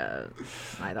would like it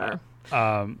either.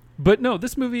 But no,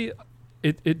 this movie,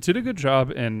 it did a good job,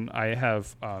 and I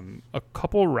have a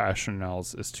couple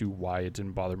rationales as to why it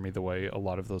didn't bother me the way a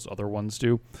lot of those other ones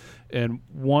do. And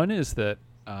one is that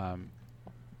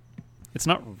it's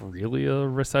not really a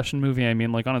recession movie. I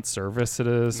mean, like on its surface it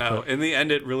is. No, in the end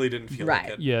it really didn't feel like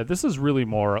it. Yeah, this is really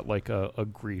more like a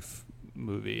grief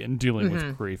movie and dealing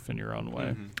with grief in your own way.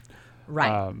 Mm-hmm.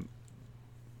 Right.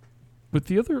 But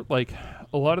the other, like,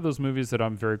 a lot of those movies that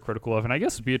I'm very critical of, and I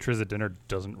guess Beatrice at Dinner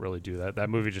doesn't really do that. That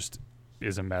movie just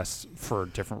is a mess for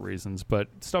different reasons. But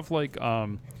stuff like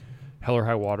Hell or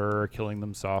High Water, Killing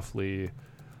Them Softly,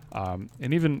 and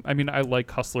even, I mean, I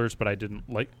like Hustlers, but I didn't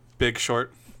like... Big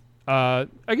Short. I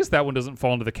guess that one doesn't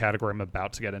fall into the category I'm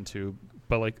about to get into.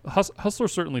 But, like, Hustler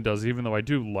certainly does, even though I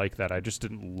do like that. I just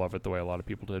didn't love it the way a lot of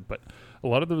people did. But a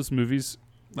lot of those movies...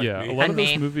 Like a me. lot of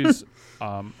those movies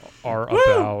are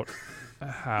about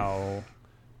how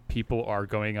people are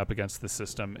going up against the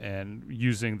system and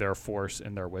using their force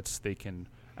and their wits. They can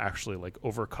actually like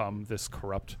overcome this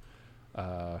corrupt,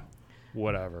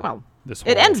 whatever. Well, this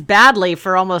it ends badly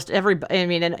for almost every. I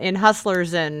mean, in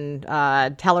Hustlers and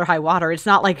Hell or High Water, it's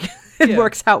not like it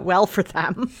works out well for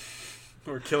them.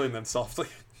 Or Killing Them Softly.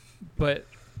 But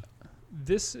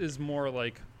this is more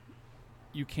like.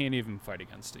 You can't even fight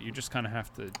against it. You just kind of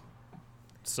have to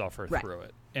suffer through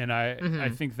it. And I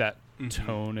think that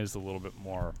tone is a little bit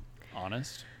more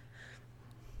honest.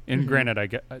 And granted, I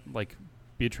get like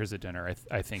Beatrice at Dinner,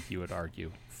 I think you would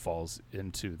argue falls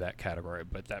into that category,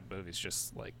 but that movie's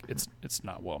just like it's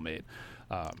not well made.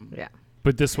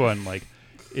 But this one, like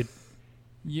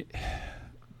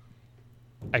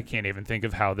I can't even think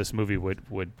of how this movie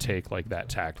would take like that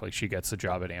tact. Like she gets a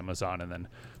job at Amazon and then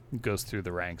goes through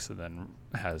the ranks and then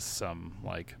has some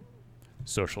like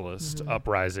socialist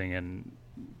uprising and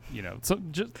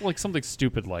just like something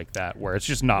stupid like that where it's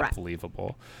just not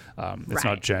believable. It's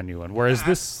not genuine. Whereas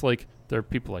this, like, there are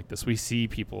people like this. We see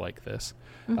people like this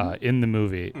in the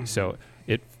movie, so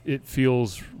it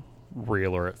feels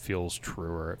real, or it feels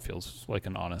true, or it feels like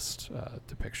an honest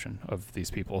depiction of these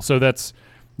people. So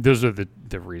those are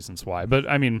the reasons why. But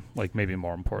I mean, like, maybe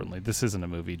more importantly, this isn't a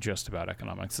movie just about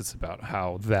economics. It's about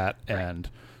how that and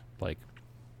like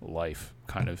life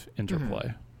kind of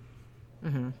interplay.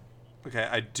 Okay,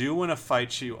 I do want to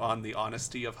fight you on the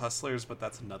honesty of Hustlers, but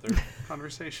that's another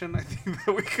conversation I think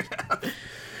that we could have.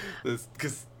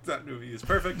 Because that movie is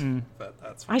perfect, but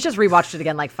that's fine. I just rewatched it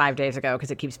again like 5 days ago because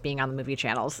it keeps being on the movie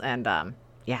channels, and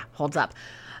holds up.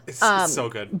 It's so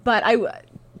good. But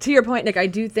to your point, Nick, I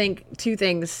do think two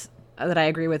things that I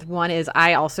agree with. One is I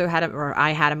had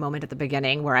a moment at the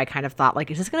beginning where I kind of thought,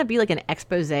 like, is this going to be like an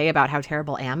expose about how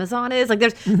terrible Amazon is? Like,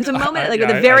 there's a moment like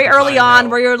very early on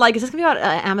where you're like, is this going to be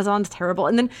about Amazon's terrible?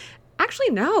 And then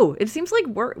Actually, no. It seems like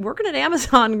working at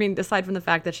Amazon, I mean, aside from the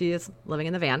fact that she is living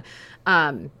in the van,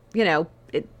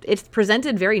 it's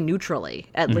presented very neutrally,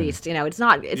 at least. It's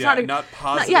not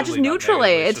positively, just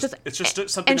neutrally. It's just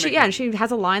something. And she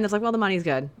has a line that's like, well, the money's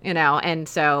good, and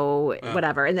so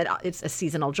whatever. And that it's a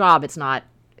seasonal job. It's not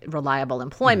reliable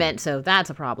employment, so that's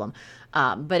a problem.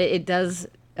 But it does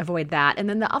avoid that. And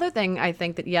then the other thing, I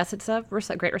think that, yes, it's a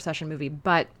Great Recession movie,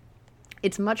 but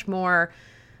it's much more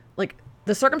like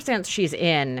the circumstance she's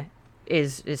in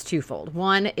is twofold.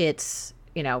 One, it's,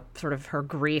 sort of her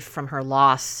grief from her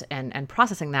loss and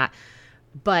processing that.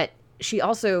 But she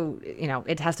also,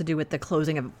 it has to do with the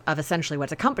closing of essentially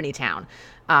what's a company town,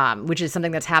 which is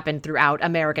something that's happened throughout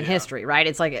American history, right?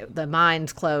 It's like the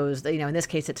mines closed, in this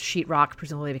case, it's sheetrock,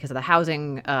 presumably because of the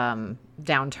housing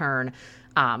downturn.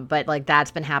 But like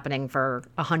that's been happening for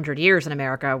 100 years in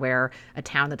America, where a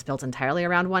town that's built entirely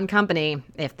around one company,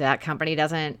 if that company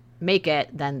doesn't make it,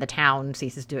 then the town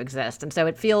ceases to exist. And so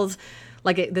it feels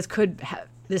like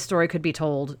this story could be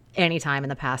told anytime in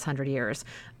the past 100 years,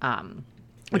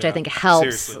 which I think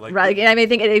helps. Right? I mean, I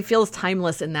think it feels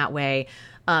timeless in that way.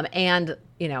 And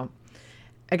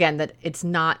again, that it's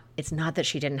not that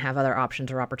she didn't have other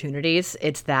options or opportunities.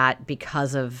 It's that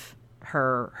because of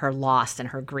her loss and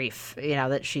her grief,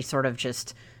 that she sort of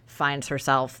just finds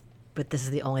herself, but this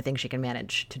is the only thing she can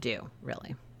manage to do,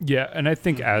 really. Yeah, and I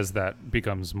think as that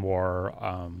becomes more,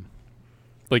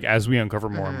 as we uncover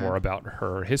more and more about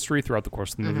her history throughout the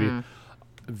course of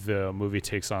the movie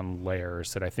takes on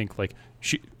layers that I think, like,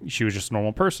 she was just a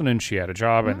normal person and she had a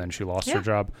job and then she lost her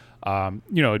job.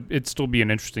 It'd still be an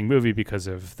interesting movie because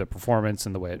of the performance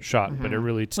and the way it's shot, but it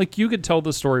really, you could tell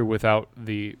the story without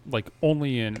the,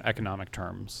 only in economic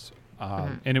terms.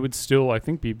 And it would still, I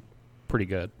think, be pretty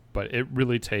good, but it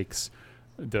really takes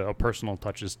the personal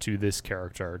touches to this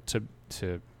character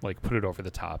to put it over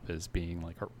the top as being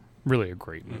really a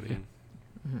great movie.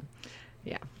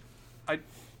 Yeah.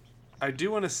 I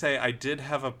do want to say I did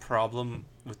have a problem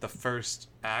with the first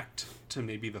act to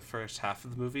maybe the first half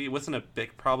of the movie. It wasn't a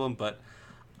big problem, but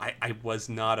I was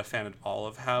not a fan at all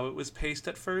of how it was paced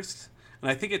at first. And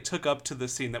I think it took up to the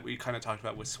scene that we kind of talked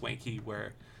about with Swanky,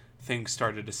 where things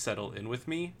started to settle in with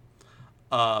me.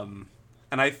 And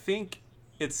I think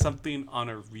it's something on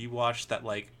a rewatch that,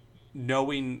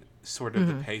 knowing sort of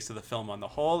the pace of the film on the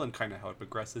whole and kind of how it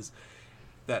progresses,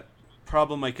 that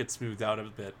problem might get smoothed out a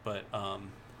bit. But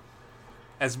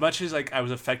as much as I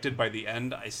was affected by the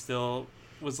end, I still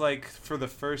was for the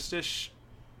first-ish,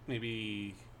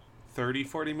 maybe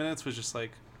 30-40 minutes was just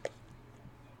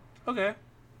okay,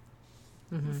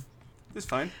 it's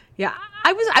fine. Yeah,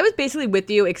 I was basically with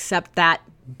you, except that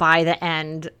by the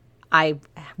end I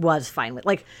was fine with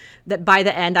that. By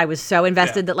the end I was so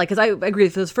invested that because I agree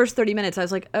with those first 30 minutes I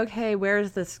was like, okay, where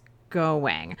is this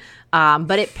going?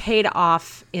 But it paid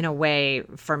off in a way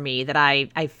for me that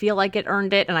I feel like it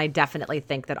earned it, and I definitely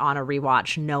think that on a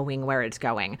rewatch, knowing where it's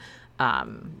going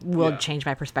will change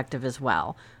my perspective as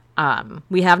well.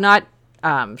 We have not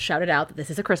shouted out that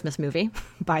this is a Christmas movie,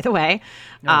 by the way.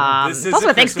 This is it's also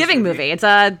a Christmas Thanksgiving movie. It's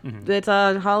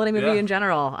a holiday movie in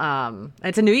general.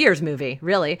 It's a New Year's movie,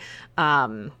 really.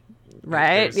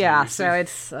 Right? Yeah. So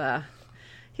it's it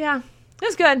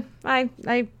was good.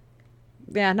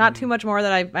 Not too much more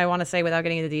that I want to say without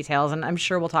getting into details, and I'm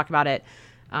sure we'll talk about it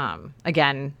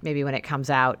again, maybe when it comes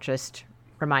out. Just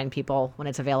remind people when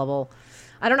it's available.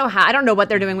 I don't know what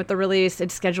they're doing with the release.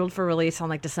 It's scheduled for release on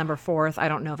December 4th. I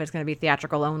don't know if it's going to be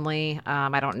theatrical only.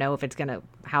 I don't know if it's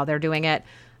how they're doing it.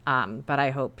 But I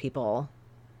hope people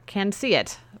can see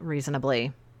it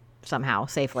reasonably, somehow,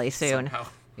 safely soon. Somehow.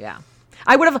 Yeah.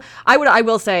 I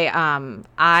will say,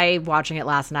 I watching it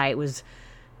last night was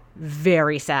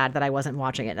very sad that I wasn't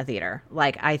watching it in a theater.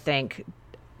 I think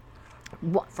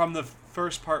from the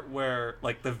first part where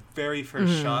the very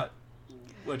first shot,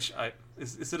 which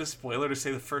is it a spoiler to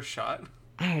say the first shot?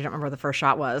 I don't remember what the first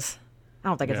shot was. I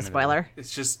don't think it's a spoiler.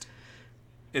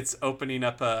 It's opening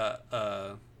up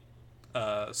a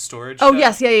storage. Oh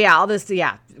yes, yeah. All this,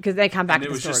 because they come back. And to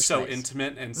it was the just so place.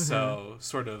 intimate and so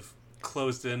sort of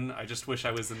closed in. I just wish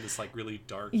I was in this really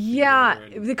dark. Yeah,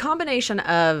 the combination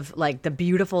of the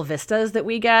beautiful vistas that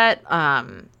we get,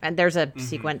 and there's a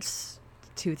sequence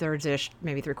 2/3 ish,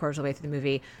 maybe 3/4 of the way through the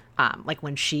movie,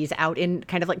 when she's out in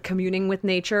kind of communing with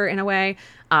nature in a way.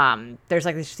 There's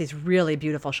these really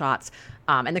beautiful shots,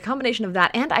 and the combination of that,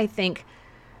 and I think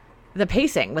the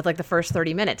pacing with the first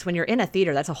 30 minutes when you're in a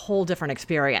theater, that's a whole different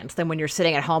experience than when you're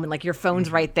sitting at home and your phone's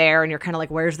right there and you're kind of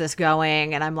where's this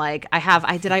going? And I'm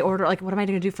did I order, what am I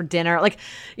going to do for dinner?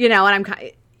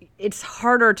 And it's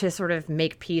harder to sort of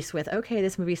make peace with, okay,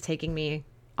 this movie's taking me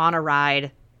on a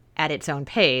ride at its own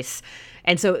pace.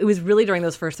 And so it was really during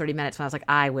those first 30 minutes when I was like,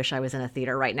 I wish I was in a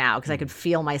theater right now, because I could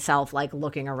feel myself like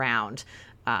looking around.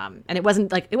 And it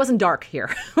wasn't dark here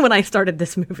when I started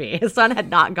this movie. The sun had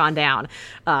not gone down,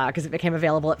 because it became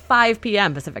available at 5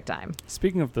 p.m. Pacific time.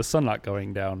 Speaking of the sun not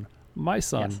going down, my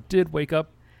son did wake up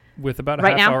with about a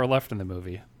Right half now? hour left in the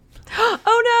movie.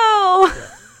 Oh no! Yeah,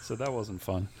 so that wasn't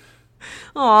fun.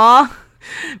 Aw.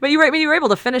 But you were able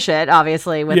to finish it,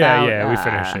 obviously. Without, we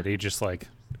finished it. He just like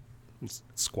was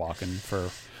squawking for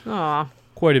Aw.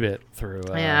 quite a bit through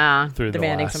through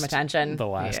demanding the last, some attention. the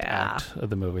last Yeah. act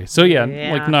of the movie. So yeah,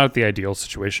 Yeah. like not the ideal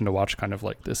situation to watch kind of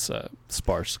like this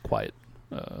sparse, quiet.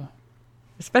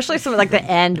 Especially some like the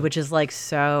end, which is like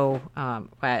so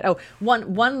quiet. Oh,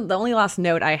 the only last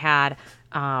note I had,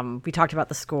 we talked about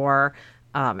the score.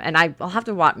 And I'll have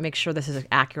to make sure this is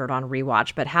accurate on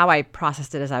rewatch, but how I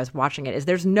processed it as I was watching it is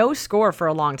there's no score for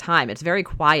a long time. It's very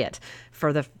quiet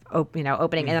for the opening.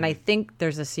 And then I think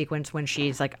there's a sequence when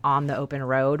she's like on the open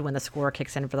road when the score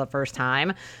kicks in for the first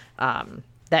time.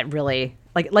 That really,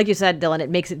 like you said, Dylan,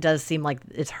 it does seem like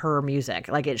it's her music.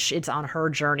 Like it's on her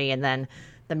journey, and then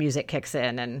the music kicks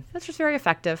in, and that's just very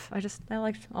effective. I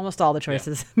liked almost all the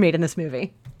choices made in this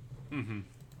movie.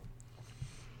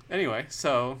 Anyway,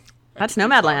 so That's I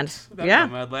think we Nomadland. talked about Yeah.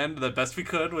 Nomadland the best we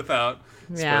could without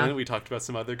spoiling Yeah. it. We talked about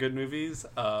some other good movies.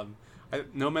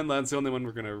 Nomadland's the only one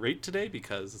we're going to rate today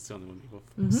because it's the only one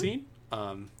we've seen.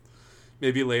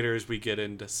 Maybe later as we get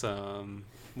into some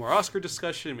more Oscar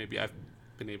discussion, maybe I've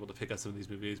been able to pick out some of these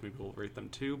movies. Maybe we'll rate them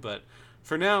too. But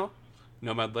for now,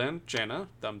 Nomadland, Jana,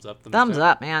 thumbs up. Thumbs down.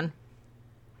 up, man.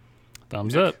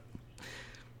 Thumbs Nick? up.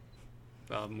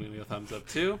 I'm going to go thumbs up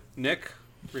too. Nick,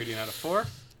 rating out of 4.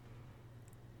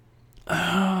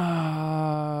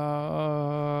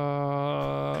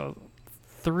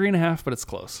 3.5, but it's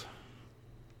close.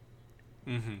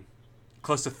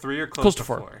 Close to 3 or Close to to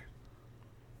 4. 4?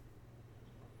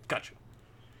 Gotcha.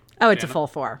 Oh, it's Jana? a full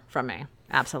 4 from me.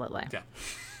 Absolutely. Yeah.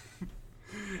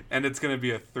 And it's going to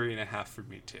be a 3.5 for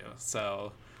me too.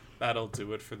 So that'll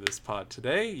do it for this pod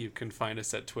today. You can find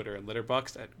us at Twitter and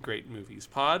Letterboxd at Great Movies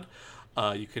Pod.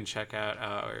 You can check out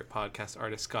our podcast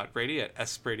artist Scott Brady at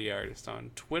SBradyArtist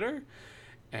on Twitter.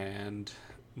 And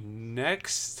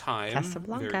next time,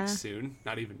 Casablanca. very soon,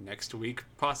 not even next week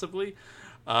possibly,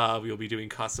 we'll be doing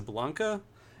Casablanca,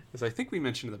 as I think we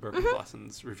mentioned in the Broken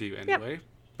Blossoms review anyway.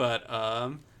 But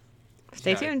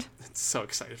Stay tuned. I'm so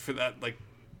excited for that. Like,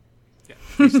 yeah,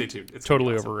 please stay tuned. It's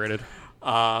Totally awesome. overrated.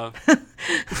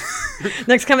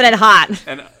 Next coming in hot.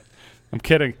 And I'm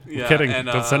kidding. Yeah, I'm kidding. and,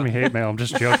 Don't send me hate mail. I'm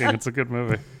just joking. It's a good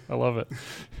movie. I love it.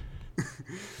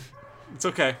 it's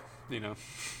okay, 3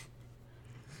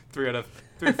 out of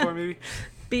 3 or 4 maybe.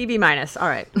 B minus. All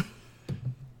right.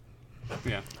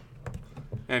 Yeah.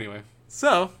 Anyway,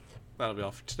 so that'll be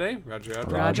all for today. Roger out.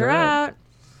 Roger out.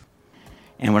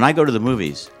 And when I go to the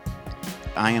movies,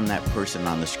 I am that person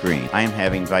on the screen. I am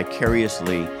having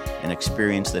vicariously an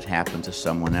experience that happened to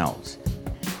someone else.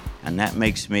 And that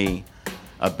makes me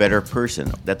a better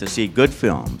person. That to see good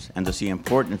films and to see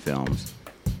important films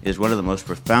is one of the most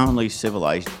profoundly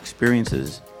civilized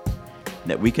experiences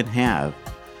that we can have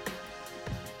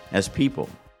as people.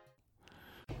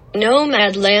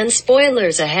 Nomadland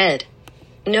spoilers ahead.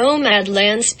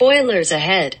 Nomadland spoilers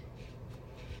ahead.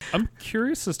 I'm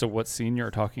curious as to what scene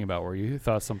you're talking about where you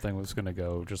thought something was going to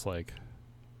go just like...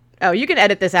 Oh, you can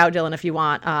edit this out, Dylan, if you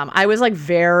want. I was like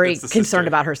very It's the concerned sister.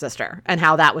 about her sister and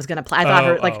how that was going to play. I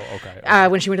thought okay.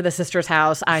 when she went to the sister's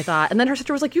house, I thought, and then her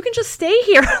sister was like, "You can just stay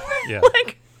here." Yeah.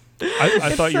 Like,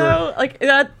 I thought you were... like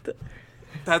that.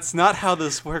 That's not how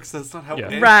this works. That's not how Yeah.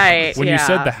 it ends. Right. When yeah. you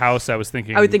said the house, I was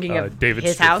thinking of David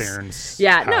his house. Strathairn's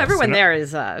Yeah, no, house. everyone And there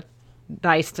is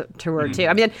nice to her too.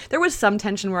 I mean, there was some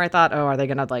tension where I thought, oh, are they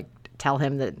gonna like tell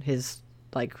him that his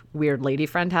like weird lady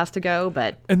friend has to go?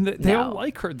 But And they all no.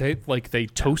 like her. They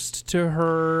toast to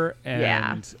her, and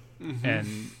Yeah.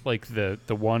 and like the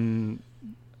one,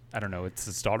 I don't know, it's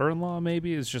his daughter-in-law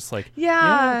maybe, is just like,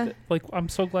 Yeah. like, I'm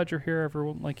so glad you're here,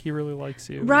 everyone. Like, he really likes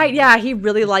you. Right, yeah, he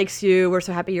really likes you. We're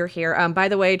so happy you're here. By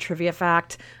the way, trivia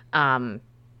fact,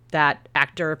 that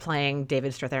actor playing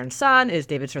David Strathairn's son is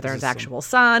David Strathairn's actual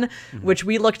son, which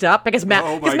we looked up because Matt,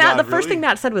 Oh my because Matt, God, the first really? thing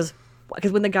Matt said was,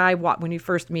 because when the guy, when you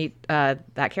first meet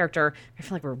that character, I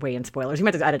feel like we're way in spoilers. You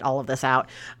might have to edit all of this out.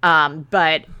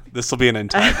 But This will be an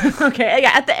end time. okay,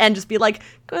 yeah, at the end, just be like,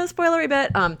 go spoilery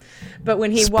bit. But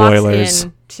when he Spoilers. walks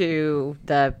into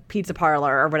the pizza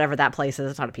parlor or whatever that place is,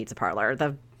 it's not a pizza parlor,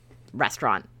 the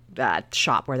restaurant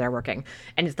shop where they're working,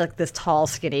 and it's like this tall,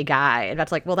 skinny guy, and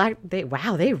that's like, well,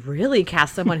 they really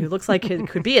cast someone who looks like it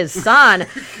could be his son,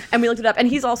 and we looked it up, and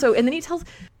he's also, and then he tells.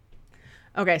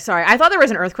 Okay, sorry. I thought there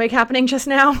was an earthquake happening just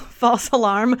now. False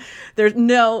alarm. There's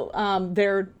no,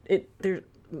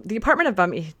 the apartment above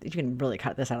me, you can really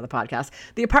cut this out of the podcast.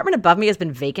 The apartment above me has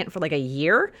been vacant for like a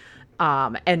year.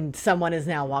 And someone is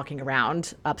now walking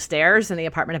around upstairs in the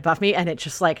apartment above me. And it's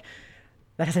just like,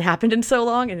 that hasn't happened in so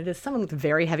long. And it is someone with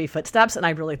very heavy footsteps. And I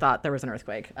really thought there was an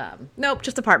earthquake. Nope,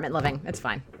 just apartment living. It's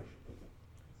fine.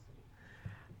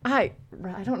 I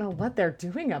don't know what they're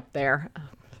doing up there. Oh,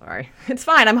 sorry. It's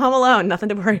fine. I'm home alone. Nothing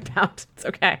to worry about. It's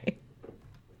okay.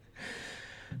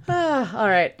 All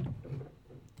right.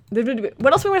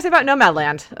 What else do we want to say about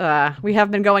Nomadland? We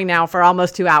have been going now for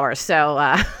almost 2 hours. So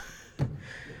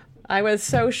I was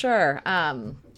so sure.